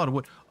 you've got a lot of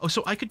wood. Oh,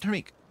 so I could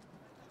make...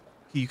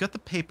 Okay, you got the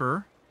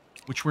paper,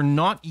 which we're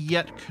not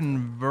yet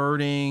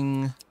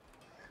converting...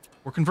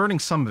 We're converting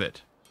some of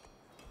it.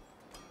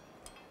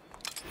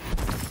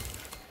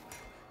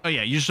 Oh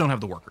yeah, you just don't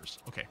have the workers.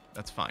 Okay,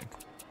 that's fine.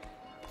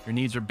 Your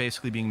needs are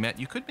basically being met.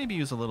 You could maybe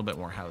use a little bit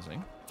more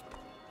housing.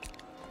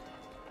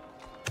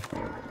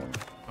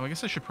 Oh, I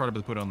guess I should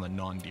probably put on the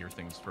non-deer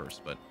things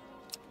first, but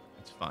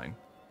it's fine.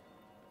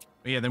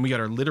 But yeah, then we got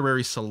our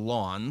literary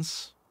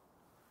salons.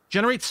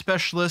 Generate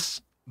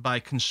specialists by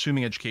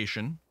consuming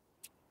education.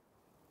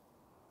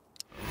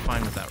 I'm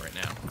fine with that right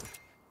now.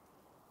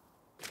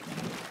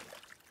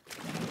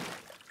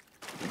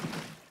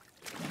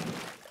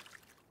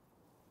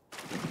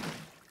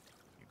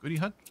 Goody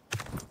hut.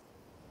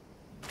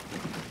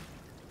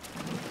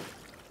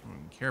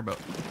 Don't care about.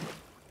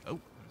 Oh,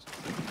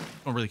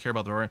 don't really care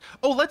about the.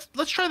 Oh,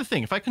 let's try the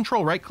thing. If I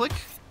control right click.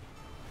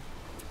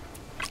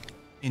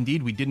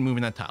 Indeed, we didn't move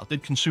in that tile.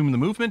 Did consume the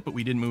movement, but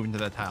we didn't move into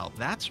that tile.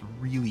 That's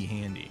really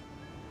handy.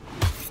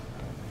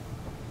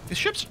 The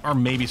ships are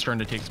maybe starting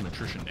to take some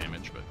attrition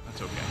damage, but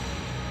that's okay.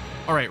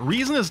 All right,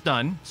 reason is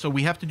done. So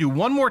we have to do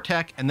one more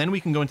tech, and then we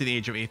can go into the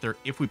Age of Aether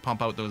if we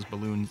pump out those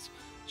balloons.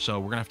 So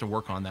we're gonna have to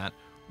work on that.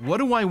 What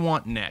do I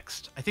want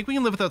next? I think we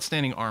can live without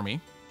standing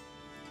army.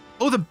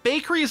 Oh, the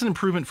bakery is an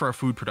improvement for our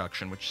food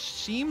production, which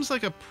seems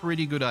like a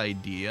pretty good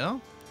idea.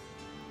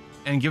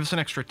 And give us an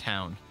extra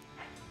town.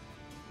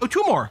 Oh,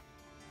 2 more.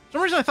 For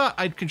some reason I thought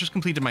I could just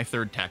completed my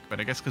 3rd tech,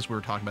 but I guess because we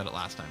were talking about it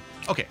last time.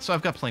 Okay, so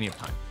I've got plenty of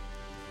time.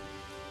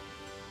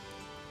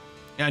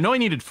 Yeah, I know I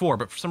needed 4,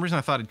 but for some reason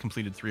I thought I'd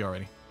completed 3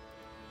 already.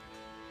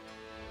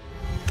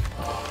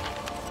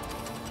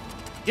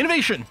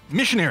 Innovation!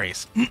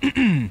 Missionaries!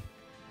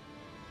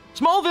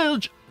 Small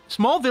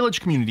village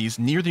communities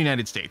near the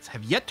United States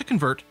have yet to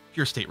convert to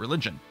your state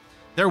religion.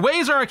 Their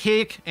ways are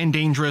archaic and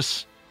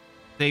dangerous.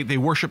 They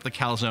worship the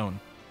calzone.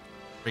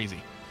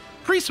 Crazy.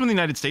 Priests from the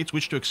United States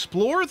wish to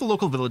explore the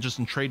local villages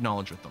and trade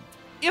knowledge with them.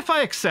 If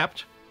I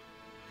accept,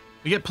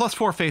 we get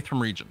 +4 faith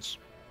from regions.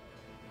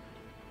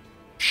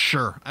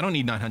 Sure, I don't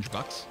need 900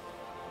 bucks.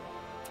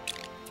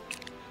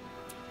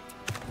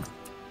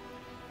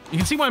 You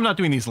can see why I'm not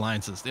doing these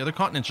alliances. The other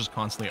continent's just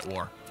constantly at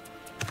war.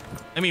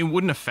 I mean, it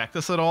wouldn't affect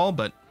us at all,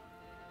 but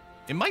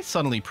it might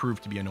suddenly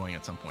prove to be annoying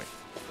at some point.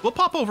 We'll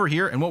pop over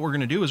here, and what we're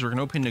going to do is we're going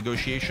to open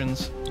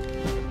negotiations.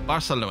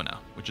 Barcelona,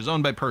 which is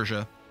owned by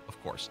Persia,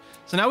 of course.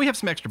 So now we have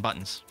some extra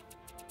buttons.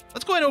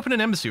 Let's go ahead and open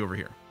an embassy over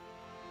here.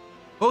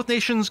 Both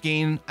nations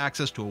gain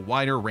access to a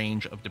wider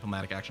range of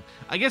diplomatic action.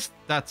 I guess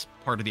that's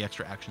part of the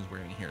extra actions we're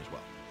getting here as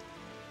well.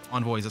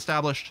 Envoy is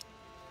established.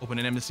 Open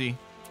an embassy.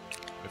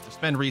 We have to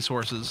spend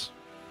resources.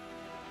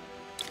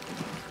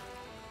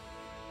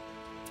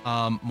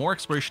 More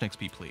exploration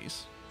XP,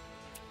 please.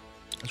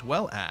 As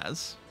well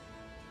as...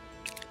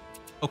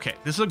 Okay,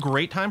 this is a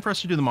great time for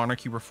us to do the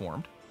monarchy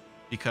reformed,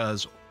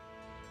 because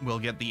we'll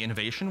get the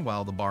innovation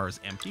while the bar is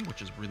empty,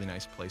 which is a really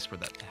nice place for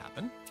that to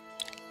happen.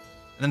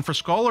 And then for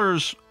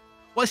scholars...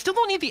 Well, I still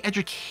don't need the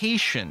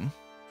education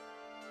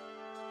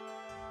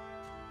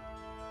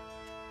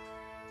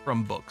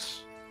from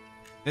books.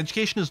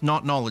 Education is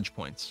not knowledge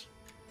points.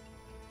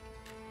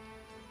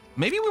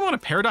 Maybe we want a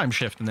paradigm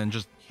shift and then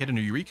just hit a new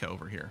Eureka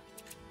over here.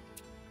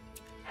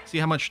 See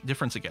how much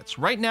difference it gets.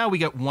 Right now we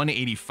get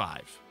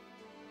 185.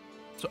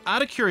 So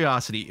out of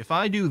curiosity, if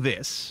I do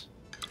this,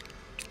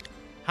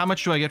 how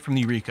much do I get from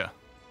the Eureka?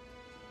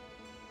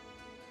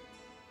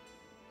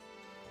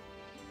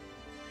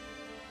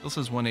 Still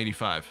says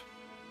 185.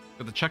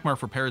 Got the check mark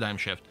for paradigm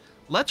shift.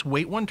 Let's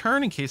wait 1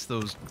 turn in case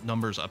those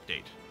numbers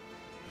update.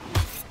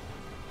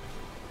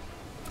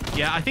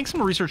 Yeah, I think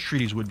some research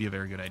treaties would be a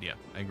very good idea.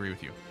 I agree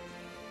with you.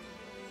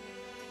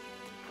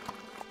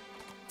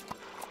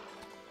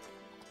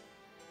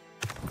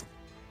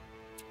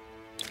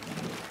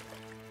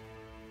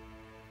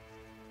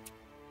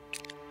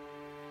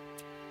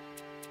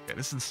 Okay,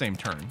 this is the same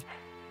turn.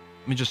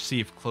 Let me just see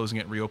if closing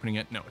it, reopening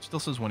it. No, it still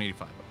says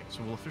 185. Okay,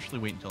 so we'll officially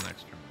wait until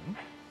next turn.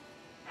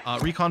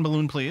 Recon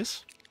balloon,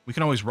 please. We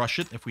can always rush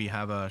it if we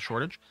have a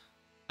shortage.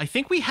 I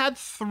think we had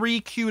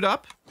 3 queued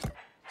up,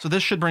 so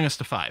this should bring us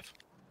to 5.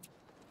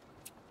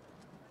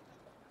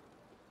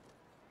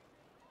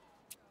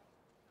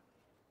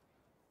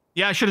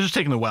 Yeah, I should have just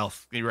taken the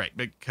wealth. You're right,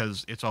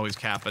 because it's always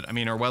capped. But I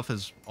mean, our wealth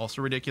is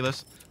also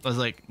ridiculous. I was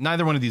like,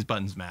 neither one of these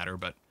buttons matter,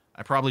 but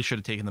I probably should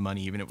have taken the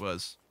money, even if it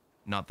was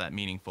not that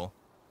meaningful.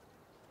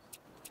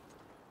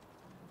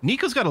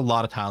 Nico's got a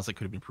lot of tiles that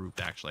could have improved,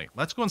 actually.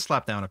 Let's go and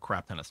slap down a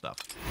crap ton of stuff.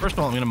 First of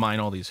all, I'm going to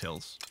mine all these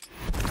hills.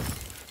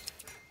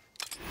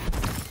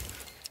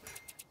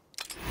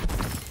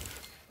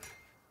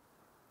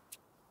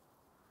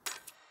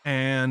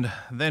 And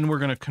then we're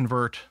going to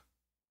convert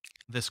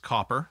this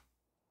copper.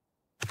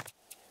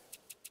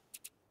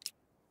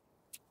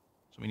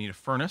 So we need a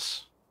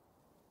furnace.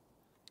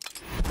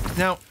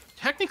 Now,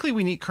 technically,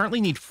 we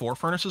currently need 4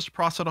 furnaces to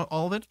process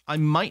all of it. I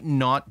might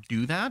not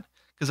do that,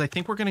 because I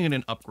think we're going to get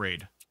an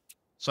upgrade.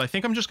 So I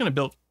think I'm just going to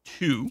build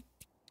 2.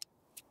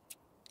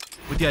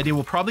 with the idea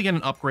we'll probably get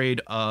an upgrade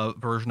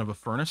version of a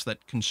furnace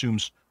that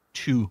consumes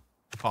 2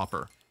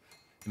 copper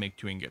to make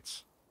 2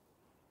 ingots.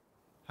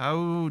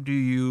 How do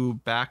you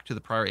back to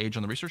the prior age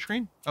on the research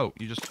screen? Oh,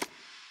 you just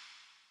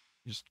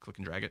click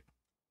and drag it.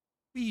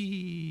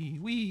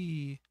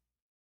 Wee.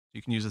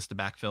 You can use this to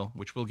backfill,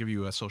 which will give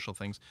you social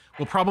things.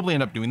 We'll probably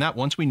end up doing that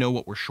once we know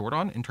what we're short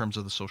on in terms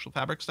of the social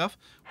fabric stuff.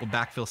 We'll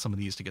backfill some of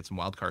these to get some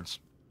wildcards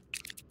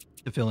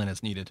to fill in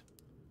as needed.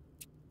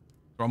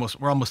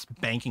 We're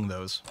almost banking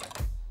those.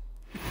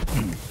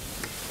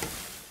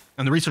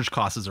 And the research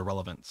cost is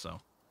irrelevant, so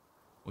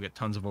we'll get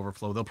tons of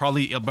overflow.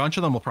 A bunch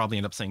of them will probably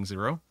end up saying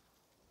 0.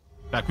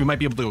 In fact, we might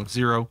be able to do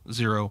 0,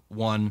 0,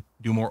 1,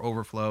 do more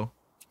overflow.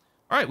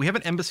 All right, we have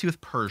an embassy with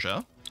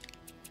Persia.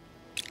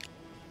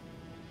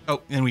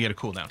 Oh, and we get a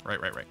cooldown. Right.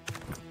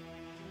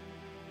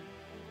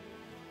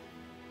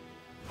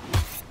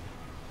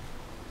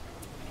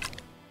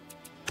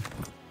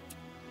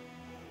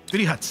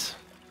 Goody huts.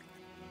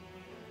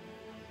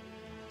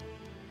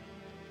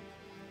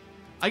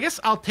 I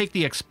guess I'll take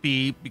the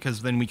XP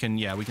because then we can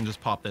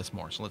just pop this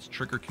more. So let's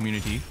trigger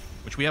community,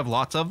 which we have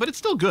lots of, but it's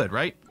still good,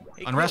 right?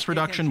 Unrest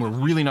reduction, we're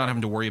really not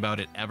having to worry about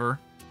it ever.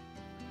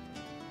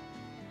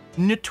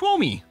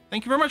 Nituomi,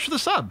 thank you very much for the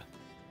sub.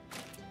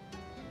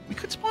 We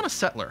could spawn a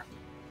settler.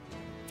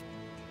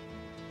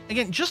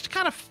 Again, just to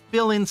kind of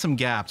fill in some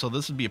gaps. So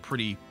this would be a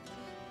pretty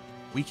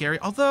weak area.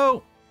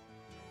 Although,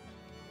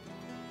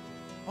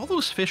 all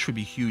those fish would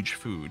be huge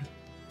food.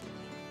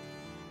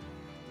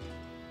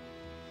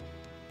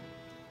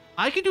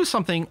 I could do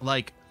something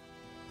like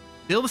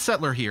build a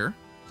settler here,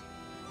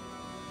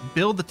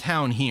 build the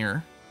town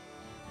here,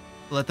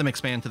 let them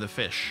expand to the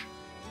fish.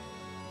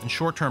 In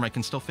short term, I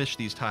can still fish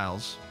these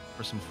tiles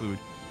for some food.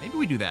 Maybe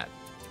we do that.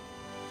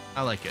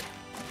 I like it.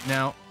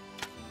 Now,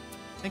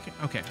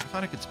 okay, I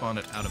thought I could spawn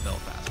it out of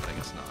Belfast, but I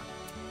guess not.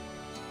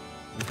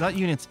 We've got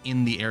units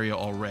in the area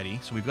already,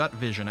 so we've got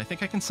vision. I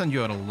think I can send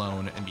you out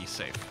alone and be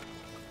safe.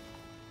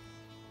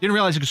 Didn't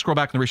realize you could scroll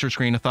back in the research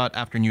screen. I thought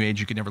after New Age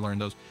you could never learn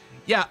those.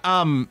 Yeah,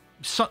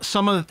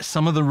 some of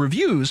the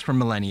reviews from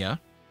Millennia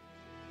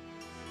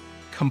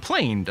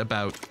complained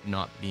about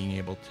not being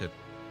able to,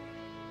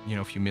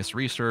 if you miss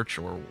research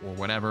or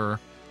whatever,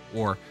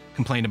 or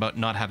complained about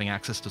not having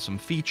access to some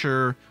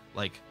feature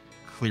like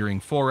clearing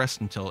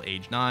forest until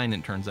age 9,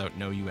 and it turns out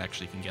no, you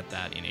actually can get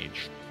that in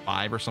age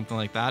 5 or something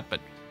like that, but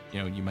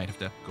you might have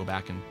to go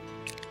back and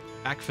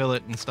backfill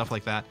it and stuff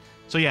like that.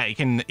 So yeah, it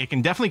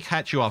can definitely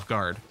catch you off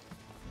guard.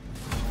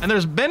 And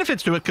there's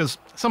benefits to it because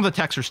some of the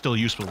techs are still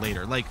useful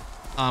later. Like,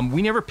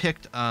 we never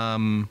picked,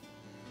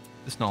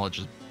 this knowledge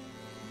is,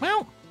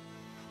 well,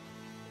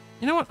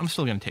 you know what? I'm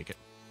still going to take it.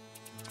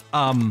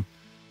 Some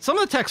of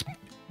the techs,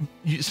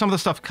 some of the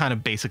stuff kind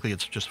of basically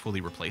it's just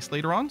fully replaced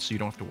later on, so you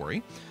don't have to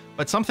worry.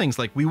 But some things,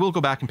 like, we will go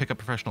back and pick up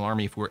professional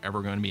army if we're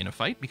ever going to be in a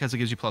fight because it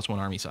gives you +1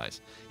 army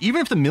size.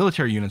 Even if the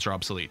military units are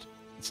obsolete,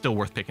 it's still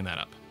worth picking that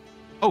up.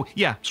 Oh,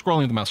 yeah,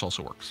 scrolling the mouse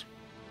also works.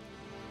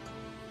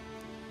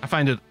 I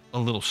find it a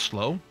little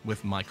slow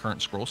with my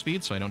current scroll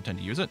speed, so I don't tend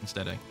to use it.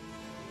 Instead, I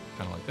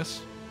kind of like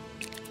this.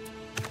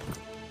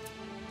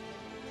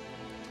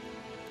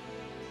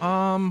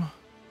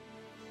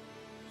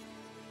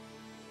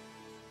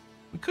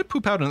 We could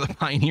poop out another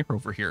pioneer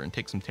over here and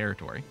take some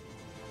territory.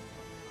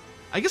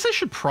 I guess I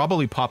should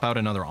probably pop out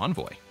another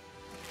envoy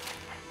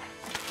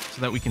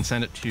so that we can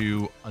send it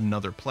to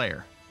another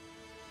player,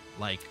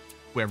 like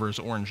whoever's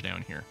orange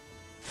down here.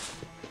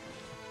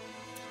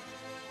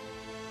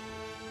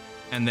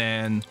 And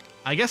then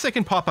I guess I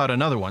can pop out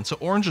another one. So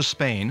orange is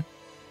Spain.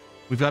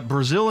 We've got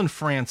Brazil and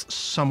France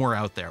somewhere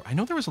out there. I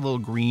know there was a little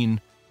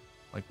green,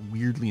 like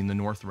weirdly in the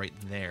north right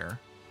there.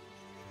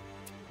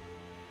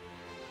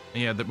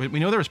 Yeah, we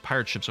know there's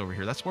pirate ships over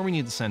here. That's where we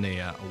need to send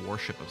a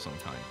warship of some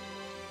kind.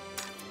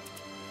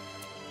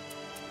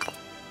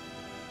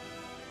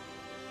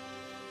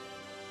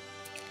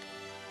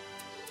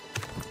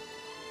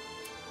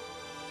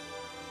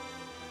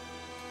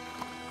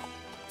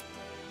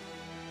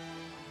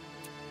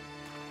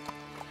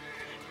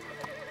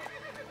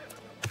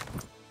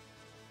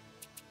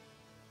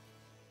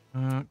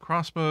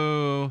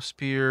 Crossbow,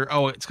 spear.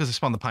 Oh, it's because I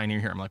spawned the pioneer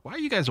here. I'm like, why are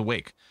you guys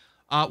awake?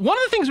 One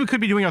of the things we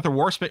could be doing out the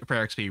warfare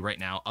XP right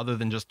now, other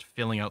than just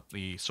filling out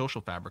the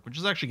social fabric, which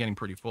is actually getting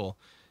pretty full,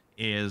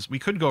 is we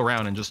could go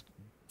around and just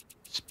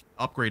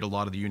upgrade a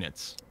lot of the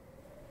units.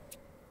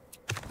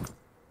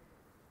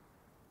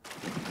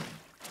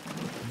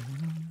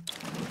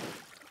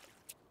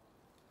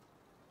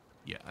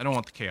 Yeah, I don't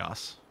want the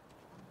chaos.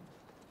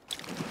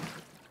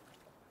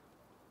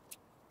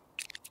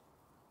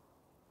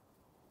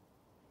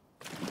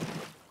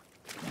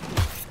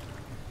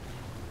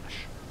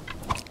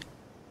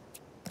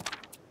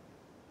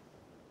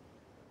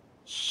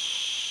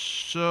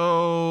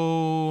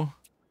 So,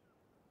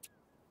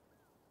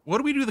 what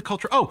do we do to the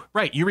culture? Oh,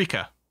 right,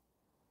 Eureka.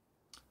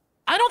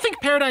 I don't think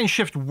Paradigm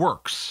Shift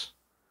works.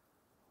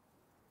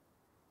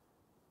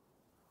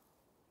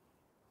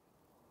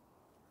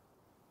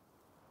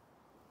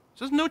 It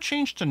says no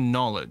change to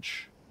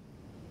knowledge.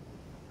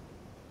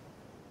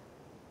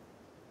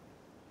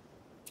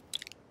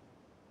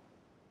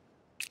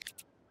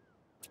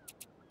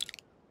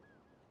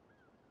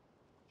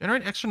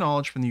 Generate extra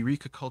knowledge from the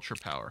Eureka culture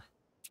power.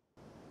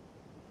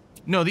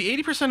 No, the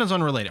 80% is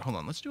unrelated. Hold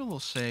on, let's do a little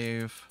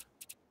save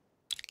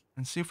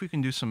and see if we can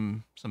do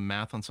some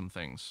math on some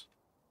things.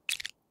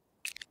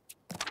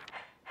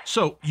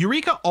 So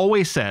Eureka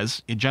always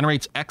says it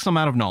generates X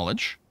amount of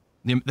knowledge.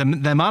 The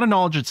amount of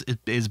knowledge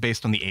is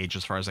based on the age,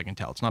 as far as I can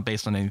tell. It's not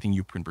based on anything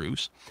you can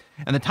produce.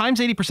 And the times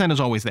 80% is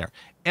always there.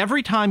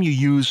 Every time you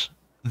use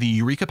the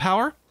Eureka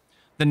power,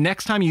 the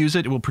next time you use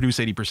it, it will produce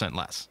 80%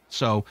 less.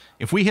 So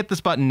if we hit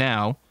this button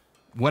now,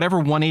 whatever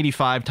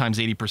 185 times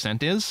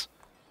 80% is,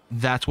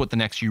 that's what the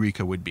next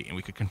Eureka would be. And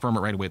we could confirm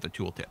it right away with the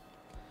tooltip.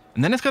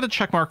 And then it's got a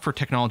check mark for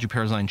technology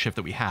paradigm shift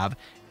that we have.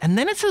 And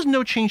then it says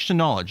no change to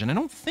knowledge. And I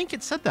don't think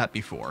it said that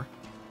before.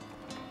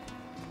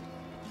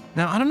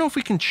 Now, I don't know if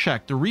we can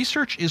check. The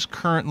research is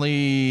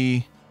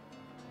currently...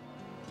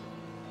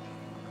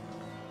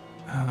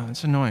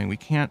 it's annoying. We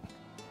can't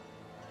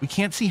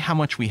see how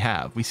much we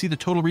have. We see the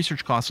total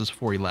research cost is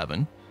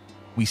 411.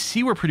 We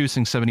see we're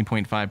producing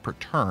 70.5 per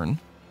turn.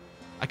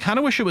 I kind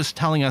of wish it was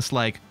telling us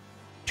like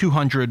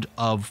 200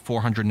 of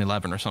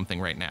 411 or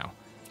something right now.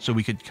 So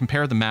we could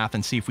compare the math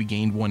and see if we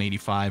gained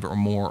 185 or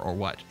more or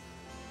what.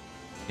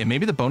 Yeah,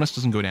 maybe the bonus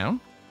doesn't go down.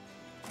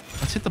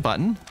 Let's hit the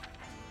button.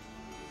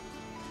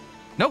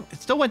 Nope,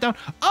 it still went down.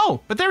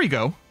 Oh, but there we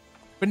go.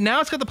 But now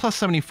it's got the plus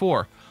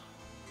 74.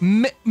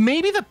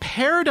 Maybe the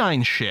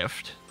paradigm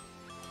shift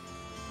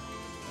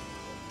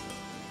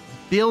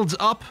builds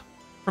up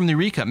from the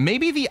Eureka.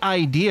 Maybe the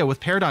idea with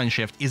paradigm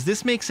shift is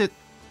this makes it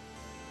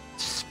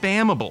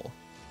spammable.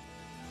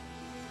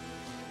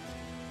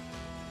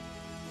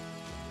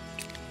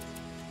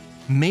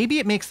 Maybe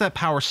it makes that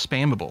power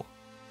spammable.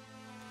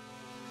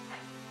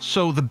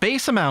 So the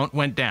base amount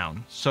went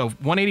down. So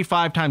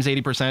 185 times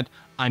 80%,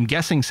 I'm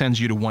guessing sends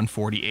you to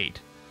 148.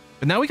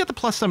 But now we got the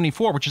plus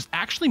 74, which is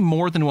actually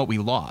more than what we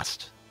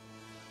lost.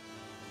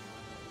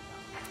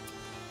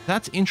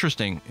 That's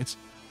interesting. It's...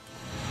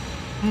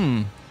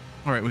 All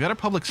right, we got a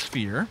public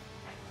sphere.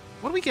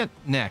 What do we get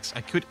next?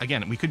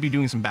 Again, we could be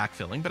doing some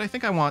backfilling, but I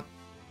think I want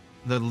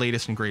the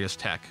latest and greatest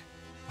tech.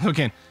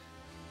 Again,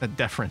 that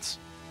deference.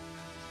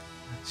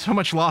 So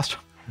much lost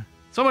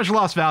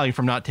value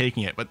from not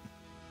taking it, but,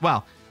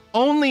 well,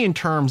 only in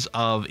terms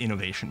of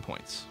innovation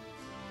points.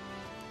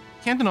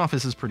 Canton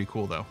office is pretty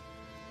cool, though.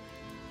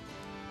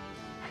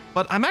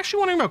 But I'm actually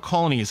wondering about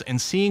colonies and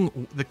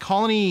seeing the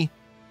colony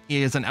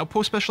is an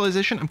outpost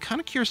specialization. I'm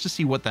kind of curious to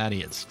see what that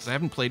is, because I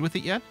haven't played with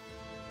it yet.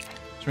 So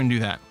we're going to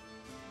do that.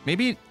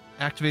 Maybe it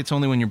activates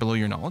only when you're below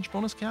your knowledge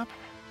bonus cap?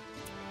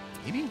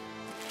 Maybe?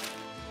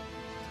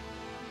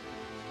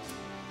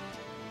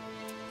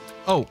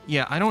 Oh,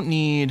 yeah, I don't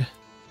need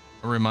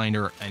a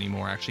reminder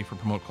anymore, actually, for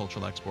promote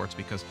cultural exports,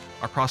 because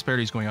our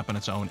prosperity is going up on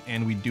its own,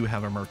 and we do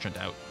have a merchant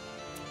out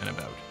and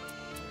about.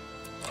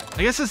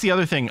 I guess that's the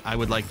other thing I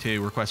would like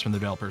to request from the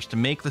developers, to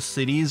make the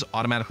cities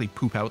automatically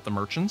poop out the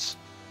merchants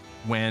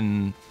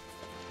when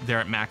they're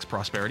at max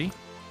prosperity,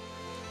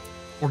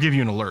 or give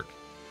you an alert.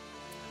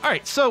 All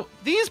right, so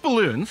these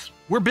balloons,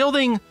 we're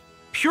building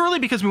purely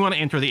because we want to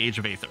enter the Age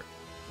of Aether,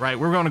 right?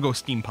 We're going to go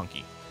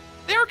steampunky.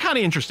 They're kind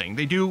of interesting.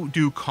 They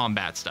do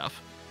combat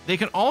stuff. They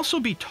can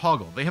also be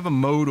toggled. They have a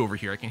mode over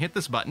here. I can hit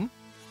this button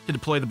to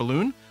deploy the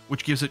balloon,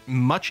 which gives it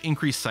much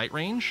increased sight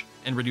range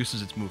and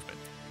reduces its movement.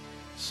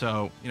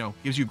 So, you know,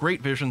 gives you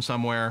great vision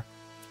somewhere.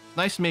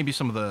 Nice, maybe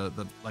some of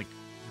the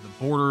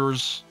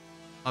borders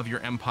of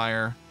your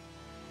empire.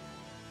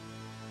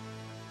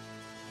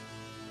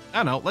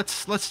 I don't know.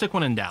 Let's stick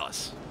one in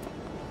Dallas.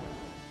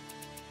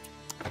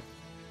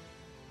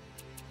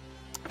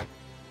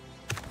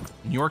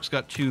 New York's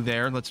got 2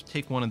 there. Let's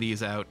take one of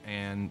these out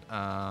and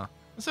I'll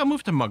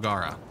move to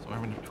Megara. So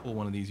I'm going to pull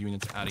one of these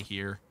units out of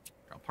here.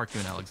 I'll park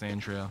you in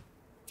Alexandria.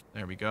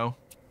 There we go.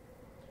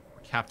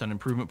 We're capped on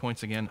improvement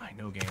points again. I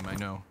know, game. I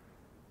know.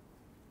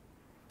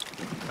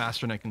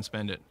 Faster than I can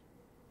spend it.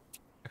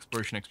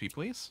 Exploration XP,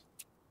 please.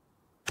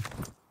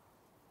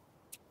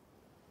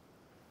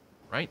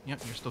 Right.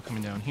 Yep, you're still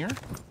coming down here.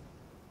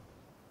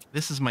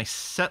 This is my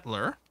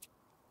settler.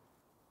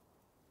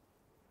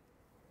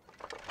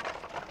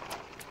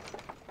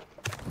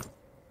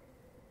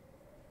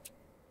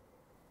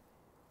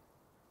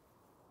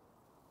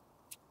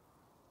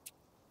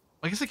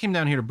 I guess I came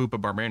down here to boop a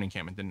barbarian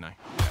encampment, didn't I?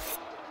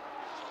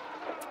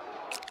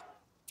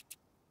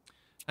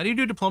 How do you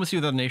do diplomacy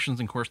with other nations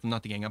and coerce them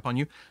not to gang up on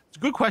you? It's a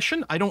good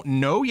question. I don't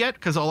know yet,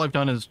 because all I've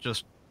done is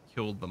just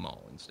killed them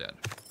all instead.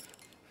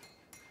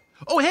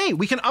 Oh, hey,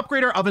 we can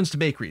upgrade our ovens to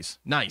bakeries.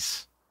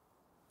 Nice.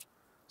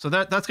 So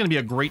that's going to be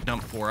a great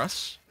dump for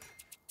us.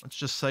 Let's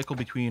just cycle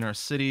between our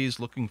cities,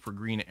 looking for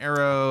green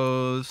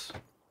arrows.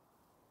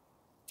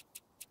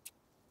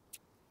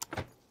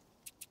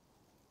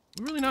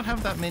 We really not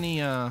have that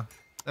many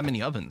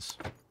ovens.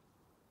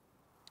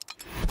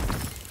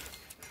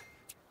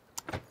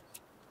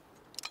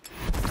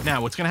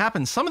 Now, what's going to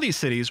happen? Some of these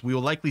cities, we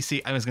will likely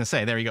see. I was going to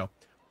say, there you go.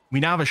 We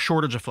now have a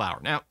shortage of flour.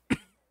 Now,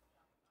 it's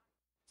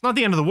not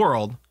the end of the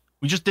world.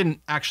 We just didn't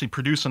actually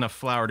produce enough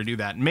flour to do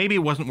that. Maybe it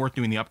wasn't worth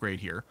doing the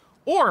upgrade here.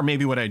 Or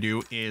maybe what I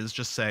do is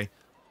just say,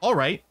 all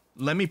right,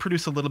 let me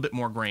produce a little bit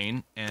more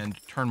grain and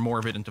turn more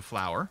of it into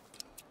flour.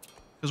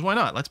 Because why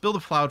not? Let's build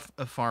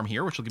a farm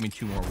here, which will give me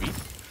 2 more wheat.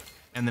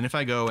 And then if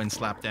I go and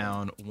slap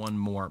down 1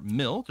 more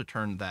mill to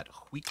turn that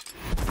wheat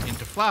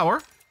into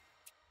flour.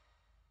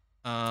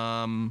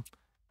 Oh,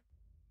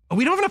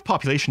 we don't have enough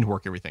population to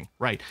work everything.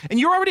 Right. And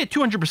you're already at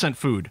 200%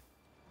 food.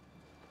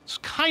 It's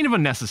kind of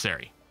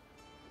unnecessary.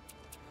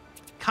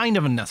 Kind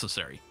of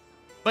unnecessary.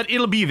 But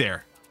it'll be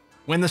there.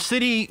 When the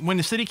city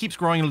keeps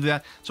growing, it'll do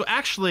that. So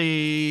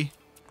actually,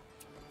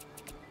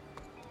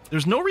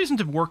 there's no reason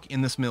to work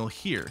in this mill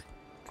here.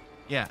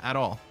 Yeah, at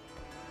all.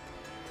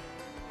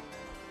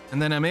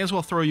 And then I may as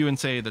well throw you in,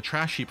 say, the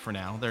trash heap for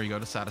now. There you go,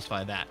 to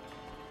satisfy that.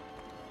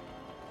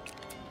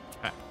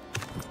 Okay.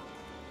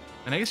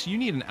 And I guess you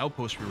need an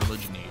outpost for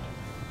religion aid.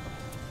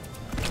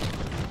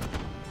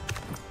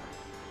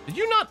 Did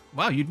you not?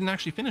 Wow, you didn't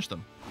actually finish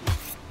them.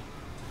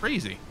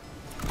 Crazy.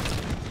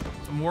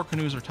 Some war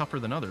canoes are tougher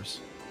than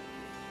others.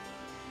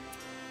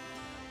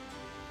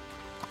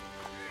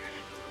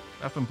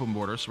 Pum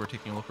border, so we're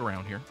taking a look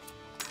around here.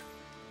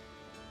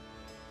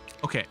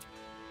 Okay.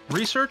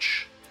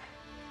 Research.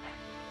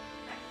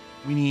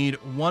 We need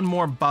 1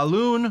 more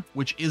balloon,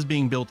 which is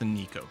being built in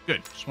Nico.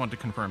 Good. Just wanted to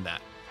confirm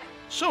that.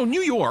 So,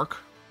 New York.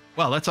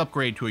 Well, let's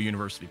upgrade to a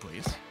university,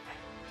 please.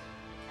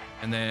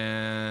 And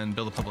then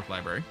build a public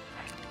library.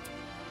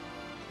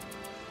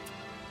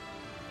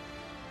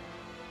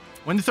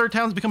 When do third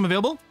towns become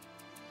available?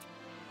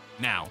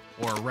 Now.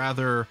 Or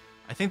rather,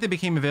 I think they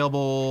became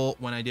available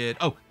when I did...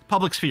 Oh,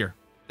 public sphere.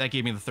 That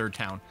gave me the 3rd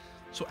town.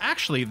 So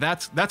actually,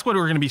 that's what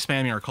we're going to be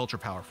spamming our culture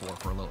power for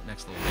a little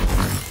next little bit.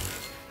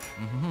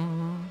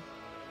 Mm-hmm.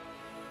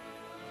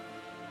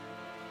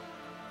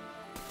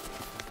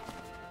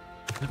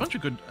 There's a bunch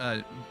of good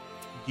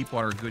deep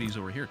water goodies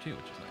over here too,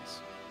 which is nice.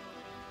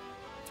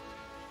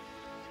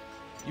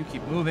 You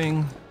keep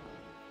moving.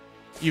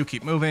 You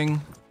keep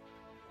moving.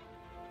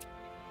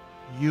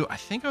 I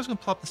think I was going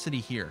to plop the city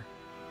here.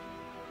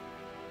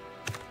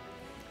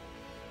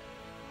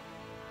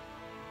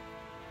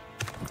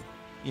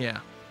 Yeah.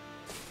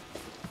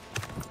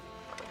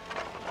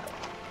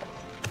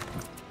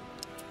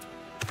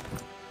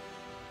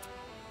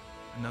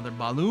 Another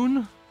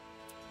balloon.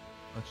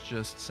 Let's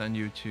just send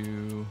you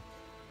to...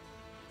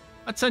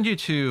 Let's send you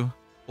to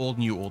Old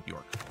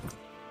York.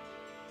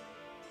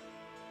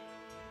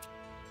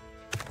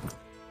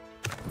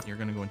 You're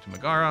going to go into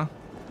Megara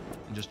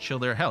and just chill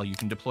there. Hell, you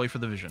can deploy for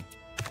the vision.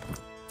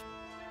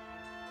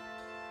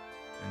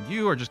 And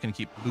you are just going to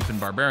keep looping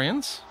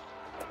barbarians.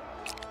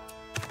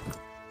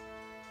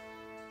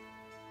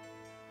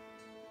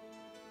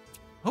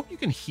 Hope you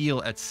can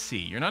heal at sea.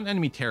 You're not in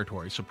enemy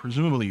territory, so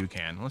presumably you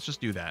can. Let's just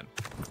do that.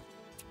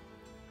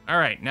 All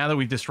right, now that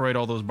we've destroyed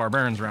all those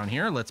barbarians around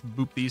here, let's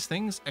boop these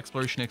things.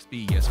 Exploration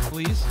XP, yes,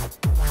 please.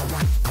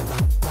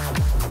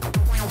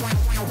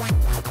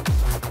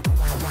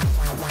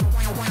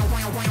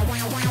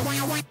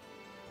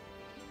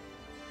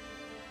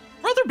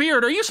 Brother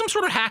Beard, are you some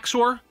sort of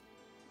hacksaw?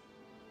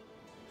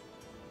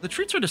 The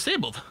treats are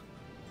disabled.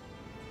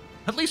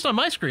 At least on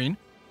my screen.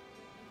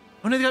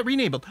 Oh no, they got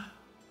re-enabled.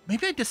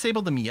 Maybe I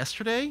disabled them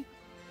yesterday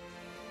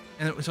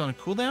and it was on a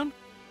cooldown?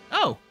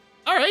 Oh,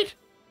 all right.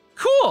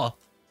 Cool.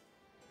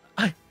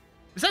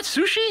 Is that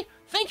sushi?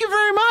 Thank you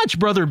very much,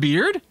 Brother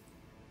Beard.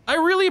 I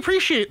really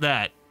appreciate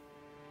that.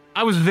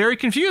 I was very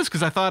confused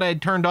because I thought I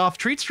had turned off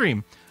Treat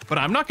Stream, but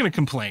I'm not going to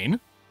complain.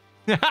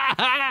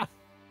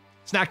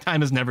 Snack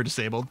time is never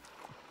disabled.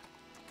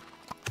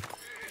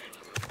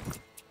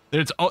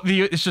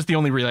 It's just the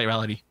only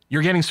reality.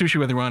 You're getting sushi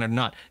whether you want it or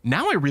not.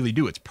 Now I really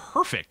do. It's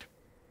perfect.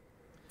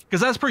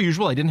 Because as per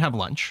usual, I didn't have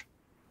lunch.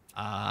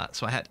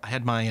 So I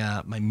had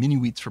my my mini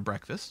wheats for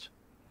breakfast.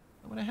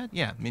 Is that what I had?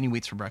 Yeah, mini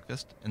wheats for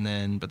breakfast. And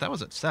then, but that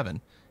was at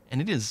 7.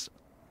 And it is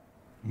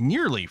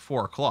nearly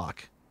 4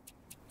 o'clock.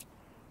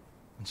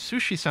 And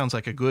sushi sounds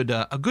like a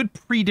good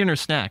pre-dinner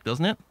snack,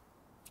 doesn't it?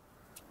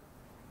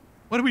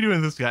 What are we doing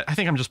with this guy? I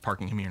think I'm just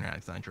parking him here in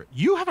Alexandria.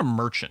 You have a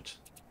merchant.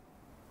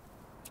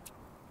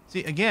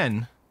 See,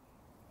 again...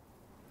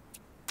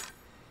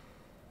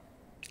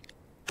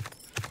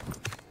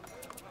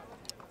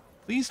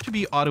 Please to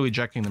be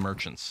auto-ejecting the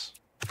merchants.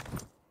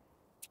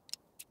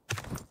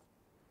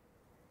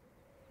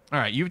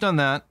 Alright, you've done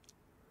that.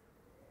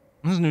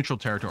 This is neutral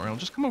territory. I'll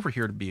just come over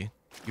here to give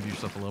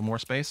yourself a little more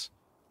space.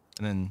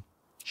 And then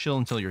chill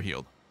until you're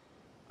healed.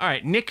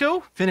 Alright,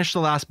 Nico finished the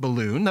last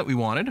balloon that we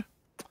wanted.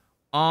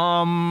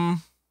 I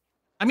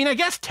mean, I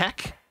guess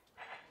tech.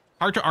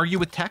 Hard to argue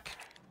with tech.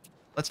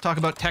 Let's talk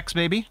about techs,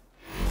 baby.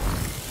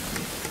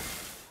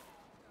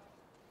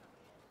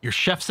 Your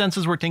chef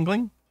senses were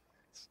tingling.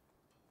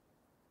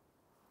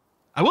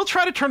 I will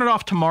try to turn it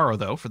off tomorrow,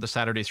 though, for the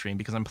Saturday stream,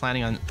 because I'm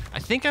planning on... I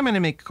think I'm going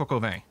to make coq au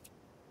vin,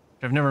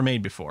 which I've never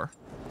made before.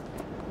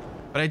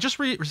 But I just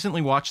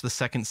recently watched the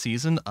 2nd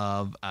season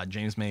of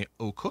James May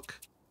O Cook,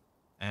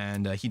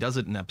 and he does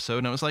it in an episode,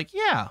 and I was like,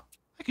 yeah,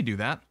 I could do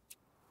that.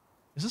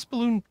 Is this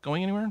balloon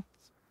going anywhere?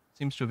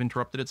 Seems to have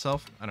interrupted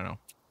itself. I don't know.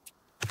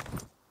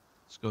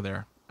 Let's go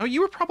there. Oh,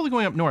 you were probably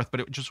going up north, but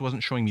it just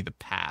wasn't showing me the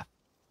path.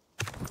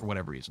 for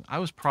whatever reason. I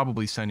was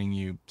probably sending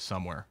you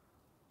somewhere.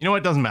 You know what?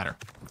 It doesn't matter.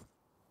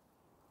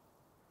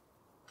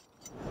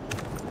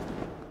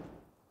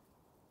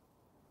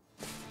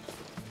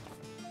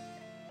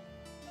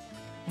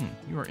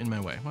 You are in my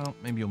way. Well,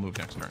 maybe you'll move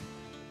next turn.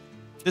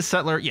 This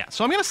settler, yeah.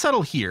 So I'm going to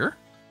settle here.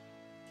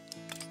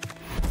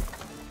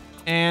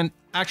 And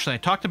actually, I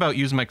talked about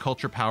using my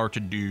culture power to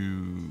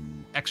do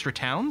extra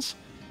towns.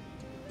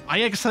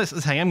 I guess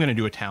I am going to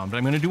do a town, but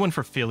I'm going to do one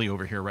for Philly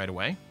over here right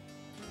away.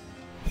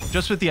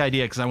 Just with the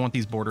idea, because I want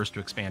these borders to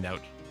expand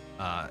out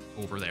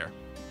over there.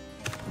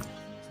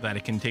 So that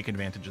it can take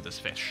advantage of this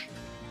fish.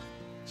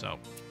 So,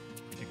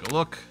 take a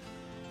look.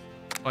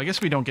 Well, I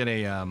guess we don't get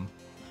a...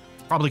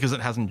 probably because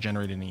it hasn't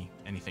generated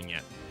anything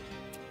yet.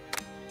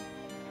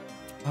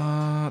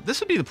 This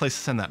would be the place to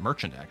send that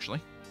merchant,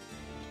 actually.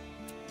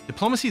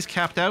 Diplomacy is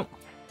capped out.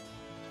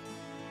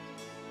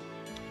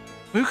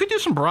 We could do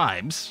some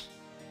bribes.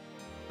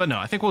 But no,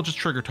 I think we'll just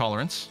trigger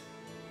tolerance.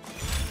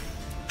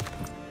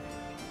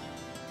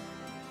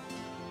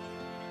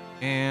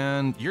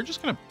 And you're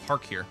just going to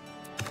park here.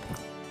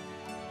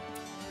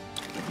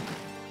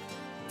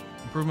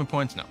 Improvement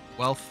points? No.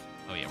 Wealth?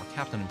 Oh yeah, we're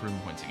capped on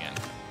improvement points again.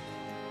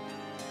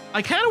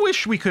 I kind of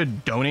wish we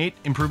could donate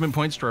improvement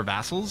points to our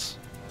vassals,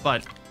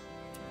 but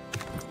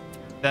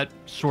that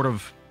sort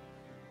of...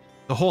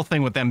 The whole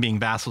thing with them being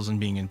vassals and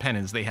being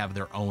independents, they have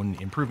their own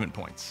improvement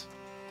points.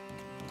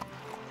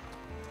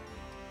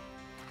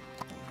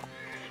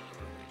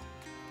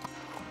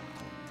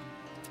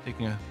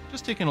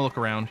 Just taking a look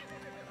around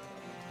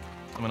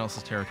someone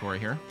else's territory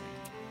here.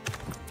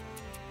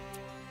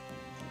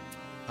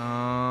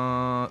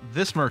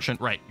 This merchant,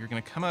 right, you're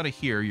going to come out of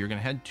here, you're going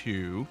to head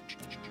to...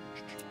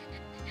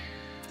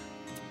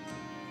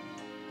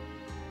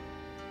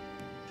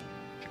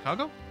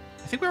 Chicago?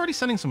 I think we're already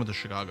sending someone to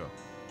Chicago.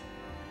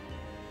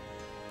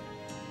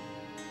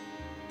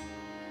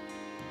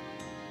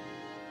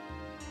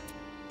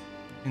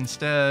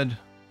 Instead,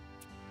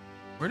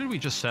 where did we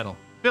just settle?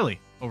 Philly,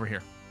 over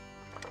here.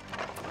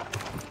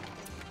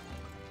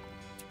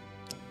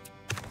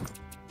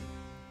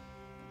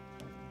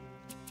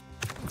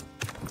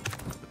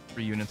 Put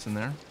 3 units in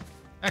there.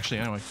 Actually,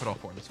 anyway, put all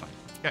 4, that's fine.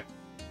 Okay.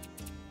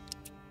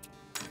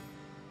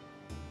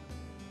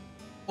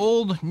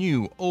 Old,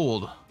 new,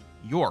 old.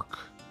 York.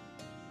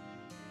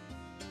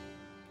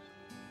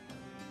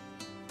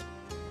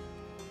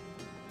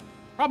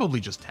 Probably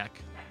just tech.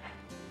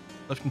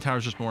 Lifton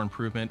Tower's just more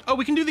improvement. Oh,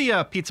 we can do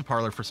the pizza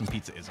parlor for some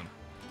pizzaism,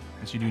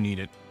 since you do need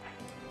it.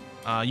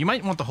 You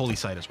might want the holy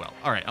site as well.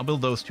 All right, I'll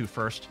build those 2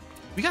 first.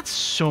 We got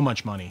so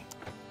much money.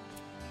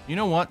 You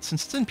know what?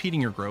 Since it's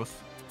impeding your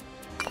growth,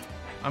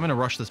 I'm going to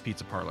rush this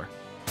pizza parlor.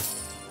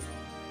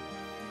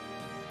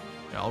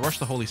 Yeah, I'll rush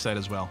the holy site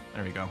as well.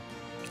 There we go.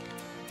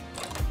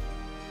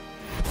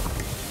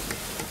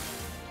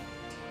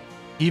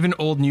 Even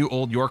old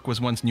York was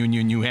once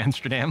new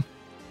Amsterdam.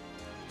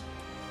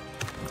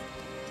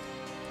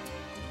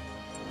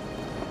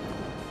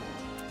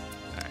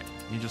 Alright,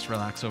 you just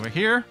relax over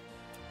here.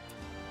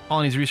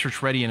 Colonies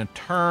research ready in a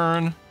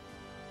turn.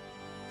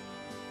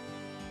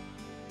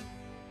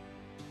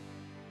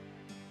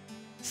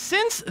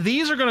 Since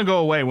these are going to go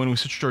away when we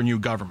switch to our new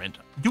government,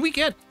 do we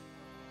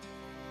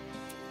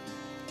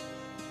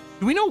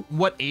know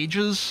what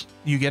ages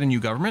you get a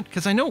new government?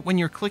 Because I know when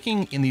you're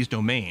clicking in these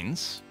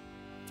domains...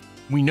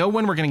 We know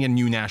when we're going to get a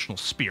new national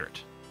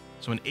spirit.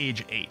 So in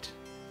age 8.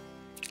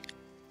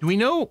 Do we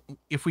know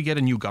if we get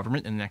a new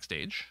government in the next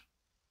age?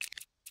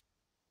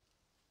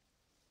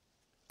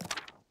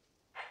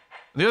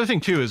 The other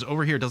thing, too, is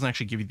over here it doesn't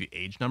actually give you the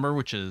age number,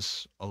 which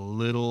is a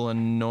little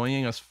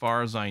annoying as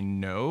far as I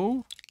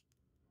know.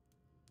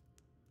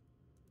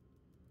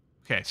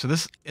 Okay, so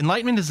this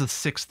Enlightenment is the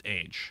 6th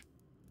age.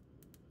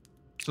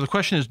 So the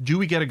question is, do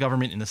we get a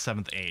government in the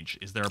 7th age?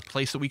 Is there a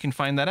place that we can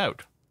find that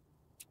out?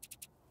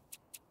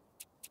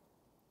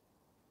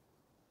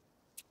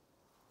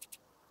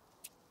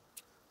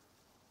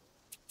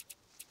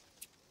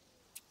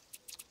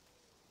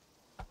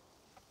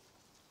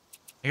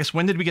 I guess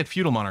when did we get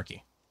feudal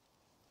monarchy?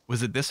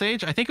 Was it this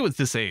age? I think it was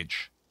this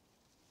age.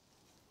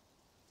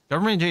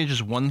 Government age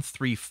is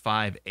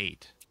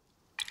 1358.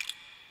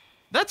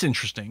 That's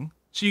interesting.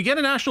 So you get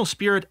a national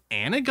spirit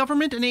and a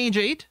government in age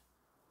 8?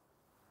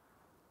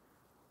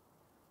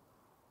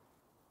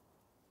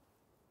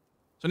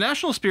 So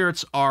national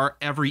spirits are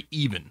every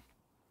even.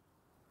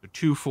 So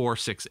 2, 4,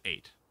 6,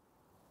 8.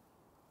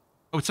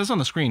 Oh, it says on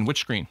the screen. Which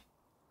screen?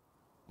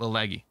 A little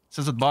laggy. It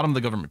says at the bottom of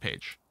the government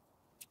page.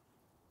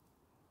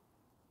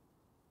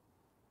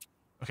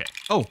 Okay.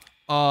 Oh,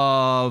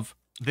 of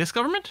this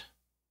government?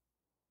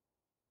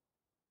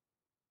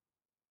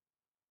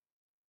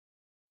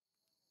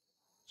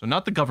 So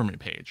not the government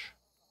page.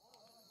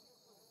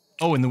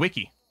 Oh, in the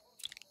wiki.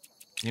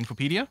 The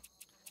Infopedia?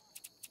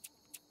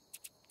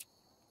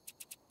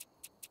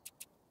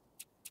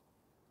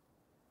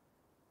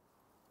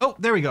 Oh,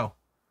 there we go.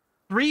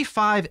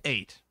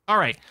 358. All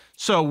right.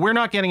 So we're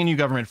not getting a new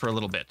government for a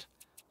little bit.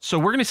 So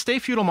we're going to stay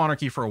feudal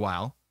monarchy for a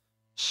while.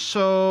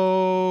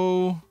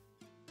 So...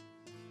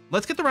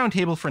 let's get the round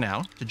table for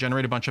now to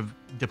generate a bunch of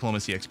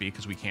diplomacy XP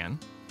because we can.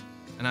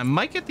 And I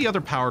might get the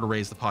other power to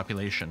raise the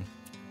population.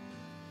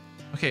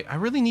 Okay, I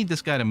really need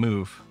this guy to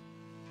move.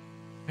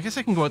 I guess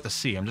I can go out to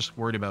sea. I'm just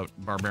worried about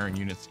barbarian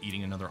units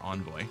eating another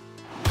envoy.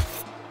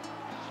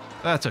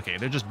 That's okay.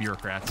 They're just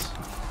bureaucrats.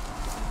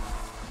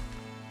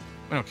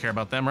 We don't care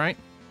about them, right?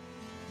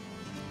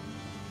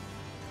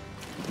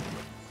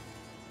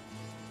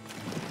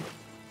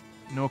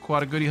 No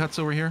aquatic goody huts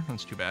over here?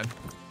 That's too bad.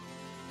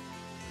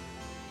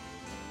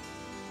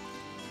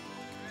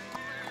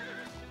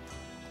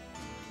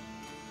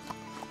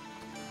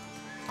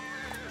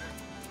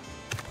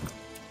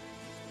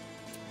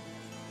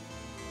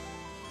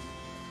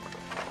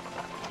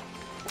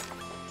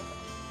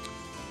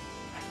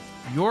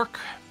 York.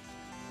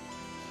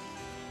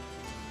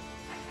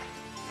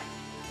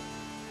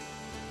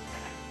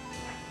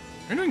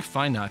 You're doing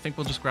fine now. I think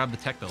we'll just grab the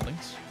tech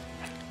buildings.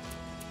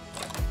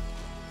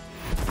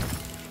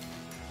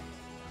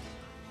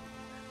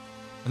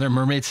 Are there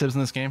mermaid civs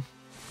in this game?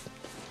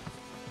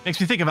 Makes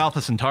me think of Alpha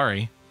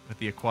Centauri with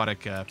the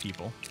aquatic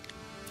people.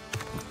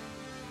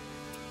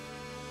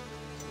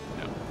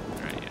 No.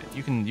 All right, yeah.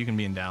 You can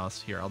be in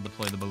Dallas. Here, I'll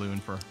deploy the balloon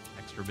for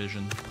extra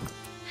vision.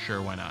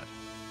 Sure, why not?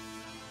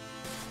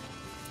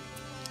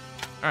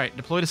 All right,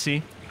 deploy to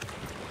sea.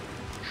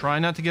 Try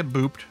not to get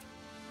booped.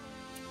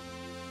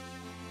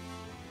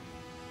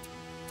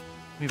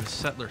 We have a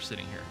settler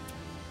sitting here.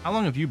 How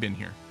long have you been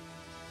here?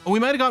 Oh, we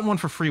might have gotten one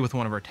for free with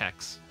one of our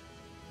techs.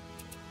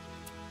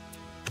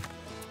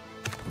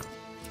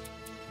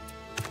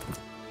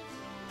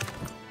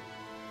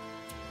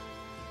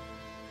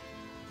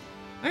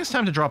 I think it's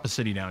time to drop a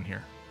city down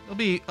here. It'll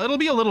be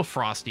a little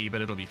frosty,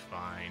 but it'll be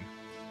fine.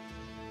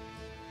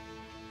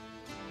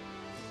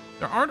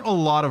 There aren't a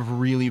lot of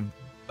really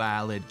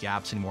valid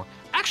gaps anymore.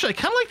 Actually, I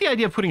kind of like the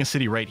idea of putting a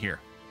city right here.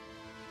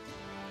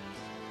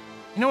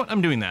 You know what?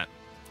 I'm doing that.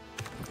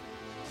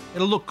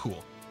 It'll look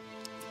cool.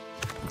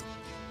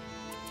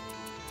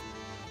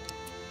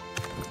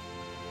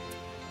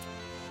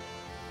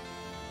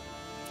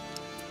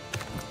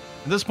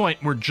 At this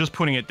point, we're just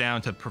putting it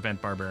down to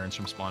prevent barbarians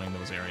from spawning in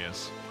those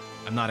areas.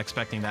 I'm not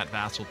expecting that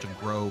vassal to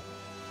grow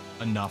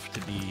enough to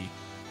be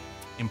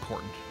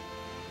important.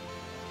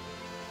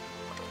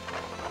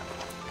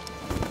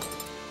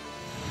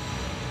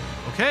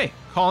 Okay,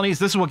 colonies.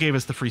 This is what gave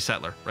us the free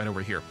settler right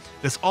over here.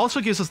 This also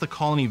gives us the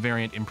colony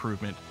variant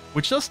improvement,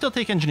 which does still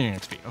take engineering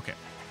XP. Okay.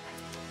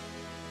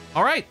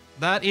 All right,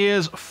 that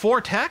is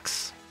 4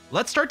 techs.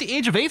 Let's start the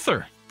Age of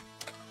Aether.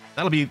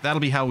 That'll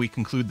be how we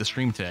conclude the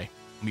stream today.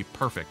 It'll be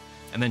perfect.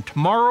 And then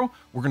tomorrow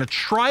we're gonna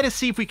try to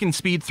see if we can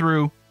speed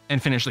through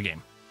and finish the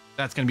game.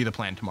 That's gonna be the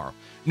plan tomorrow.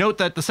 Note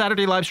that the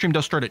Saturday live stream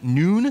does start at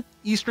noon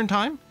Eastern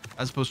time,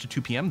 as opposed to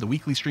 2 p.m. The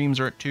weekly streams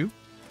are at 2.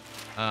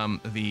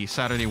 The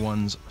Saturday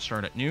ones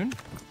start at noon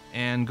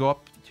and go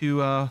up to,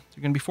 they're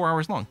going to be 4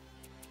 hours long.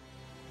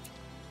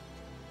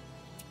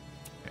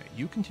 Okay,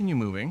 you continue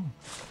moving.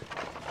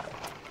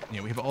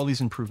 Yeah, we have all these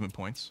improvement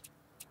points.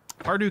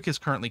 Marduk is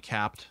currently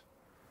capped,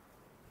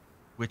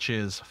 which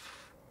is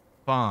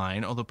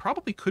fine, although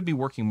probably could be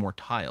working more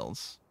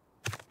tiles.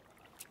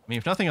 I mean,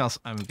 if nothing else,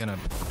 I'm going to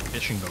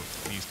fishing boat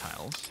these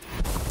tiles.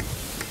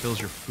 Fills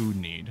your food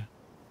need.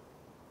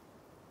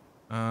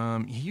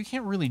 You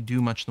can't really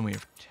do much in the way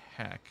of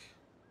tech.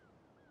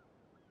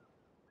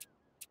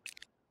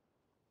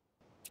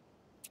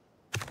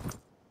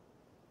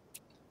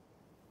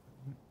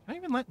 Can I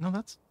even let... No,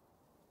 that's...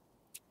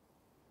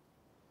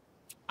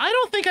 I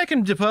don't think I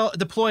can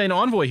deploy an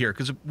envoy here,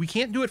 because we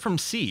can't do it from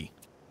sea.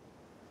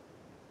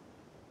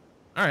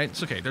 Alright,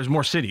 it's okay. There's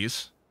more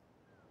cities.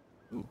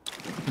 Ooh.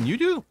 Can you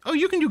do... Oh,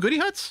 you can do goody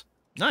huts?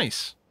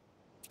 Nice.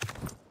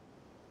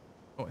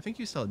 Oh, I think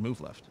you still had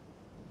move left.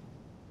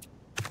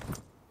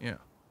 Yeah.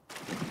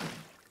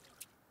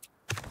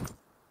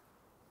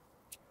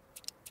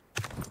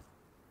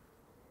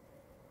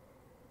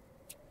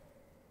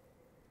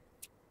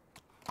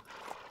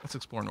 Let's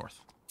explore north.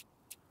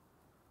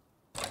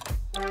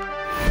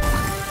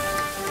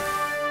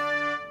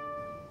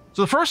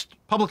 So the first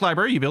public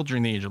library you build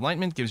during the Age of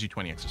Enlightenment gives you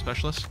 20 extra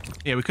specialists.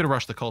 Yeah, we could have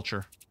rushed the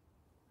culture.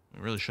 We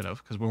really should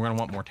have, because we're going to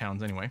want more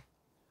towns anyway.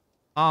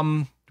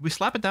 Do we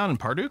slap it down in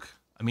Marduk?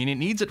 I mean, it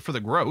needs it for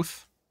the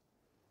growth.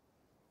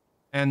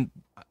 And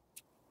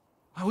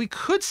well, we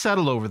could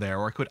settle over there,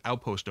 or I could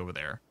outpost over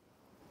there.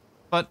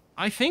 But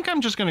I think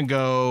I'm just going to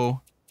go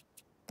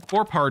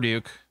for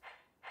Marduk,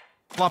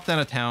 flop down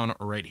a town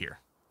right here.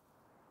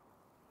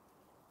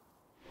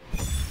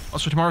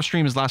 Also, tomorrow's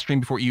stream is last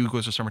stream before EU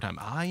goes to summertime.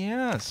 Ah,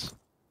 yes.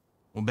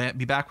 We'll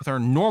be back with our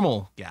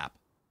normal gap.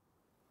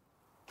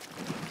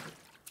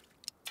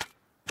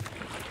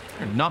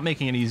 They're not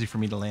making it easy for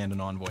me to land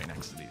an envoy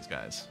next to these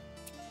guys.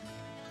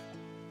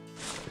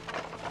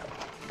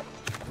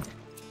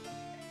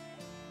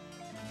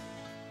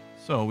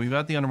 So, we've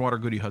got the underwater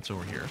goody huts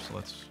over here, so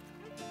let's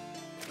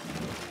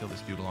kill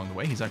this dude along the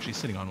way. He's actually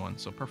sitting on one,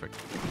 so perfect.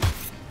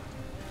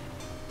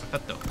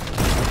 Perfecto.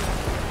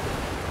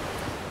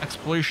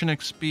 Exploration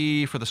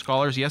XP for the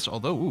scholars, yes,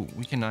 although, ooh,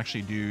 we can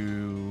actually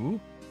do...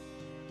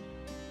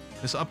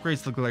 This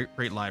upgrades the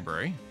Great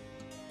Library.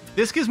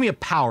 This gives me a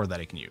power that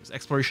I can use.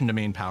 Exploration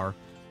domain power,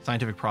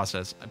 scientific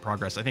process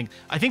progress. I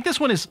think this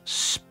one is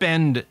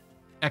spend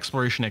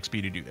exploration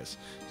XP to do this.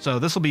 So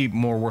this will be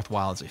more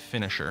worthwhile as a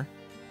finisher.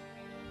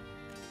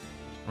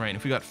 Right, and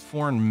if we got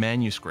foreign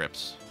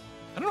manuscripts,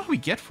 I don't know how we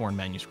get foreign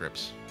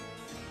manuscripts.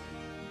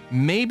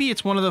 Maybe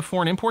it's one of the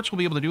foreign imports we'll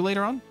be able to do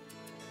later on.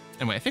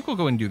 Anyway, I think we'll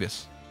go and do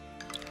this.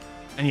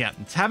 And yeah,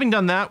 having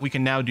done that, we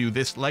can now do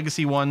this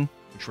legacy one,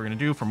 which we're going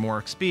to do for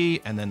more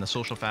XP, and then the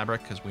social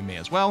fabric, because we may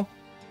as well.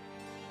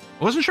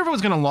 I wasn't sure if I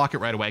was going to lock it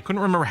right away. I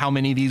couldn't remember how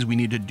many of these we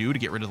need to do to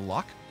get rid of the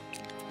lock,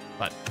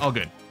 but all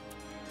good.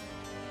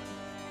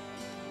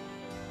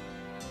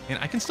 And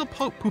I can still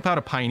poop out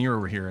a pioneer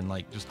over here and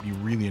like just be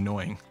really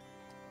annoying.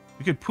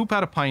 We could poop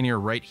out a pioneer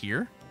right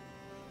here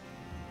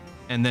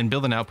and then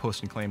build an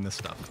outpost and claim this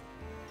stuff.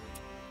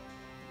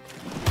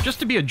 Just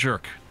to be a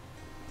jerk.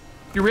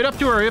 You're right up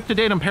to or up to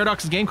date on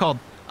Paradox's game called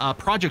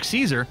Project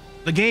Caesar.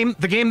 The game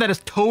that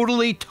is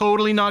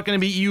totally not going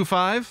to be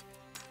EU5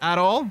 at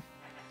all.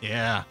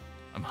 Yeah,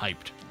 I'm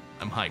hyped.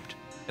 I'm hyped.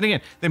 And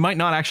again, they might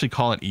not actually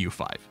call it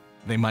EU5.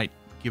 They might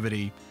give it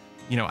a,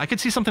 you know, I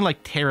could see something like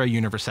Terra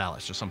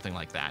Universalis or something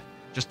like that,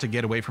 just to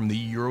get away from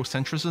the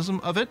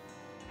Eurocentrism of it.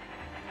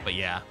 But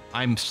yeah,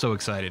 I'm so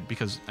excited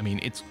because, I mean,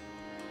 it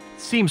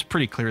seems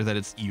pretty clear that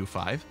it's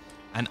EU5,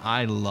 and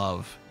I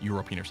love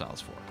Europa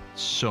Universalis 4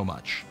 so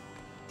much.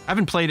 I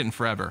haven't played it in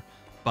forever,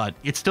 but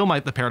it's still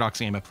the Paradox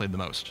game I've played the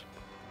most.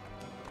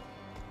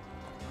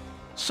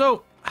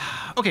 So,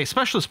 okay,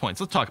 specialist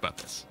points. Let's talk about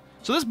this.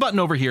 So this button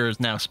over here is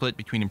now split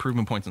between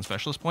improvement points and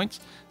specialist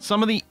points.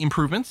 Some of the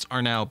improvements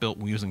are now built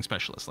using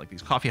specialists, like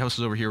these coffee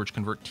houses over here, which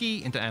convert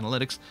tea into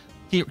analytics,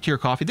 tier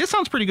coffee. This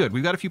sounds pretty good.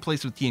 We've got a few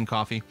places with tea and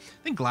coffee.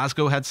 I think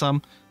Glasgow had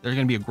some. They're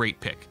going to be a great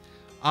pick.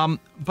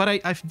 But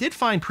I did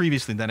find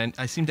previously that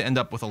I seem to end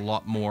up with a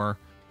lot more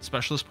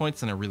specialist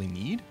points than I really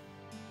need.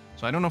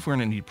 So I don't know if we're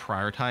going to need to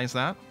prioritize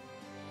that.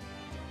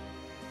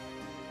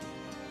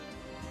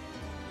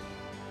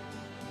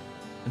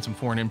 And some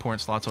foreign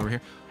import slots over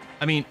here.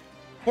 I mean,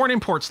 foreign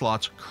import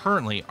slots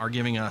currently are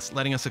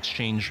letting us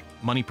exchange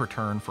money per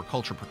turn for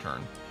culture per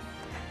turn.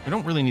 We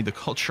don't really need the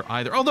culture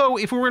either. Although,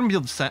 if we were going to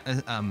build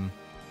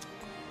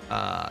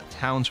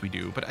towns, we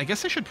do. But I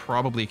guess I should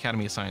probably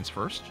Academy of Science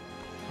first.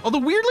 Although,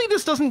 weirdly,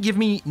 this doesn't give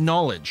me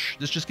knowledge.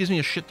 This just gives me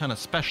a shit ton of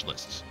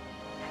specialists.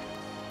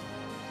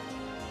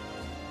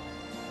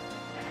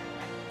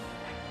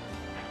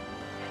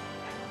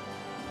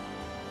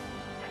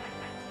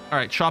 All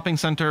right, shopping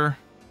center.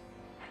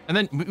 And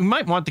then we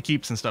might want to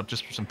keep some stuff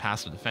just for some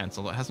passive defense,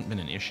 although it hasn't been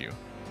an issue.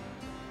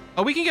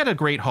 Oh, we can get a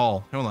great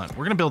hall. Hold on.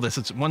 We're going to build this.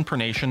 It's one per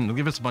nation. It'll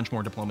give us a bunch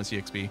more diplomacy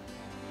XP.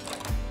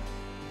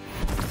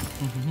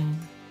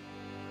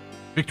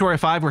 Victoria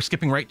 5, we're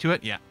skipping right to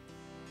it? Yeah.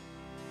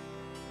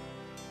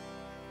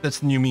 That's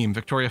the new meme.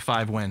 Victoria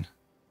 5 win.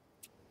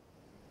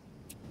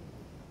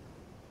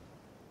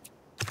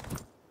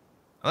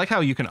 I like how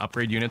you can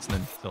upgrade units and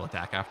then still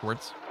attack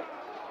afterwards.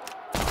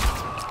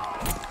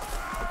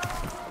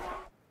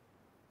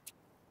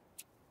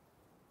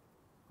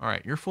 All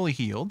right, you're fully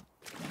healed.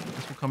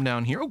 This will come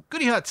down here. Oh,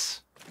 goody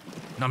huts.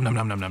 Nom nom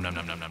nom nom nom nom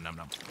nom nom nom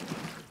nom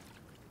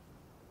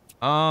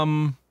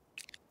nom.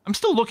 I'm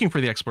still looking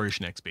for the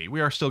exploration XP. We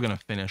are still going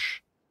to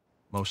finish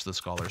most of the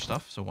scholar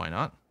stuff, so why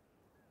not?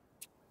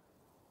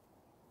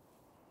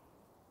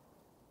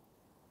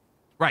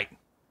 Right.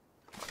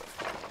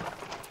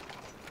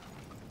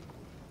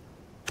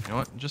 You know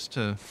what? Just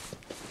to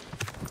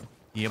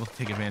be able to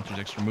take advantage of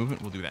extra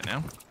movement, we'll do that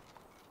now.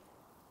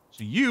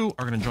 So you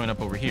are going to join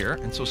up over here.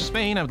 And so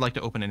Spain, I would like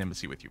to open an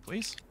embassy with you,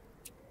 please.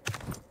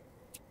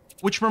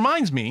 Which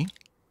reminds me,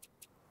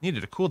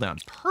 needed a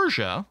cooldown.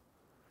 Persia,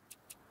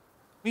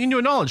 we can do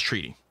a knowledge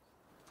treaty.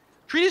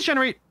 Treaties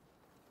generate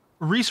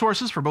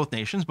resources for both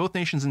nations. Both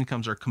nations'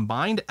 incomes are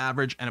combined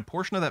average, and a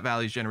portion of that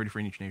value is generated for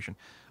each nation.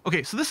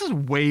 Okay, so this is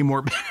way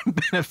more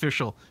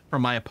beneficial for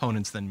my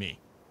opponents than me.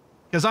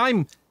 Because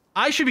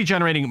I should be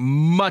generating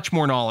much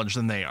more knowledge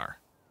than they are.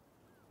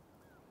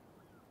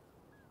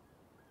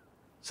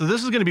 So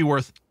this is going to be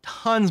worth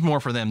tons more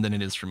for them than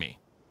it is for me.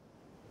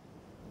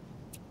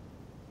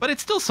 But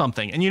it's still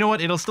something. And you know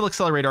what? It'll still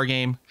accelerate our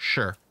game.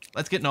 Sure.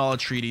 Let's get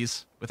knowledge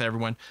treaties with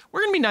everyone.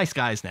 We're going to be nice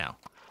guys now.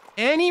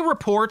 Any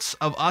reports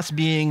of us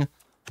being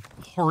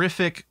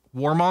horrific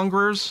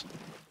warmongers,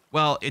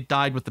 well, it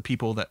died with the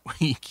people that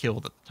we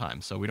killed at the time,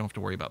 so we don't have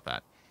to worry about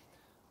that.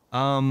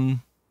 I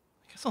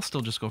guess I'll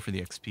still just go for the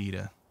XP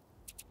to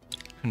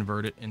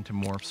convert it into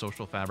more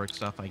social fabric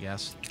stuff, I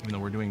guess, even though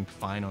we're doing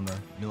fine on the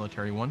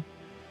military one.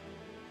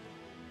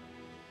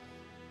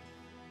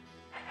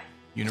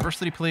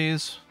 University,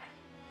 please.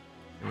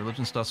 The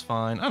religion stuff's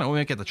fine. I don't know, we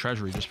might get the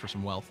treasury just for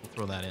some wealth. We'll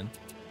throw that in.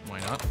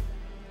 Why not?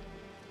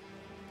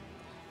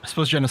 I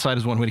suppose genocide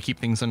is one way to keep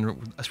things under,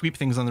 sweep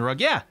things on the rug.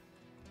 Yeah.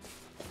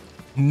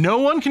 No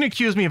one can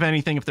accuse me of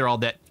anything if they're all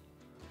dead.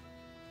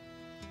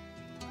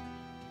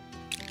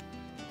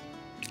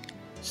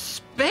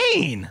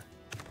 Spain!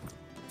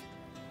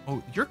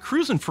 Oh, you're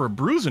cruising for a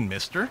bruising,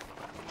 mister.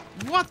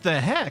 What the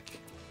heck?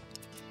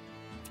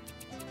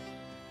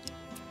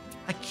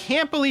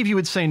 can't believe you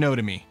would say no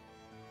to me.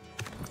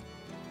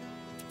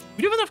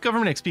 We do have enough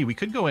government XP. We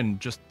could go and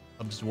just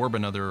absorb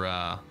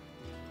another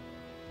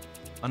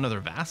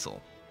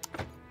vassal.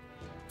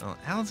 Well,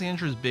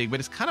 Alexandria is big, but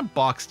it's kind of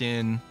boxed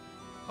in.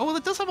 Oh, well,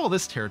 it does have all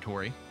this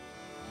territory.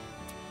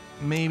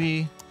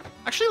 Maybe.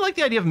 Actually, I like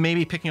the idea of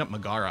maybe picking up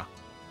Megara.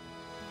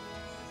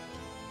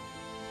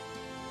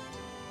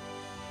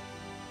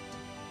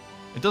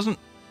 It doesn't...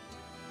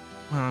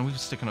 Well, we could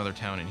stick another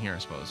town in here, I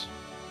suppose.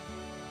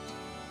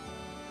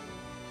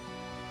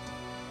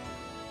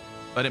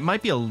 But it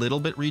might be a little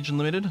bit region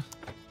limited.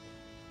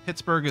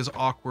 Pittsburgh is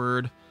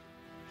awkward.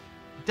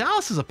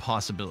 Dallas is a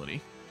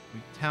possibility.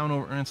 Town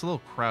over, and it's a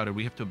little crowded.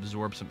 We have to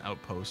absorb some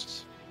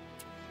outposts.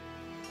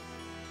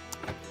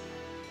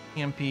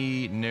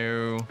 Hampi,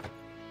 no.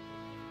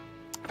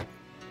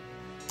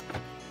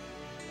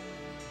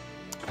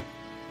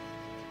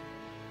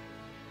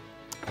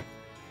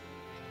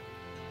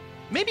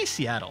 Maybe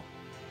Seattle.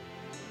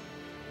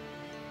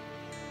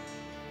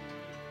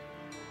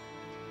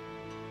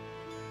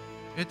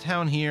 Good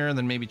town here, and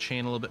then maybe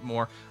chain a little bit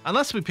more.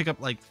 Unless we pick up,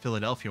 like,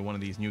 Philadelphia, one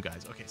of these new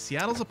guys. Okay,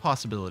 Seattle's a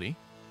possibility.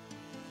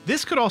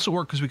 This could also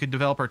work because we could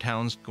develop our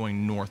towns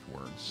going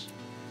northwards.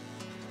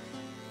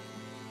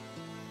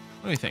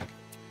 What do you think?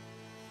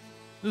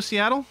 New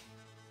Seattle?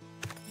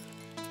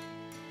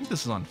 I think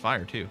this is on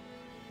fire, too.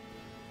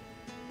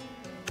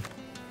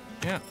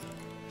 Yeah.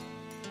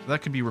 So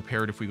that could be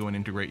repaired if we go and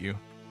integrate you.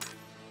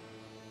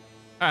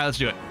 Alright, let's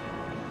do it.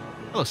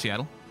 Hello,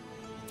 Seattle.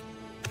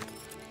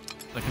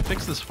 I can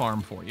fix this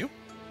farm for you.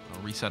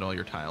 I'll reset all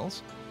your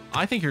tiles.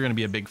 I think you're going to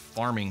be a big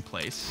farming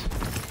place.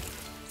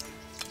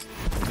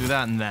 Do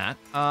that and that.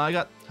 I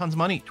got tons of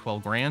money,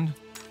 12 grand.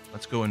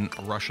 Let's go and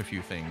rush a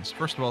few things.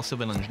 First of all,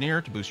 civil engineer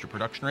to boost your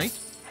production rate.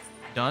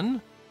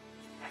 Done.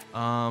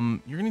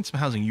 You're gonna need some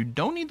housing. You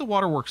don't need the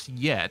waterworks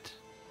yet.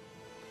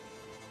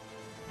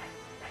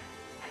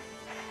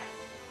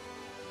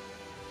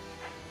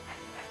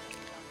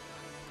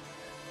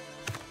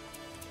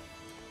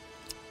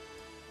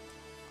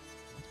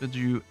 Let's build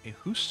you a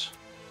house.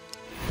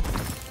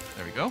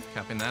 There we go,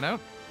 capping that out.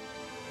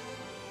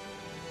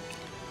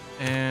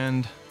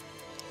 And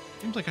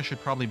seems like I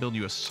should probably build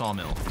you a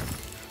sawmill.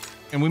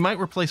 And we might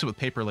replace it with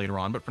paper later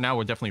on, but for now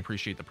we'll definitely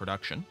appreciate the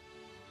production.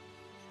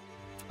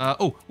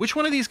 Oh, which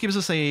one of these gives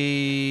us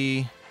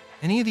a...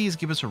 Any of these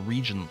give us a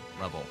region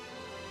level?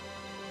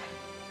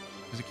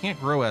 Because it can't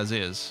grow as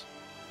is.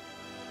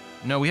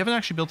 No, we haven't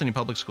actually built any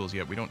public schools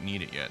yet. We don't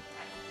need it yet.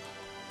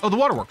 Oh, the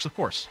waterworks, of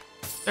course.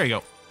 There you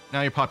go.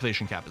 Now your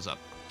population cap is up.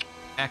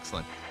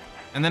 Excellent.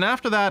 And then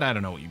after that, I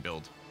don't know what you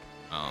build.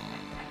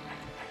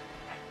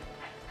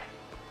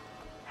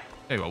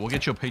 There you go. We'll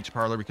get you a pizza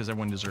parlor because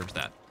everyone deserves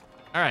that.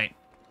 All right.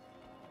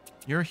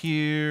 You're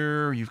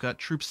here. You've got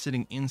troops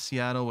sitting in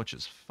Seattle, which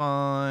is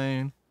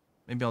fine.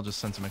 Maybe I'll just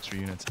send some extra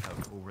units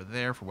out over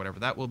there for whatever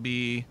that will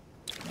be.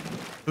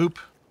 Boop.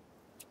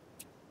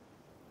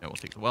 Yeah, we'll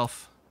take the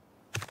wealth.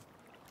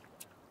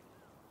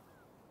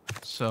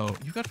 So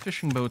you've got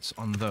fishing boats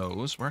on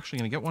those. We're actually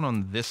going to get one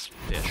on this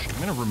fish.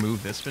 I'm going to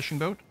remove this fishing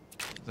boat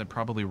because I'd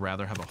probably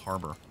rather have a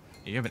harbor.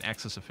 Yeah, you have an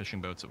excess of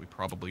fishing boats that we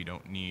probably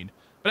don't need.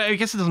 But I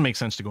guess it doesn't make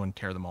sense to go and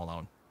tear them all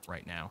out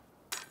right now.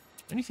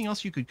 Anything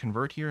else you could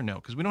convert here? No,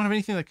 because we don't have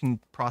anything that can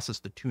process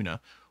the tuna.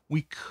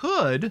 We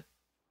could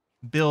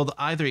build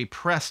either a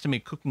press to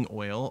make cooking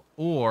oil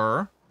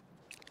or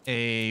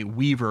a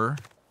weaver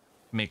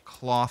to make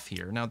cloth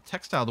here. Now,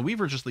 textile, the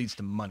weaver just leads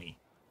to money.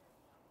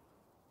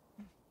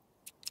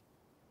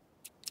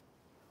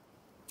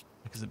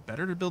 Like, is it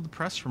better to build the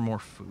press for more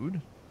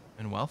food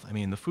and wealth? I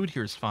mean, the food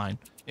here is fine.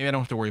 Maybe I don't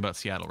have to worry about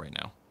Seattle right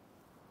now.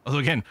 Although,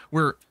 again,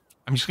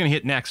 I'm just going to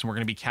hit next, and we're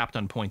going to be capped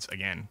on points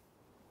again.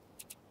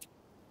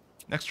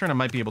 Next turn, I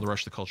might be able to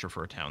rush the culture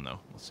for a town, though.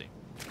 We'll see.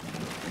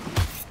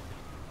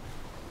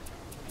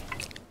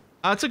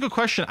 That's a good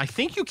question. I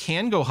think you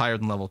can go higher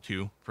than level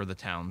 2 for the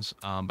towns,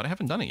 but I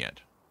haven't done it yet.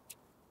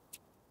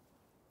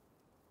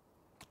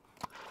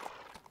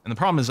 And the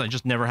problem is I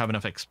just never have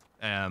enough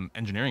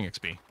engineering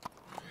XP.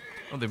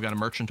 Oh, they've got a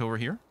merchant over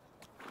here.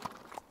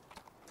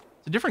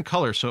 It's a different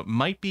color, so it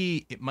might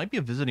be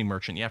a visiting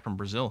merchant, yeah, from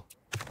Brazil.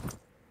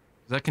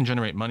 That can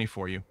generate money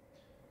for you.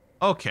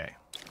 Okay.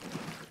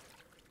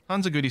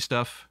 Tons of goody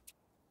stuff.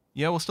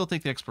 Yeah, we'll still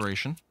take the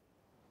exploration.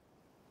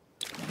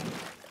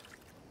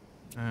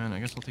 And I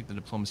guess we'll take the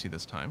diplomacy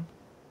this time.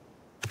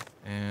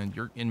 And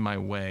you're in my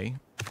way.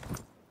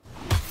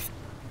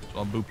 So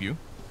I'll boop you.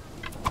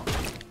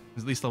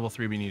 At least level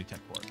 3 we need a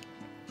tech port.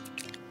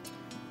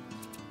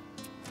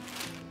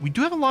 We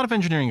do have a lot of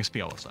engineering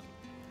XP all of a sudden.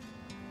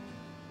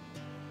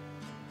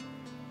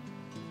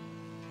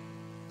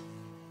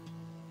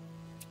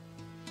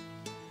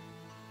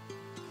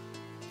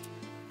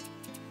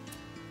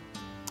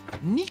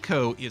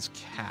 Nico is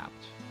capped.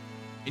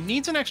 It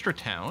needs an extra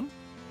town.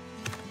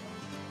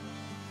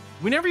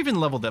 We never even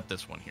leveled up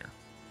this one here.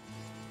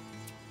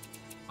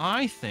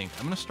 I think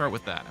I'm going to start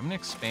with that. I'm going to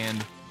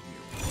expand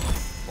you,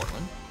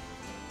 Portland.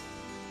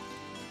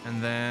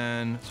 And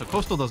then, so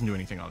coastal doesn't do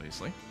anything,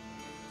 obviously.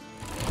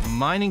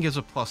 Mining gives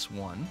a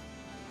 +1.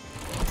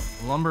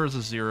 Lumber is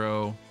a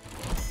 0.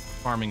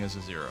 Farming is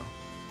a 0.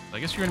 So I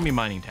guess you're going to be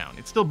mining town.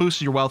 It still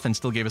boosted your wealth and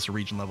still gave us a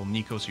region level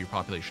Nico, so your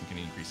population can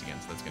increase again,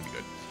 so that's going to be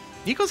good.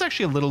 Nico's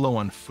actually a little low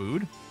on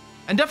food,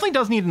 and definitely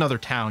does need another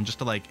town just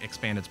to, like,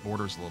 expand its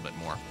borders a little bit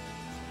more.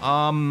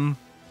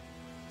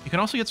 You can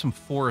also get some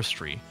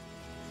forestry.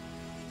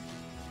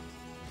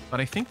 But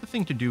I think the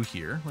thing to do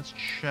here, let's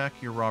check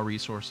your raw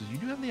resources. You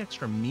do have the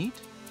extra meat.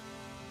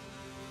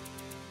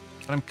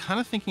 But I'm kind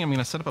of thinking I'm going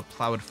to set up a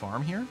plowed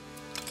farm here.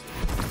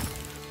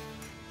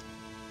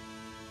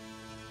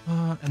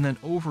 And then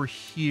over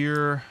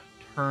here,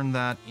 turn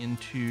that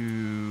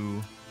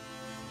into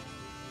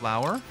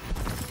flour.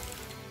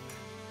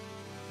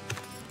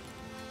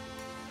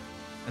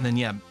 And then,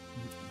 yeah,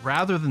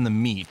 rather than the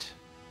meat,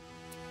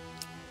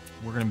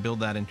 we're going to build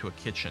that into a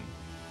kitchen.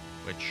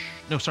 Which,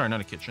 no, sorry,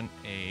 not a kitchen,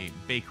 a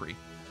bakery.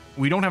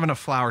 We don't have enough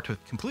flour to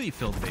completely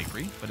fill the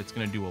bakery, but it's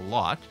going to do a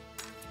lot.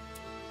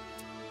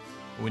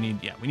 We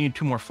need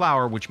 2 more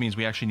flour, which means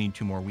we actually need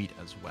 2 more wheat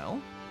as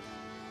well.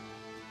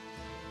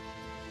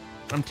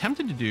 What I'm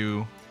tempted to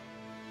do,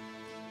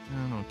 I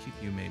don't know, keep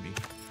you maybe.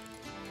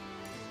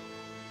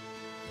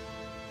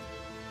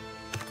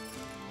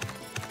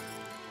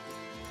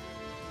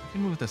 I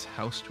can move this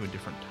house to a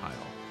different tile.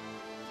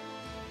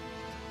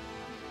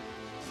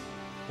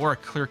 Or I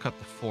clear cut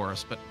the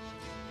forest, but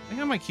I think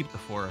I might keep the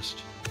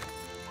forest.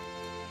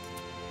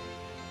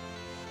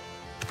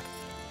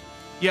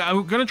 Yeah,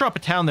 I'm going to drop a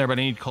town there, but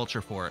I need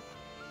culture for it.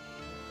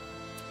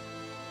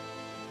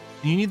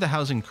 You need the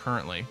housing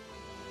currently.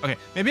 Okay,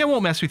 maybe I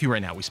won't mess with you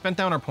right now. We spent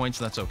down our points,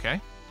 so that's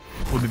okay.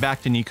 We'll be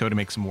back to Nico to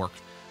make some work.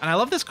 And I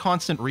love this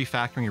constant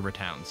refactoring of our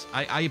towns.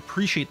 I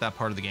appreciate that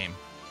part of the game.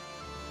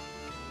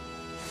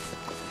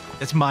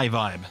 It's my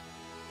vibe.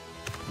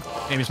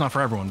 Maybe it's not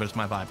for everyone, but it's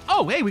my vibe.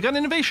 Oh, hey, we got an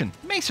innovation.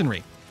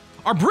 Masonry.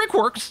 Our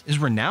brickworks is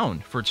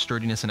renowned for its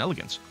sturdiness and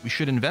elegance. We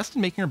should invest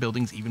in making our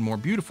buildings even more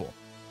beautiful.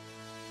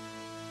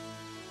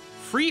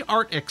 Free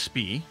art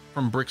XP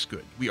from Brick's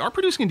good. We are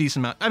producing a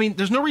decent amount. I mean,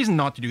 there's no reason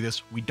not to do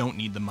this. We don't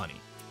need the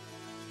money.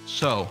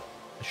 So,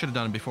 I should have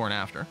done it before and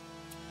after.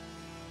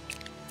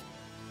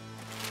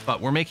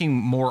 But we're making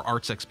more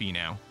arts XP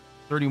now.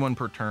 31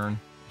 per turn.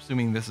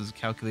 Assuming this is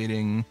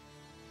calculating...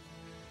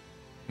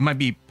 It might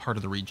be part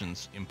of the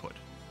region's input.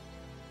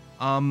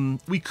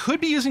 We could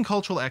be using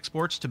cultural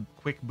exports to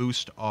quick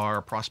boost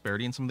our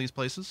prosperity in some of these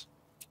places.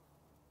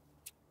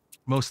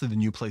 Mostly the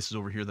new places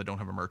over here that don't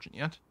have a merchant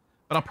yet.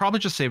 But I'll probably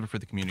just save it for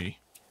the community.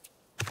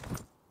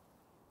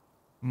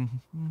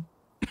 On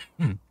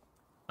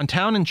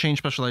town and change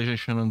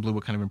specialization on blue,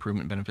 what kind of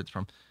improvement benefits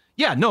from?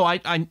 Yeah, no,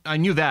 I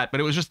knew that,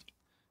 but it was just...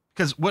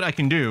 Because what I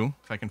can do,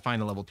 if I can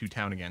find a level 2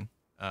 town again,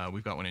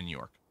 we've got one in New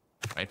York.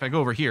 Right, if I go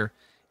over here,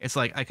 it's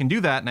like I can do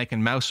that and I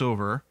can mouse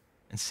over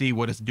and see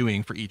what it's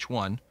doing for each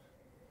one.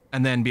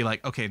 And then be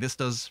like, okay, this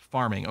does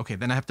farming. Okay,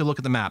 then I have to look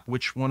at the map.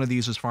 Which one of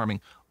these is farming?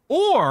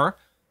 Or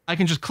I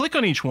can just click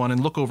on each one and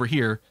look over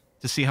here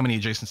to see how many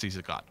adjacencies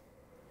it got.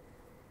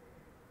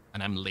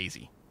 And I'm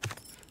lazy.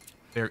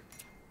 There.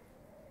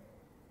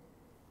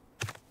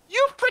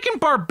 You freaking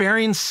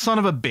barbarian son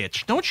of a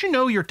bitch. Don't you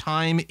know your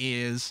time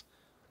is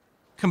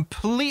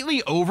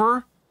completely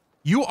over?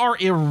 You are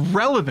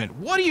irrelevant.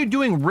 What are you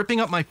doing ripping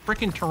up my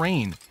freaking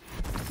terrain?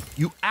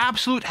 You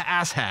absolute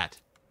asshat.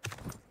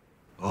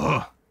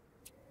 Ugh.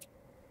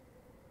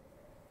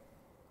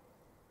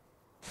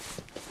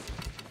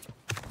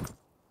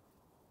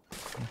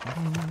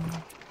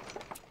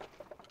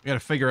 We gotta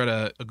figure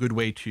out a good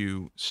way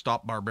to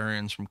stop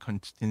barbarians from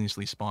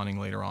continuously spawning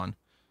later on.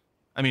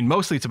 I mean,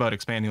 mostly it's about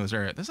expanding this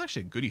area. There's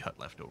actually a goodie hut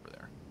left over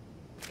there.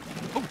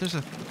 Oh, there's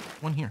a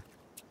one here.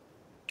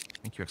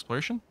 Thank you,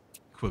 exploration.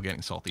 Quill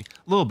getting salty.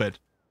 A little bit.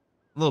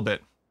 A little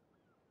bit.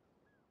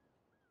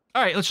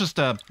 All right, let's just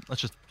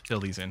fill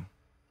these in.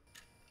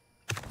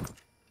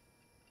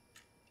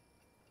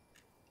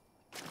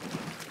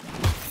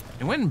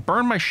 It went and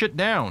burned my shit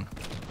down.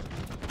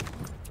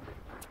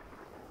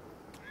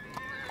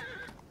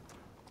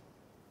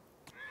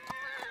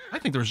 I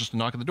think there was just a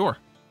knock at the door.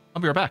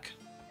 I'll be right back.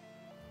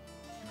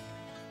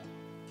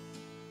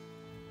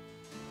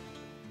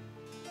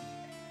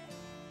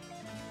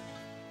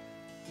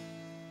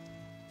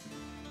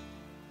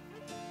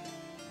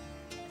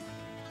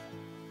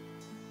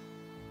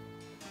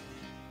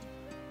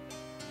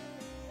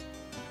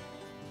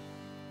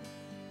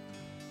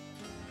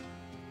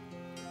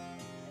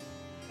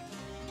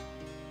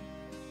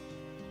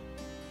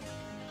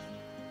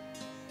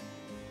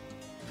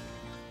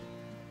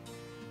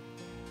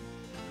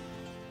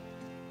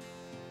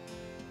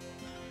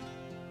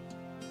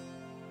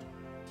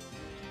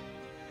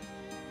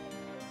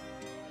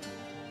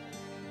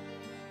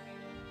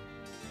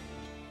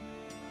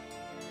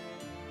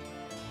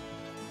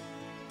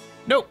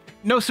 Nope,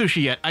 no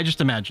sushi yet. I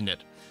just imagined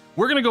it.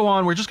 We're going to go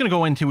on. We're just going to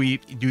go until we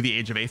do the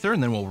Age of Aether,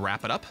 and then we'll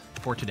wrap it up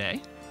for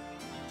today.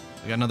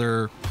 We got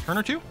another turn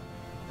or two.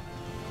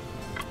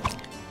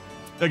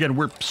 Again,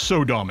 we're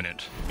so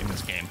dominant in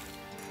this game.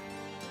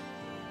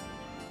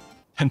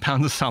 10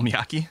 pounds of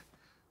salmiakki.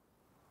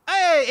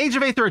 Hey, Age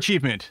of Aether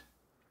achievement.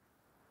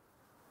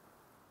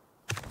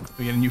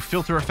 We get a new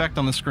filter effect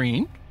on the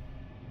screen.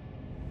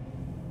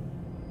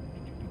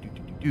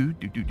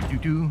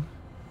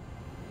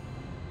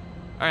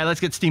 All right, let's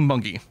get steam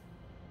bunky.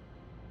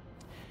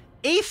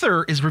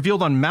 Aether is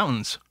revealed on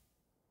mountains.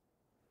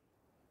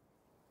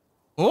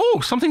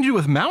 Oh, something to do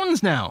with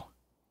mountains now.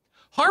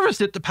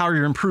 Harvest it to power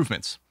your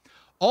improvements.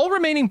 All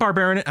remaining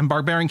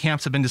barbarian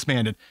camps have been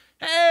disbanded.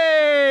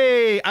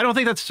 Hey! I don't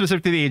think that's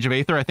specific to the Age of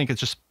Aether. I think it's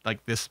just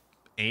like this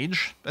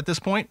age at this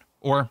point.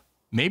 Or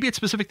maybe it's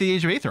specific to the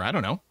Age of Aether. I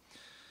don't know.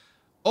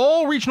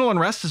 All regional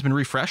unrest has been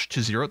refreshed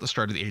to 0 at the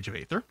start of the Age of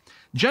Aether.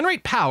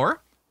 Generate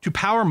power to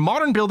power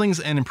modern buildings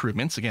and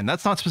improvements. Again,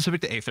 that's not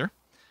specific to Aether.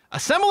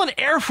 Assemble an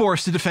air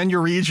force to defend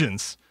your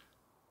regions.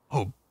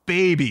 Oh,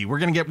 baby. We're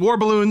going to get war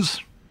balloons.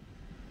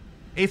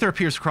 Aether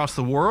appears across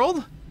the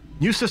world.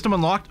 New system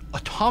unlocked.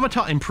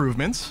 Automata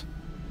improvements.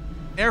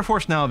 Air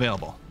force now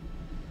available.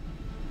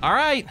 All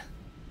right.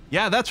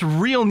 Yeah, that's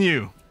real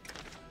new.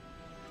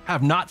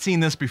 Have not seen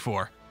this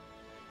before.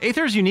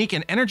 Aether is unique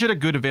and energetic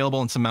good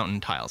available in some mountain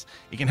tiles.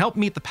 It can help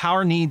meet the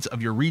power needs of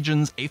your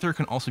regions. Aether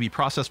can also be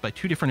processed by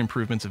 2 different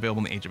improvements available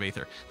in the Age of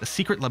Aether. The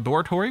Secret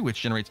Laboratory,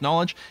 which generates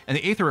knowledge, and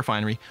the Aether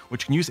Refinery,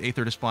 which can use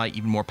Aether to supply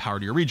even more power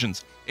to your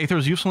regions.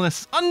 Aether's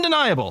usefulness is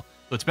undeniable,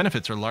 though its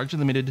benefits are largely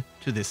limited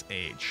to this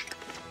age.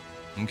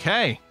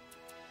 Okay.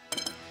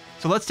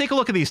 So let's take a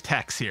look at these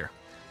techs here.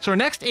 So our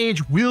next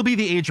age will be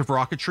the Age of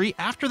Rocketry.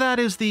 After that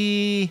is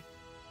the...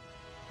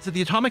 Is it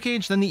the Atomic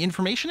Age, then the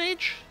Information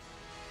Age?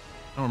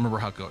 I don't remember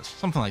how it goes.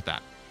 Something like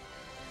that.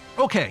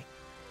 Okay.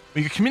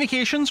 We got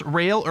communications,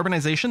 rail,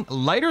 urbanization,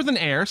 lighter than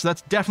air, so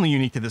that's definitely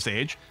unique to this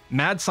age.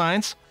 Mad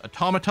science,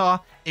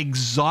 automata,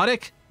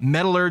 exotic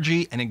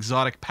metallurgy, and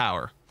exotic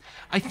power.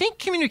 I think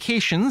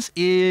communications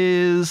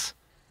is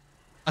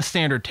a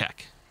standard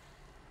tech.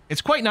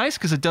 It's quite nice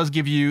because it does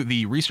give you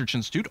the Research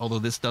Institute, although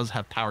this does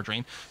have power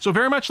drain. So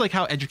very much like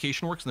how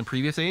education works in the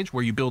previous age,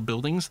 where you build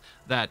buildings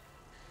that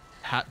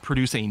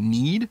produce a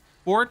need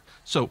for it.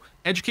 So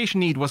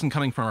education need wasn't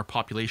coming from our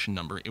population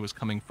number. It was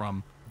coming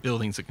from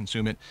buildings that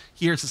consume it.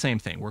 Here it's the same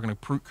thing. We're going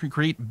to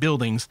create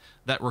buildings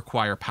that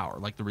require power,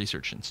 like the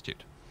Research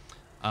Institute.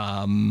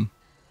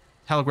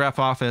 Telegraph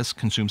office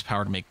consumes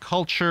power to make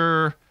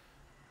culture.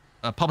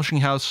 A publishing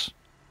house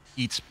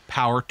eats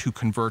power to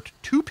convert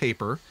 2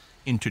 paper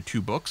into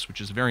 2 books, which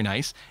is very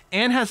nice,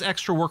 and has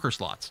extra worker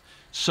slots.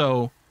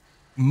 So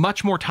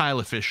much more tile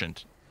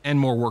efficient and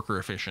more worker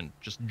efficient,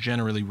 just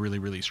generally really,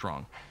 really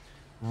strong.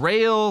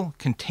 Rail,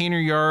 container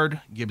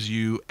yard gives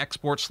you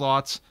export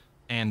slots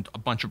and a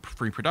bunch of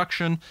free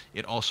production.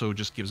 It also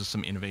just gives us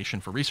some innovation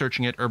for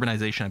researching it.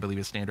 Urbanization, I believe,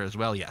 is standard as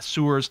well. Yeah,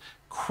 sewers,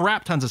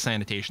 crap tons of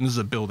sanitation. This is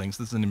a buildings.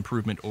 This is an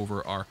improvement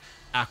over our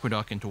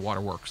aqueduct into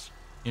waterworks,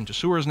 into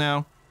sewers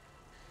now.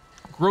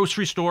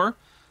 Grocery store.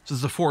 This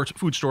is the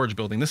food storage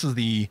building. This is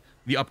the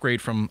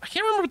upgrade from, I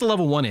can't remember what the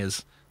level 1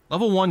 is.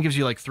 Level 1 gives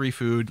you like 3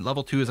 food.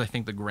 Level 2 is, I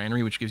think, the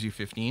granary, which gives you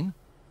 15.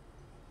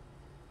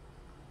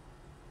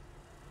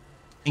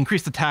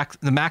 Increase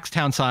the max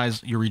town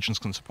size your regions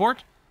can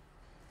support.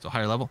 So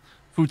higher level.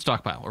 Food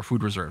stockpile or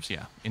food reserves,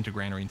 yeah. Into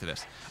granary, into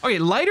this. Okay,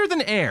 lighter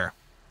than air.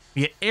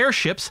 We get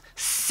airships,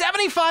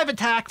 75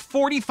 attack,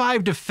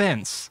 45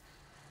 defense.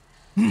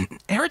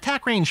 Air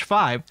attack range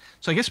 5.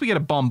 So I guess we get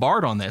a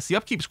bombard on this. The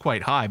upkeep's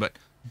quite high, but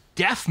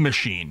death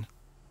machine.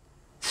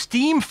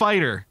 Steam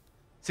fighter.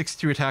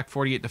 62 attack,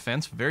 48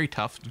 defense. Very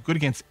tough. Good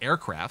against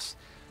aircrafts.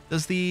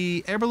 Does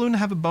the air balloon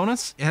have a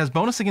bonus? It has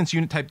bonus against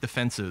unit type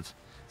defensive.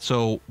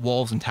 So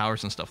walls and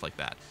towers and stuff like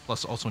that.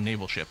 Plus also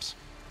naval ships.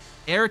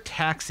 Air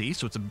taxi.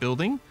 So it's a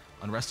building.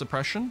 Unrest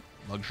suppression.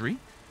 Luxury.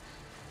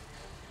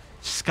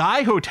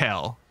 Sky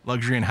hotel.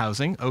 Luxury and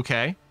housing.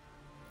 Okay.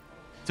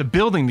 It's a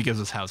building that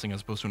gives us housing as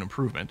opposed to an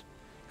improvement.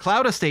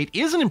 Cloud estate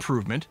is an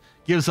improvement.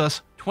 Gives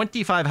us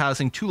 25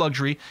 housing, 2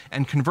 luxury,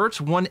 and converts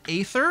 1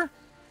 aether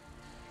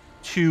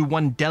to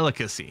 1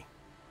 delicacy.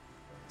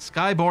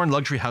 Skyborn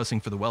luxury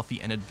housing for the wealthy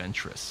and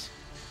adventurous.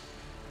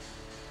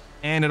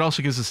 And it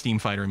also gives us steam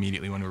fighter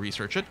immediately when we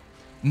research it.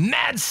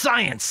 Mad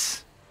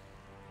science!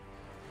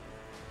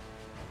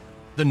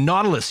 The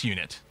Nautilus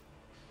unit.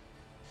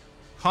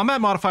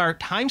 Combat modifier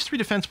times 3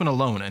 defense when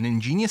alone. An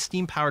ingenious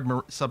steam-powered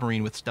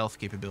submarine with stealth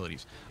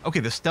capabilities. Okay,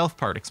 the stealth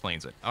part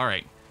explains it. All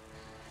right.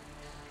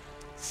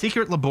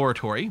 Secret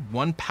laboratory.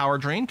 1 power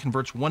drain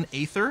converts 1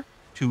 aether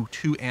to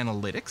 2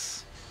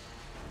 analytics,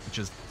 which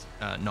is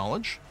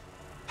knowledge.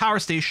 Power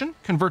station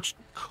converts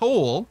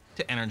coal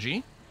to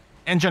energy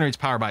and generates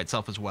power by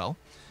itself as well.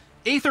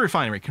 Aether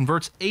refinery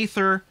converts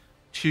aether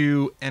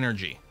to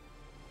energy.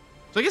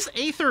 So I guess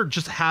aether,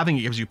 just having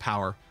it gives you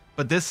power,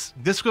 but this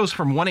goes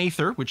from 1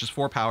 aether, which is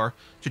 4 power,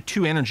 to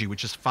 2 energy,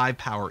 which is 5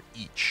 power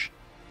each.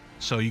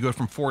 So you go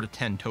from 4 to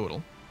 10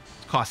 total.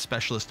 Cost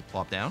specialist to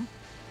plop down.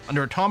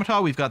 Under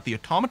automata, we've got the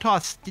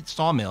automata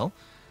sawmill,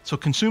 so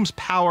consumes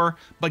power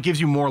but gives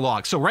you more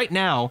logs. So right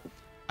now,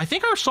 I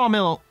think our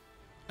sawmill,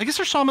 I guess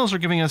our sawmills are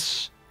giving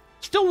us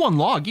still 1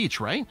 log each,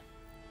 right?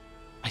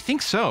 I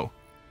think so.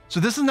 So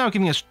this is now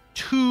giving us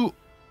 2.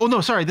 Oh no,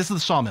 sorry, this is the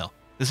sawmill.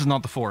 This is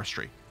not the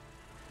forestry.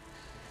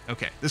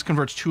 Okay, this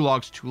converts 2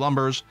 logs to 2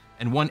 lumbers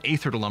and 1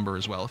 aether to lumber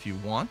as well if you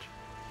want.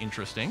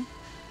 Interesting.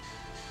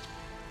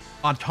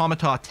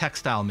 Automata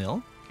textile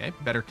mill. Okay,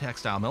 better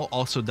textile mill.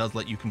 Also does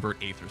let you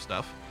convert aether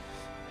stuff.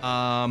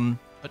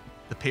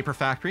 The paper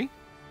factory.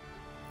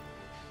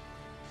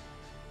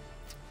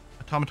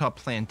 Automata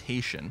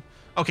plantation.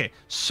 Okay,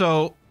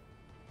 so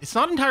it's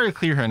not entirely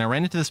clear here, and I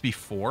ran into this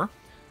before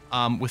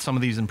with some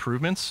of these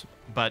improvements,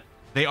 but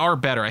they are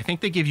better. I think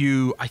they give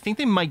you, I think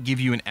they might give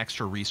you an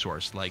extra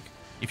resource, like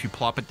if you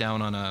plop it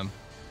down on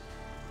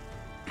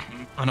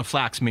a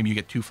flax, maybe you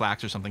get 2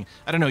 flax or something.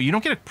 I don't know. You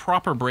don't get a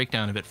proper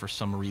breakdown of it for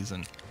some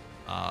reason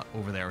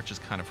over there, which is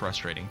kind of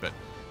frustrating, but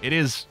it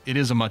is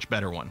a much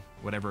better one,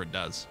 whatever it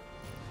does.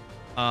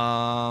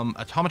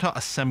 Automata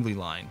assembly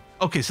line.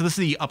 Okay, so this is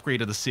the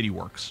upgrade of the city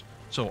works.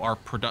 So our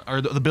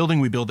the building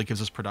we build that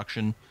gives us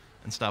production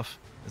and stuff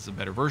is a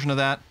better version of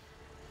that,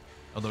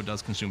 although it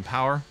does consume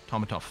power.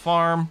 Automata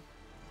farm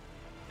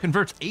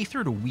converts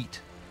aether to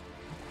wheat.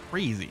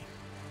 Crazy.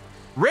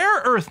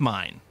 Rare earth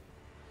mine.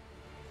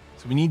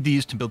 So we need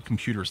these to build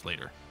computers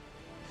later.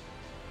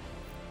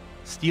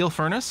 Steel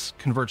furnace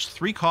converts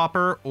 3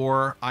 copper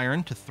or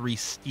iron to 3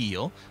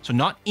 steel. So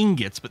not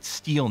ingots, but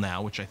steel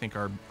now, which I think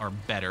are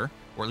better,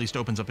 or at least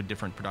opens up a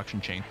different production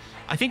chain.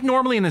 I think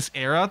normally in this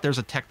era, there's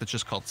a tech that's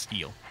just called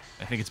steel.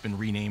 I think it's been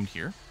renamed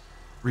here.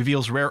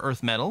 Reveals rare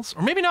earth metals,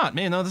 or maybe not.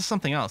 Maybe no, this is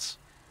something else.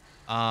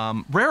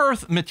 Rare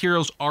earth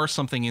materials are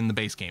something in the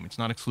base game. It's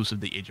not exclusive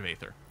to the Age of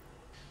Aether.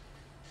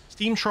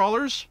 Steam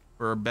trawlers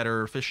for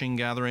better fishing,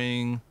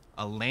 gathering.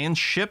 A land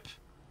ship.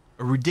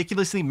 A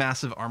ridiculously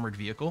massive armored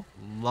vehicle.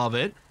 Love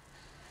it.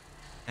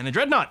 And a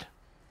dreadnought.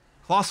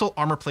 Colossal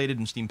armor-plated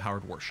and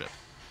steam-powered warship.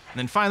 And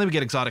then finally we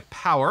get exotic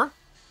power.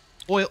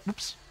 Oil.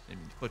 Oops.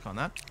 Didn't click on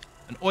that.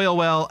 An oil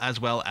well, as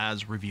well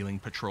as revealing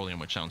petroleum,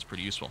 which sounds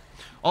pretty useful.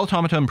 All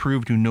automata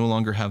improved do no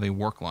longer have a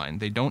work line.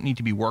 They don't need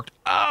to be worked.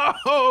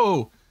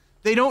 Oh!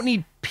 They don't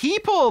need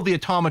people, the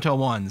automata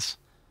ones.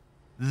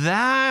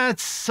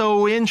 That's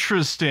so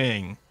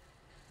interesting.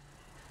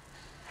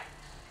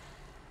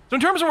 So in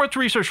terms of what to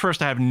research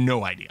first, I have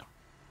no idea.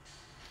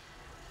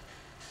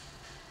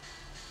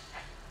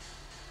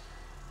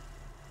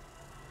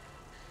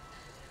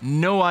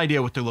 No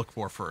idea what to look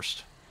for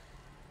first.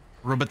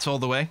 Robots all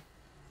the way.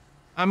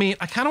 I mean,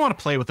 I kind of want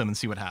to play with them and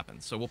see what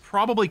happens. So we'll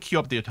probably queue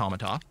up the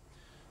automata.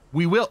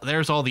 We will.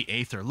 There's all the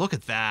aether. Look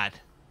at that.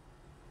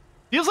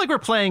 Feels like we're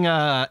playing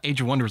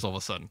Age of Wonders all of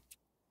a sudden.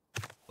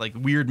 Like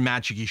weird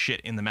magic-y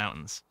shit in the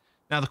mountains.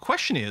 Now the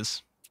question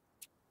is,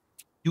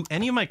 do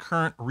any of my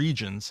current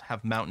regions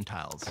have mountain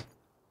tiles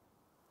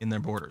in their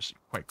borders?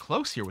 Quite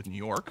close here with New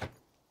York.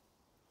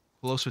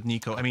 Close with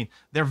Nico. I mean,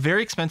 they're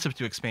very expensive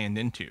to expand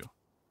into.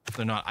 If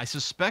they're not. I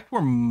suspect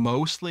we're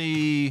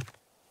mostly...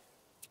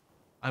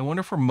 I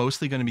wonder if we're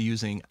mostly going to be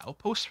using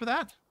outposts for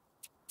that.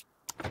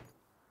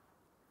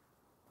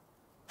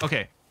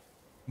 Okay.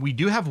 We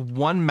do have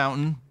one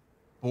mountain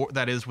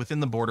that is within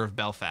the border of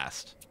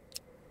Belfast.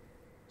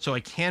 So I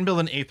can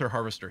build an aether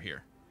harvester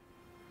here.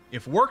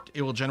 If worked,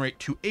 it will generate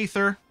 2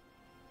 aether.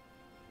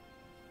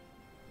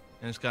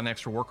 And it's got an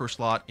extra worker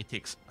slot. It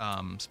takes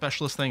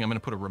specialist thing. I'm going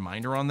to put a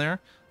reminder on there.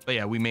 But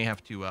yeah, we may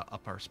have to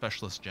up our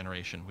specialist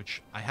generation,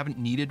 which I haven't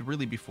needed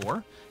really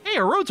before. Hey,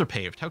 our roads are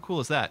paved. How cool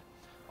is that?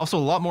 Also, a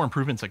lot more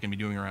improvements I can be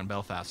doing around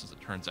Belfast, as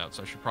it turns out.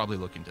 So I should probably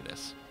look into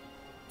this.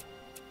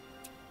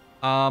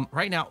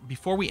 Right now,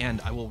 before we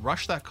end, I will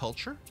rush that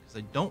culture, because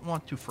I don't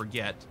want to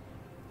forget.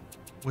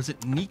 Was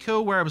it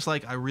Nico where I was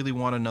like, I really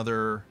want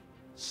another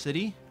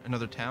city,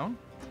 another town?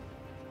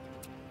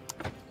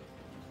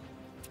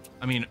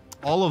 I mean,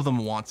 all of them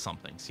want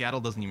something. Seattle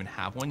doesn't even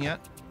have one yet.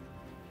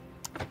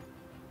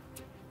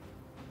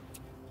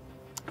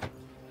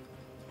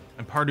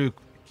 And Pardue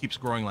keeps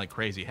growing like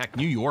crazy. Heck,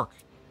 New York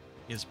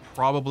is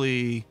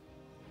probably...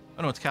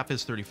 Oh no, its cap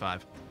is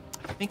 35.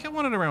 I think I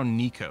want it around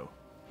Nico.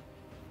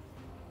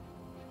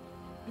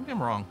 I think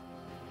I'm wrong.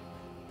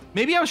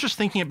 Maybe I was just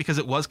thinking it because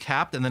it was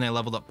capped and then I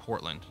leveled up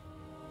Portland.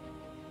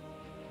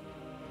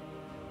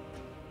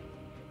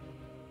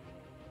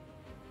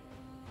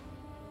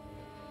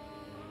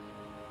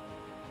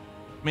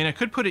 I mean, I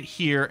could put it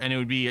here and it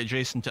would be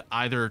adjacent to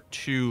either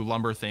 2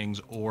 lumber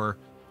things or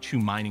 2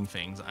 mining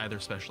things. Either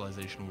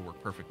specialization would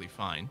work perfectly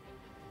fine.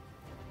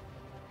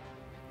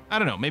 I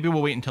don't know. Maybe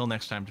we'll wait until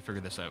next time to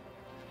figure this out.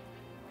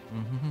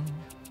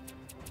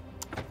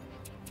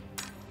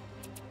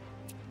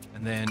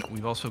 And then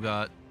we've also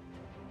got...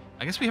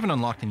 I guess we haven't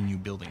unlocked any new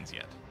buildings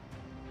yet.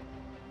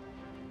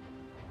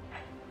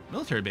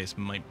 Military base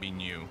might be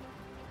new.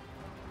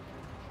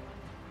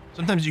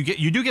 Sometimes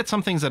you do get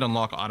some things that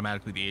unlock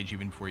automatically the age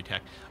even before you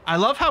tech. I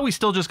love how we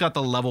still just got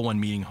the level 1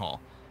 meeting hall.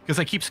 Because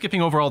I keep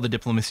skipping over all the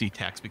diplomacy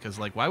techs because,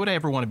 like, why would I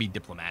ever want to be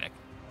diplomatic?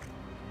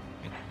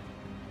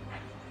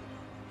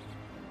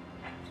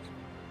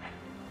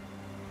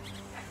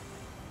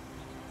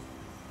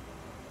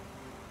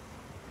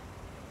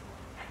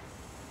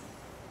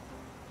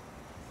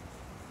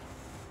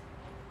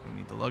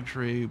 The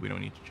luxury. We don't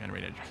need to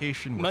generate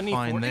education. We're Money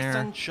fine for there.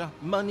 Essentia.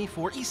 Money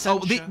for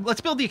Essentia. Oh, let's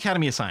build the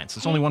Academy of Science.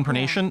 It's only one per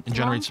nation and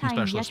generate some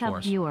specialists for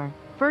us. Viewer.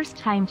 first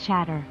time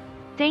chatter.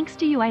 Thanks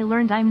to you I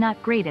learned I'm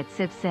not great at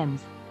Civ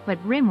Sims,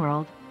 but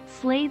RimWorld,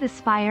 Slay the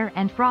Spire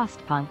and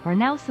Frostpunk are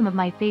now some of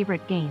my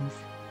favorite games.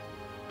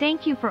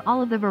 Thank you for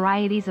all of the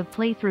varieties of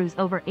playthroughs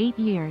over 8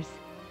 years.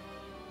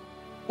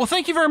 Well,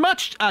 thank you very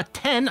much,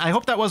 10. I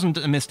hope that wasn't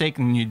a mistake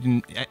and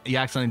you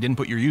accidentally didn't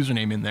put your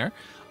username in there.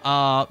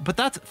 But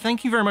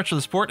thank you very much for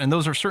the support, and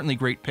those are certainly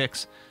great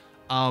picks.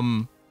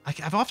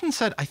 I've often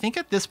said, I think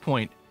at this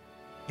point,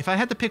 if I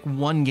had to pick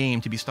one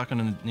game to be stuck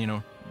on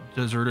a,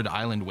 deserted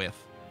island with,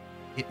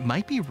 it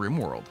might be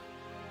RimWorld.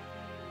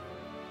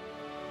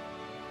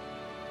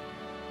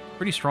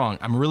 Pretty strong.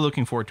 I'm really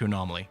looking forward to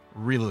Anomaly.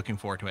 Really looking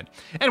forward to it.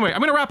 Anyway, I'm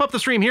going to wrap up the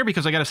stream here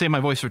because I got to save my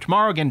voice for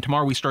tomorrow. Again,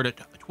 tomorrow we start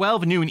at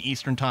 12 noon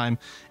Eastern time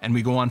and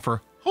we go on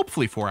for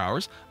hopefully 4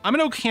 hours. I'm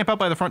going to camp out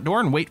by the front door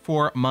and wait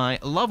for my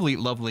lovely,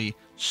 lovely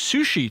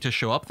sushi to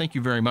show up. Thank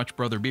you very much,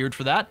 Brother Beard,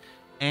 for that.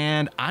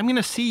 And I'm going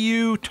to see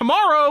you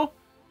tomorrow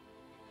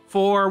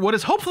for what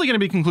is hopefully going to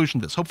be a conclusion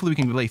to this. Hopefully we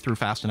can play through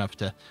fast enough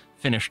to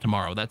finish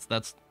tomorrow.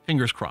 That's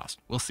fingers crossed.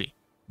 We'll see.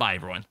 Bye,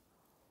 everyone.